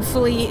 so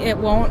hopefully it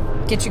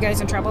won't get you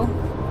guys in trouble.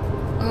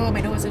 Oh,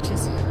 my nose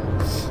itches.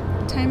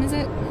 What time is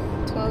it?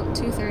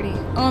 2:30.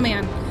 Oh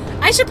man,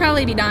 I should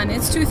probably be done.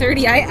 It's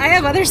 2:30. I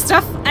have other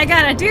stuff I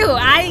gotta do.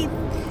 I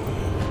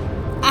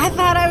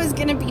thought I was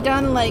gonna be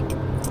done like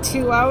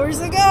 2 hours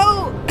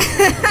ago.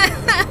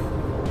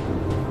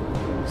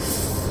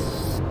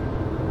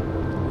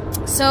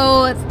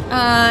 So,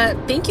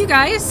 thank you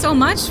guys so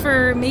much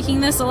for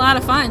making this a lot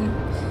of fun.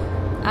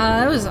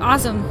 That was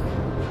awesome.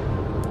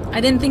 I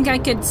didn't think I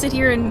could sit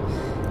here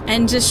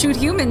and just shoot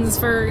humans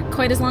for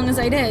quite as long as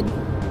I did.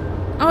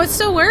 Oh, it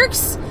still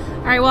works?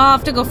 Alright, well, I'll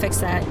have to go fix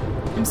that.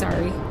 I'm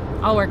sorry.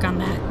 I'll work on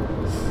that.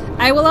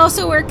 I will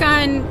also work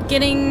on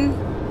getting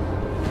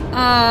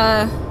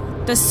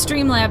the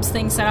Streamlabs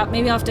thing set up.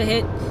 Maybe I'll have to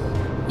hit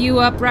you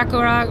up,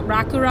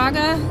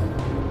 Rakuraga,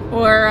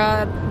 or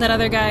that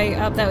other guy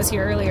up that was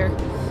here earlier.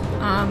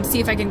 See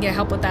if I can get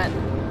help with that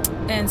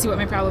and see what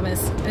my problem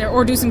is.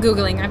 Or do some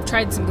Googling. I've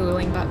tried some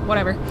Googling, but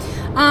whatever.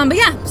 But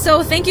yeah,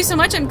 so thank you so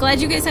much. I'm glad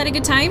you guys had a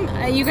good time.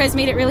 You guys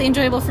made it really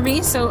enjoyable for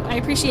me, so I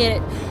appreciate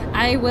it.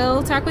 I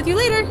will talk with you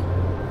later.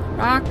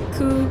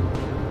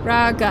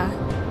 Rakuraga.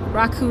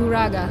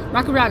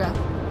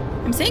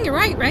 I'm saying it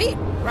right?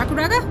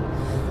 Rakuraga?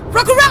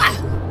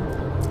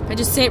 Rakuraga! If I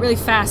just say it really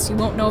fast, you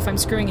won't know if I'm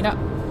screwing it up.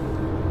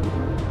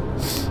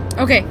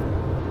 Okay.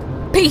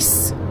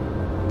 Peace!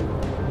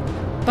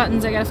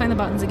 Buttons, I gotta find the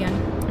buttons again.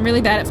 I'm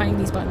really bad at finding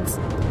these buttons.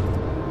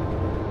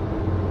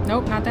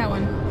 Nope, not that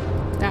one.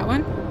 That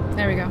one?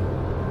 There we go.